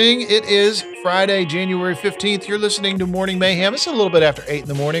morning. It is Friday, January 15th. You're listening to Morning Mayhem. It's a little bit after 8 in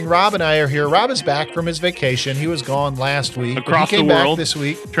the morning. Rob and I are here. Rob is back from his vacation. He was gone last week. Across he came the world. Back this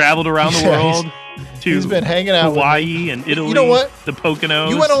week. Traveled around the world. He's been hanging out Hawaii and Italy. You know what? The Poconos.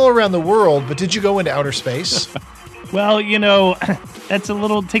 You went all around the world, but did you go into outer space? Well, takes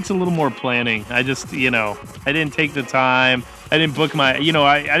a little more planning. I just, I didn't take the time. I didn't book my, I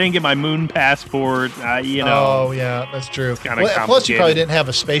didn't get my moon passport. Oh, yeah, that's true. Plus, you probably didn't have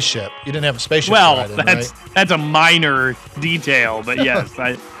a spaceship. You didn't have a spaceship. Well, right? That's a minor detail, but yes,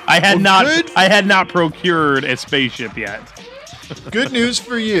 I had not procured a spaceship yet. Good news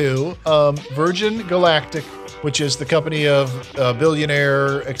for you, Virgin Galactic, which is the company of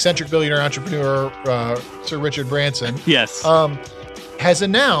eccentric billionaire entrepreneur Sir Richard Branson. Yes. Has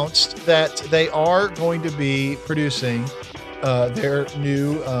announced that they are going to be producing their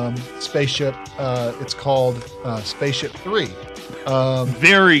new spaceship. It's called Spaceship 3.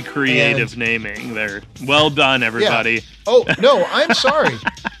 Very creative naming there. Well done, everybody. Yeah. Oh, no, I'm sorry.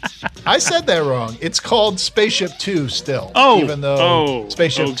 I said that wrong. It's called Spaceship 2 still. Even though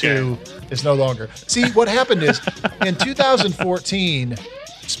Spaceship 2 is no longer. See, what happened is in 2014,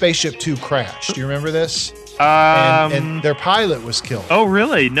 Spaceship 2 crashed. Do you remember this? And their pilot was killed. Oh,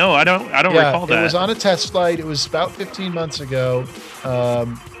 really? No, I don't recall that. It was on a test flight. It was about 15 months ago.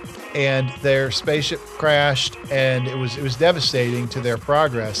 And their spaceship crashed, and it was devastating to their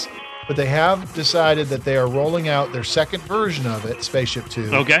progress. But they have decided that they are rolling out their second version of it, Spaceship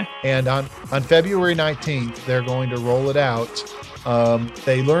 2. Okay. And on February 19th, they're going to roll it out.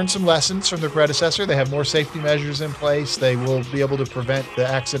 They learned some lessons from their predecessor. They have more safety measures in place. They will be able to prevent the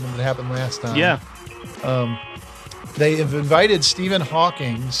accident that happened last time. Yeah. They have invited Stephen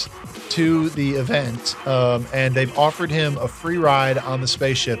Hawking to the event, and they've offered him a free ride on the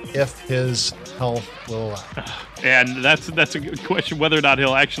spaceship if his health will allow. And that's a good question, whether or not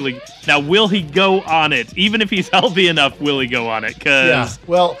he'll actually. Now, will he go on it? Even if he's healthy enough, will he go on it? Because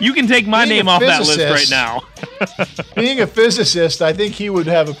you can take my name off that list right now. Being a physicist, I think he would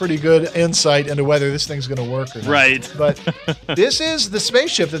have a pretty good insight into whether this thing's going to work or not. Right. But this is the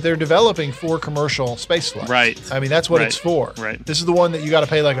spaceship that they're developing for commercial spaceflight. Right. I mean, that's what it's for. Right. This is the one that you got to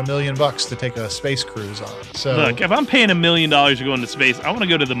pay like $1 million to take a space cruise on. So look, if I'm paying $1 million to go into space, I want to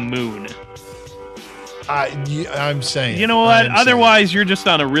go to the moon. I'm saying. You know what? Otherwise, you're just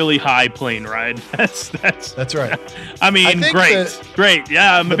on a really high plane ride. That's right. I mean, great.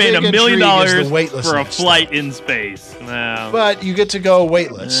 Yeah, I'm paying $1 million for a flight in space. No. But you get to go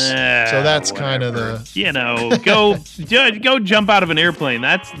weightless, so that's kind of the. Go jump out of an airplane.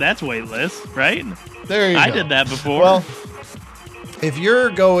 That's weightless, right? There you go. I did that before. Well, if you're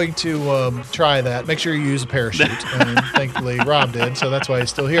going to try that, make sure you use a parachute. And thankfully, Rob did, so that's why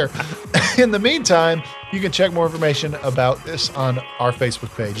he's still here. In the meantime, you can check more information about this on our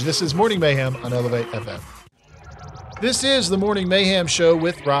Facebook page. This is Morning Mayhem on Elevate FM. This is the Morning Mayhem Show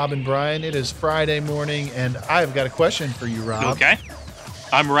with Rob and Brian. It is Friday morning, and I've got a question for you, Rob. Okay.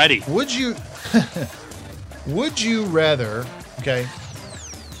 I'm ready. Would you rather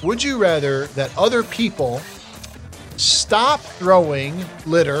that other people stop throwing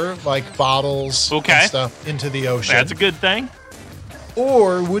litter like bottles and stuff into the ocean? That's a good thing.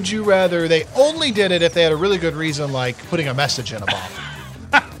 Or would you rather they only did it if they had a really good reason, like putting a message in a bottle?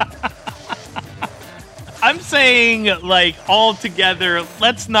 I'm saying, like, all together,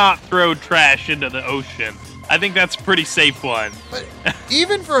 let's not throw trash into the ocean. I think that's a pretty safe one. But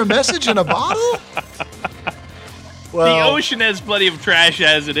even for a message in a bottle? Well, the ocean has plenty of trash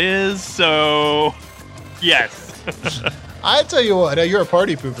as it is, so yes. I tell you what, you're a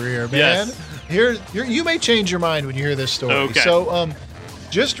party pooper here, man. Yes. You may change your mind when you hear this story. Okay. So,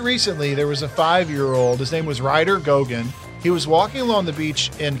 just recently, there was a 5-year-old. His name was Ryder Gogan. He was walking along the beach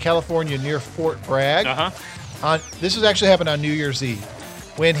in California near Fort Bragg. This was actually happened on New Year's Eve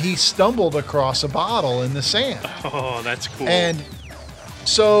when he stumbled across a bottle in the sand. Oh, that's cool. And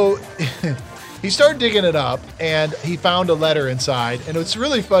so he started digging it up, and he found a letter inside. And what's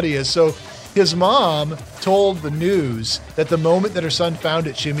really funny is, so his mom told the news that the moment that her son found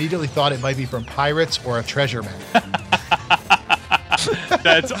it, she immediately thought it might be from pirates or a treasure map.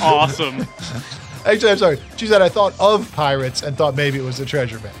 That's awesome. Actually, I'm sorry. She said, I thought of pirates and thought maybe it was a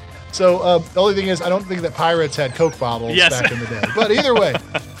treasure map. So the only thing is, I don't think that pirates had Coke bottles back in the day. But either way,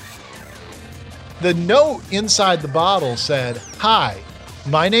 the note inside the bottle said, "Hi,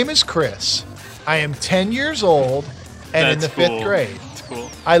 my name is Chris. I am 10 years old and in the 5th grade. That's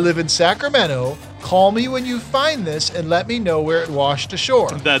cool. I live in Sacramento. Call me when you find this and let me know where it washed ashore."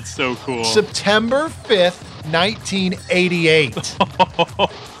 That's so cool. September 5th, 1988.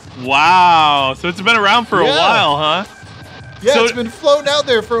 Wow. So it's been around for a while, huh? Yeah, so, it's been floating out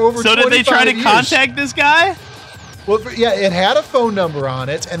there for over 25 years. So did they try to contact this guy? Well, yeah, it had a phone number on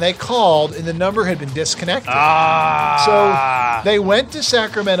it, and they called, and the number had been disconnected. So they went to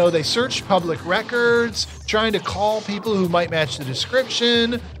Sacramento. They searched public records, trying to call people who might match the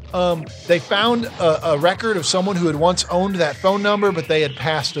description. They found a record of someone who had once owned that phone number, but they had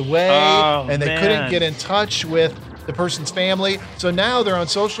passed away, and they couldn't get in touch with the person's family. So now they're on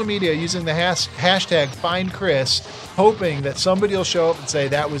social media using the hashtag #FindChris, hoping that somebody will show up and say,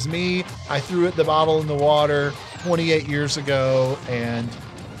 that was me. I threw the bottle in the water 28 years ago, and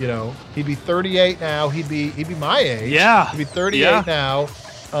you know, he'd be 38 now. He'd be my age. Yeah. He'd be 38 now.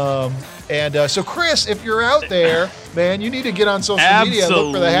 So Chris, if you're out there, man, you need to get on social media and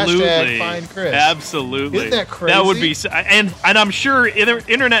look for the hashtag #FindChris. Absolutely. Isn't that crazy? That would be, and I'm sure,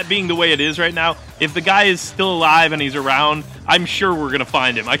 internet being the way it is right now, if the guy is still alive and he's around, I'm sure we're gonna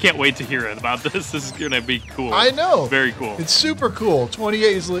find him. I can't wait to hear about this. This is gonna be cool. I know. Very cool. It's super cool.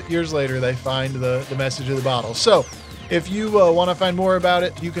 28 years later, they find the message of the bottle. So if you want to find more about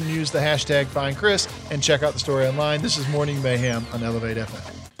it, you can use the hashtag #FindChris and check out the story online. This is Morning Mayhem on Elevate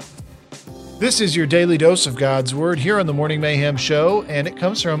FM. This is your daily dose of God's Word here on the Morning Mayhem Show, and it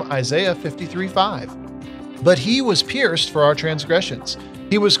comes from Isaiah 53:5. But he was pierced for our transgressions.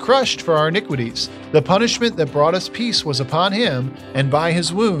 He was crushed for our iniquities. The punishment that brought us peace was upon him, and by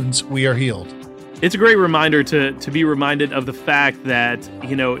his wounds we are healed. It's a great reminder to be reminded of the fact that,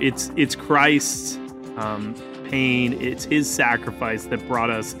 you know, it's Christ's pain, it's his sacrifice that brought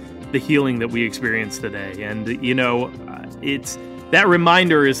us the healing that we experience today. And, you know, it's that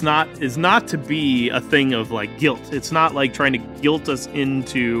reminder is not to be a thing of like guilt. It's not like trying to guilt us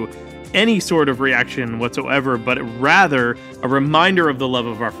into any sort of reaction whatsoever, but rather a reminder of the love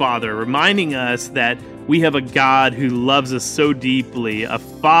of our Father, reminding us that we have a God who loves us so deeply, a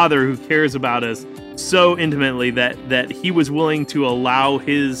Father who cares about us so intimately that he was willing to allow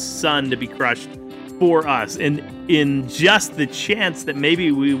his Son to be crushed for us. And in just the chance that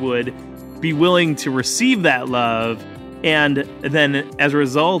maybe we would be willing to receive that love, and then as a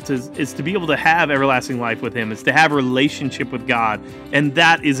result is to be able to have everlasting life with him, is to have a relationship with God. And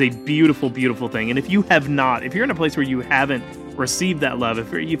that is a beautiful, beautiful thing. And if you're in a place where you haven't received that love,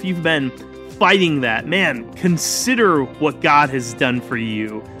 if you've been fighting that, man, consider what God has done for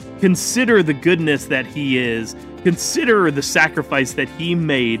you. Consider the goodness that he is. Consider the sacrifice that he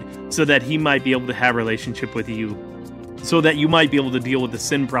made so that he might be able to have a relationship with you, so that you might be able to deal with the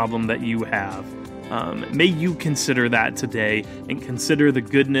sin problem that you have. May you consider that today, and consider the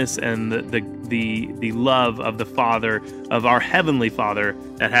goodness and the love of the Father, of our Heavenly Father,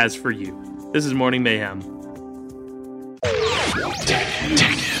 that has for you. This is Morning Mayhem.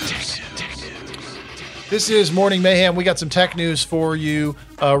 This is Morning Mayhem. We got some tech news for you.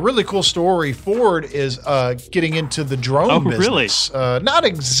 A really cool story. Ford is getting into the drone business. Really? Not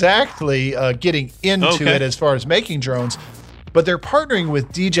exactly getting into it as far as making drones, but they're partnering with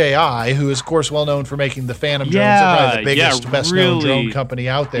DJI, who is, of course, well known for making the Phantom drones. They're probably the biggest, best-known drone company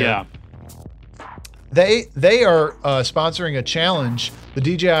out there. Yeah. They are sponsoring a challenge, the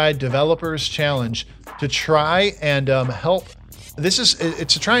DJI Developers Challenge, to try and help.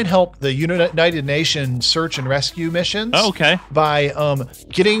 It's to try and help the United Nations search and rescue missions. Oh, okay. By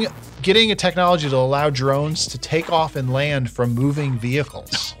getting a technology to allow drones to take off and land from moving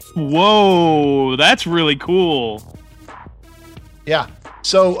vehicles. Whoa, that's really cool. Yeah.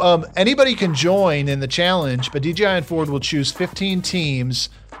 So anybody can join in the challenge, but DJI and Ford will choose 15 teams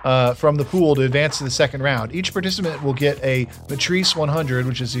from the pool to advance to the second round. Each participant will get a Matrice 100,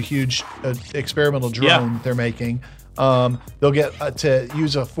 which is a huge experimental drone they're making. They'll get to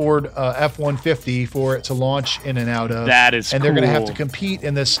use a Ford F-150 for it to launch in and out of. That is and they're going to have to compete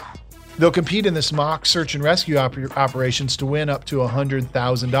in this. They'll compete in this mock search and rescue operations to win up to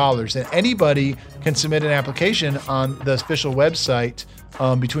 $100,000. And anybody can submit an application on the official website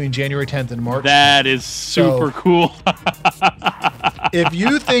between January 10th and March 10th. That is super cool. If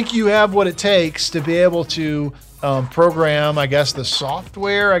you think you have what it takes to be able to program, I guess, the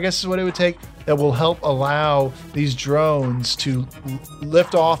software, I guess is what it would take, that will help allow these drones to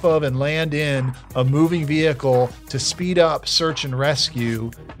lift off of and land in a moving vehicle to speed up search and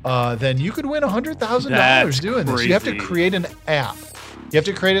rescue, then you could win $100,000 doing this. You have to create an app. You have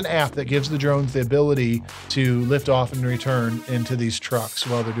to create an app that gives the drones the ability to lift off and return into these trucks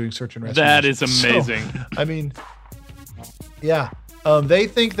while they're doing search and rescue. That is amazing. So, I mean, yeah. They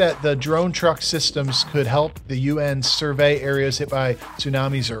think that the drone truck systems could help the UN survey areas hit by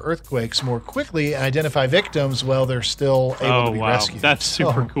tsunamis or earthquakes more quickly and identify victims while they're still able to be rescued. That's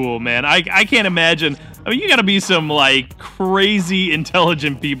super cool, man. I can't imagine. I mean, you got to be some like crazy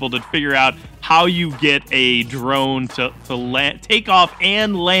intelligent people to figure out how you get a drone to land, take off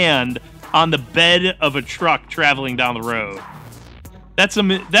and land on the bed of a truck traveling down the road. That's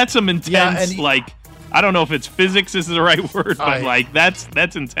some intense like. I don't know if it's physics is the right word, but like that's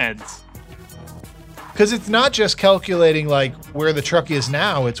intense. Because it's not just calculating like where the truck is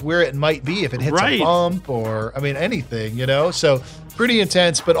now; it's where it might be if it hits a bump or anything, So pretty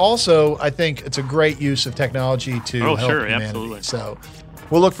intense, but also I think it's a great use of technology to help humanity. Absolutely. So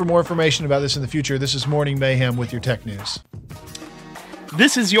we'll look for more information about this in the future. This is Morning Mayhem with your tech news.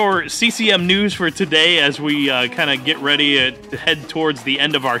 This is your CCM news for today as we kind of get ready to head towards the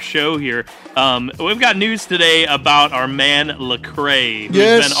end of our show here. We've got news today about our man Lecrae,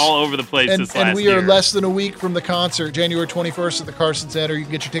 who's been all over the place this last year. And we are less than a week from the concert, January 21st at the Carson Center. You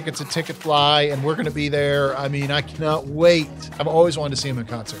can get your tickets at Ticketfly, and we're going to be there. I mean, I cannot wait. I've always wanted to see him in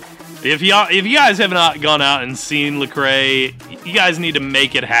concert. If you guys have not gone out and seen Lecrae, you guys need to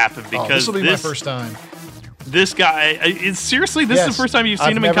make it happen because this will be my first time. This guy is seriously. This is the first time you've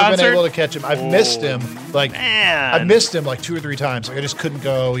seen him in concert. I've never been able to catch him. I've missed him. I've missed him like 2 or 3 times. Like I just couldn't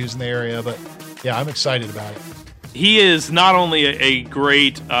go. He was in the area, but yeah, I'm excited about it. He is not only a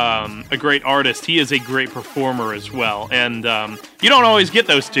great artist. He is a great performer as well. And you don't always get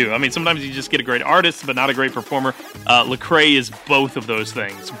those two. I mean, sometimes you just get a great artist, but not a great performer. Lecrae is both of those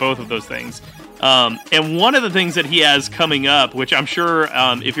things. And one of the things that he has coming up, which I'm sure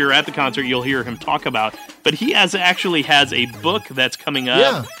if you're at the concert, you'll hear him talk about, but he actually has a book that's coming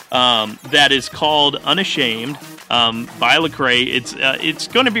up that is called Unashamed by Lecrae. It's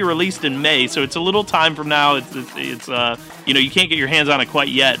going to be released in May, so it's a little time from now. It's you can't get your hands on it quite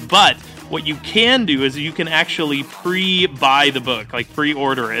yet, but what you can do is you can actually pre-buy the book, like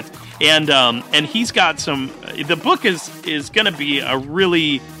pre-order it, and he's got some. The book is going to be a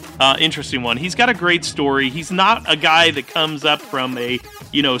really interesting one. He's got a great story. He's not a guy that comes up from a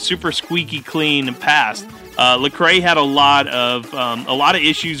super squeaky clean past. Lecrae had a lot of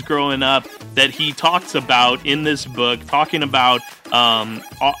issues growing up that he talks about in this book, talking about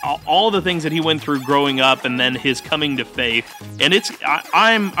all the things that he went through growing up and then his coming to faith. And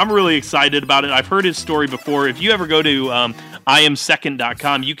I'm really excited about it. I've heard his story before. If you ever go to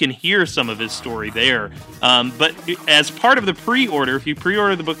IamSecond.com, you can hear some of his story there. But as part of the pre-order, if you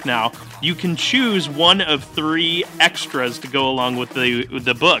pre-order the book now, you can choose one of 3 extras to go along with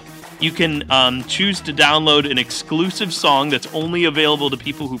the book. You can choose to download an exclusive song that's only available to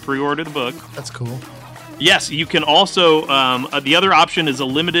people who pre-order the book. That's cool. Yes, you can also, the other option is a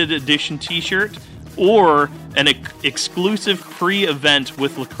limited edition t-shirt or an exclusive pre-event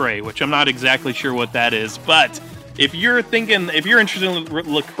with Lecrae, which I'm not exactly sure what that is, but if you're interested in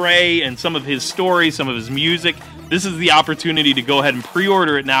Lecrae and some of his stories, some of his music, this is the opportunity to go ahead and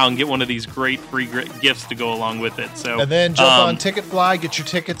pre-order it now and get one of these great free gifts to go along with it. So, and then jump on Ticketfly, get your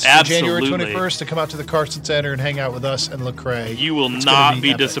tickets for January 21st to come out to the Carson Center and hang out with us and Lecrae. You will not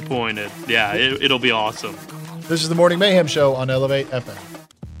be disappointed. Yeah, it'll be awesome. This is the Morning Mayhem Show on Elevate FM.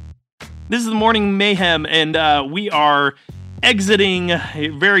 This is the Morning Mayhem, and we are exiting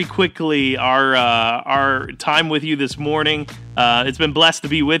very quickly our time with you this morning. It's been blessed to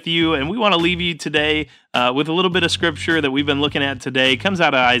be with you, and we want to leave you today with a little bit of scripture that we've been looking at today. It comes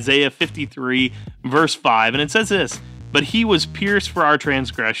out of Isaiah 53, verse 5, and it says this: "But he was pierced for our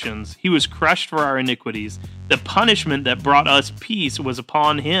transgressions, he was crushed for our iniquities. The punishment that brought us peace was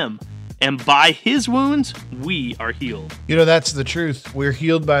upon him, and by his wounds we are healed." You know, that's the truth. We're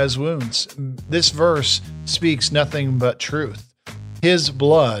healed by his wounds. This verse speaks nothing but truth. His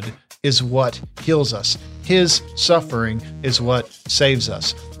blood is what heals us. His suffering is what saves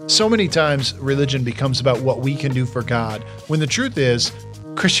us. So many times religion becomes about what we can do for God, when the truth is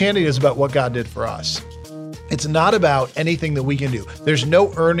Christianity is about what God did for us. It's not about anything that we can do. There's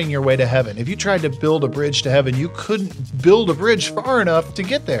no earning your way to heaven. If you tried to build a bridge to heaven, you couldn't build a bridge far enough to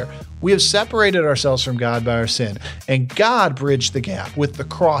get there. We have separated ourselves from God by our sin, and God bridged the gap with the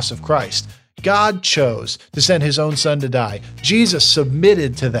cross of Christ. God chose to send his own son to die. Jesus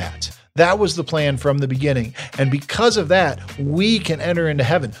submitted to that. That was the plan from the beginning. And because of that, we can enter into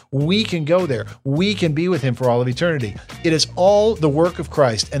heaven. We can go there. We can be with him for all of eternity. It is all the work of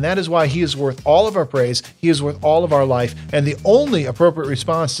Christ, and that is why he is worth all of our praise. He is worth all of our life. And the only appropriate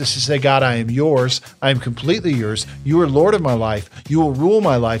response is to say, God, I am yours. I am completely yours. You are Lord of my life. You will rule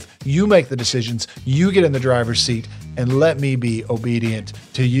my life. You make the decisions. You get in the driver's seat. And let me be obedient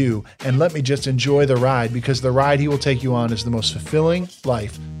to you. And let me just enjoy the ride, because the ride he will take you on is the most fulfilling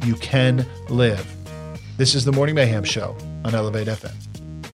life you can live. This is the Morning Mayhem Show on Elevate FM.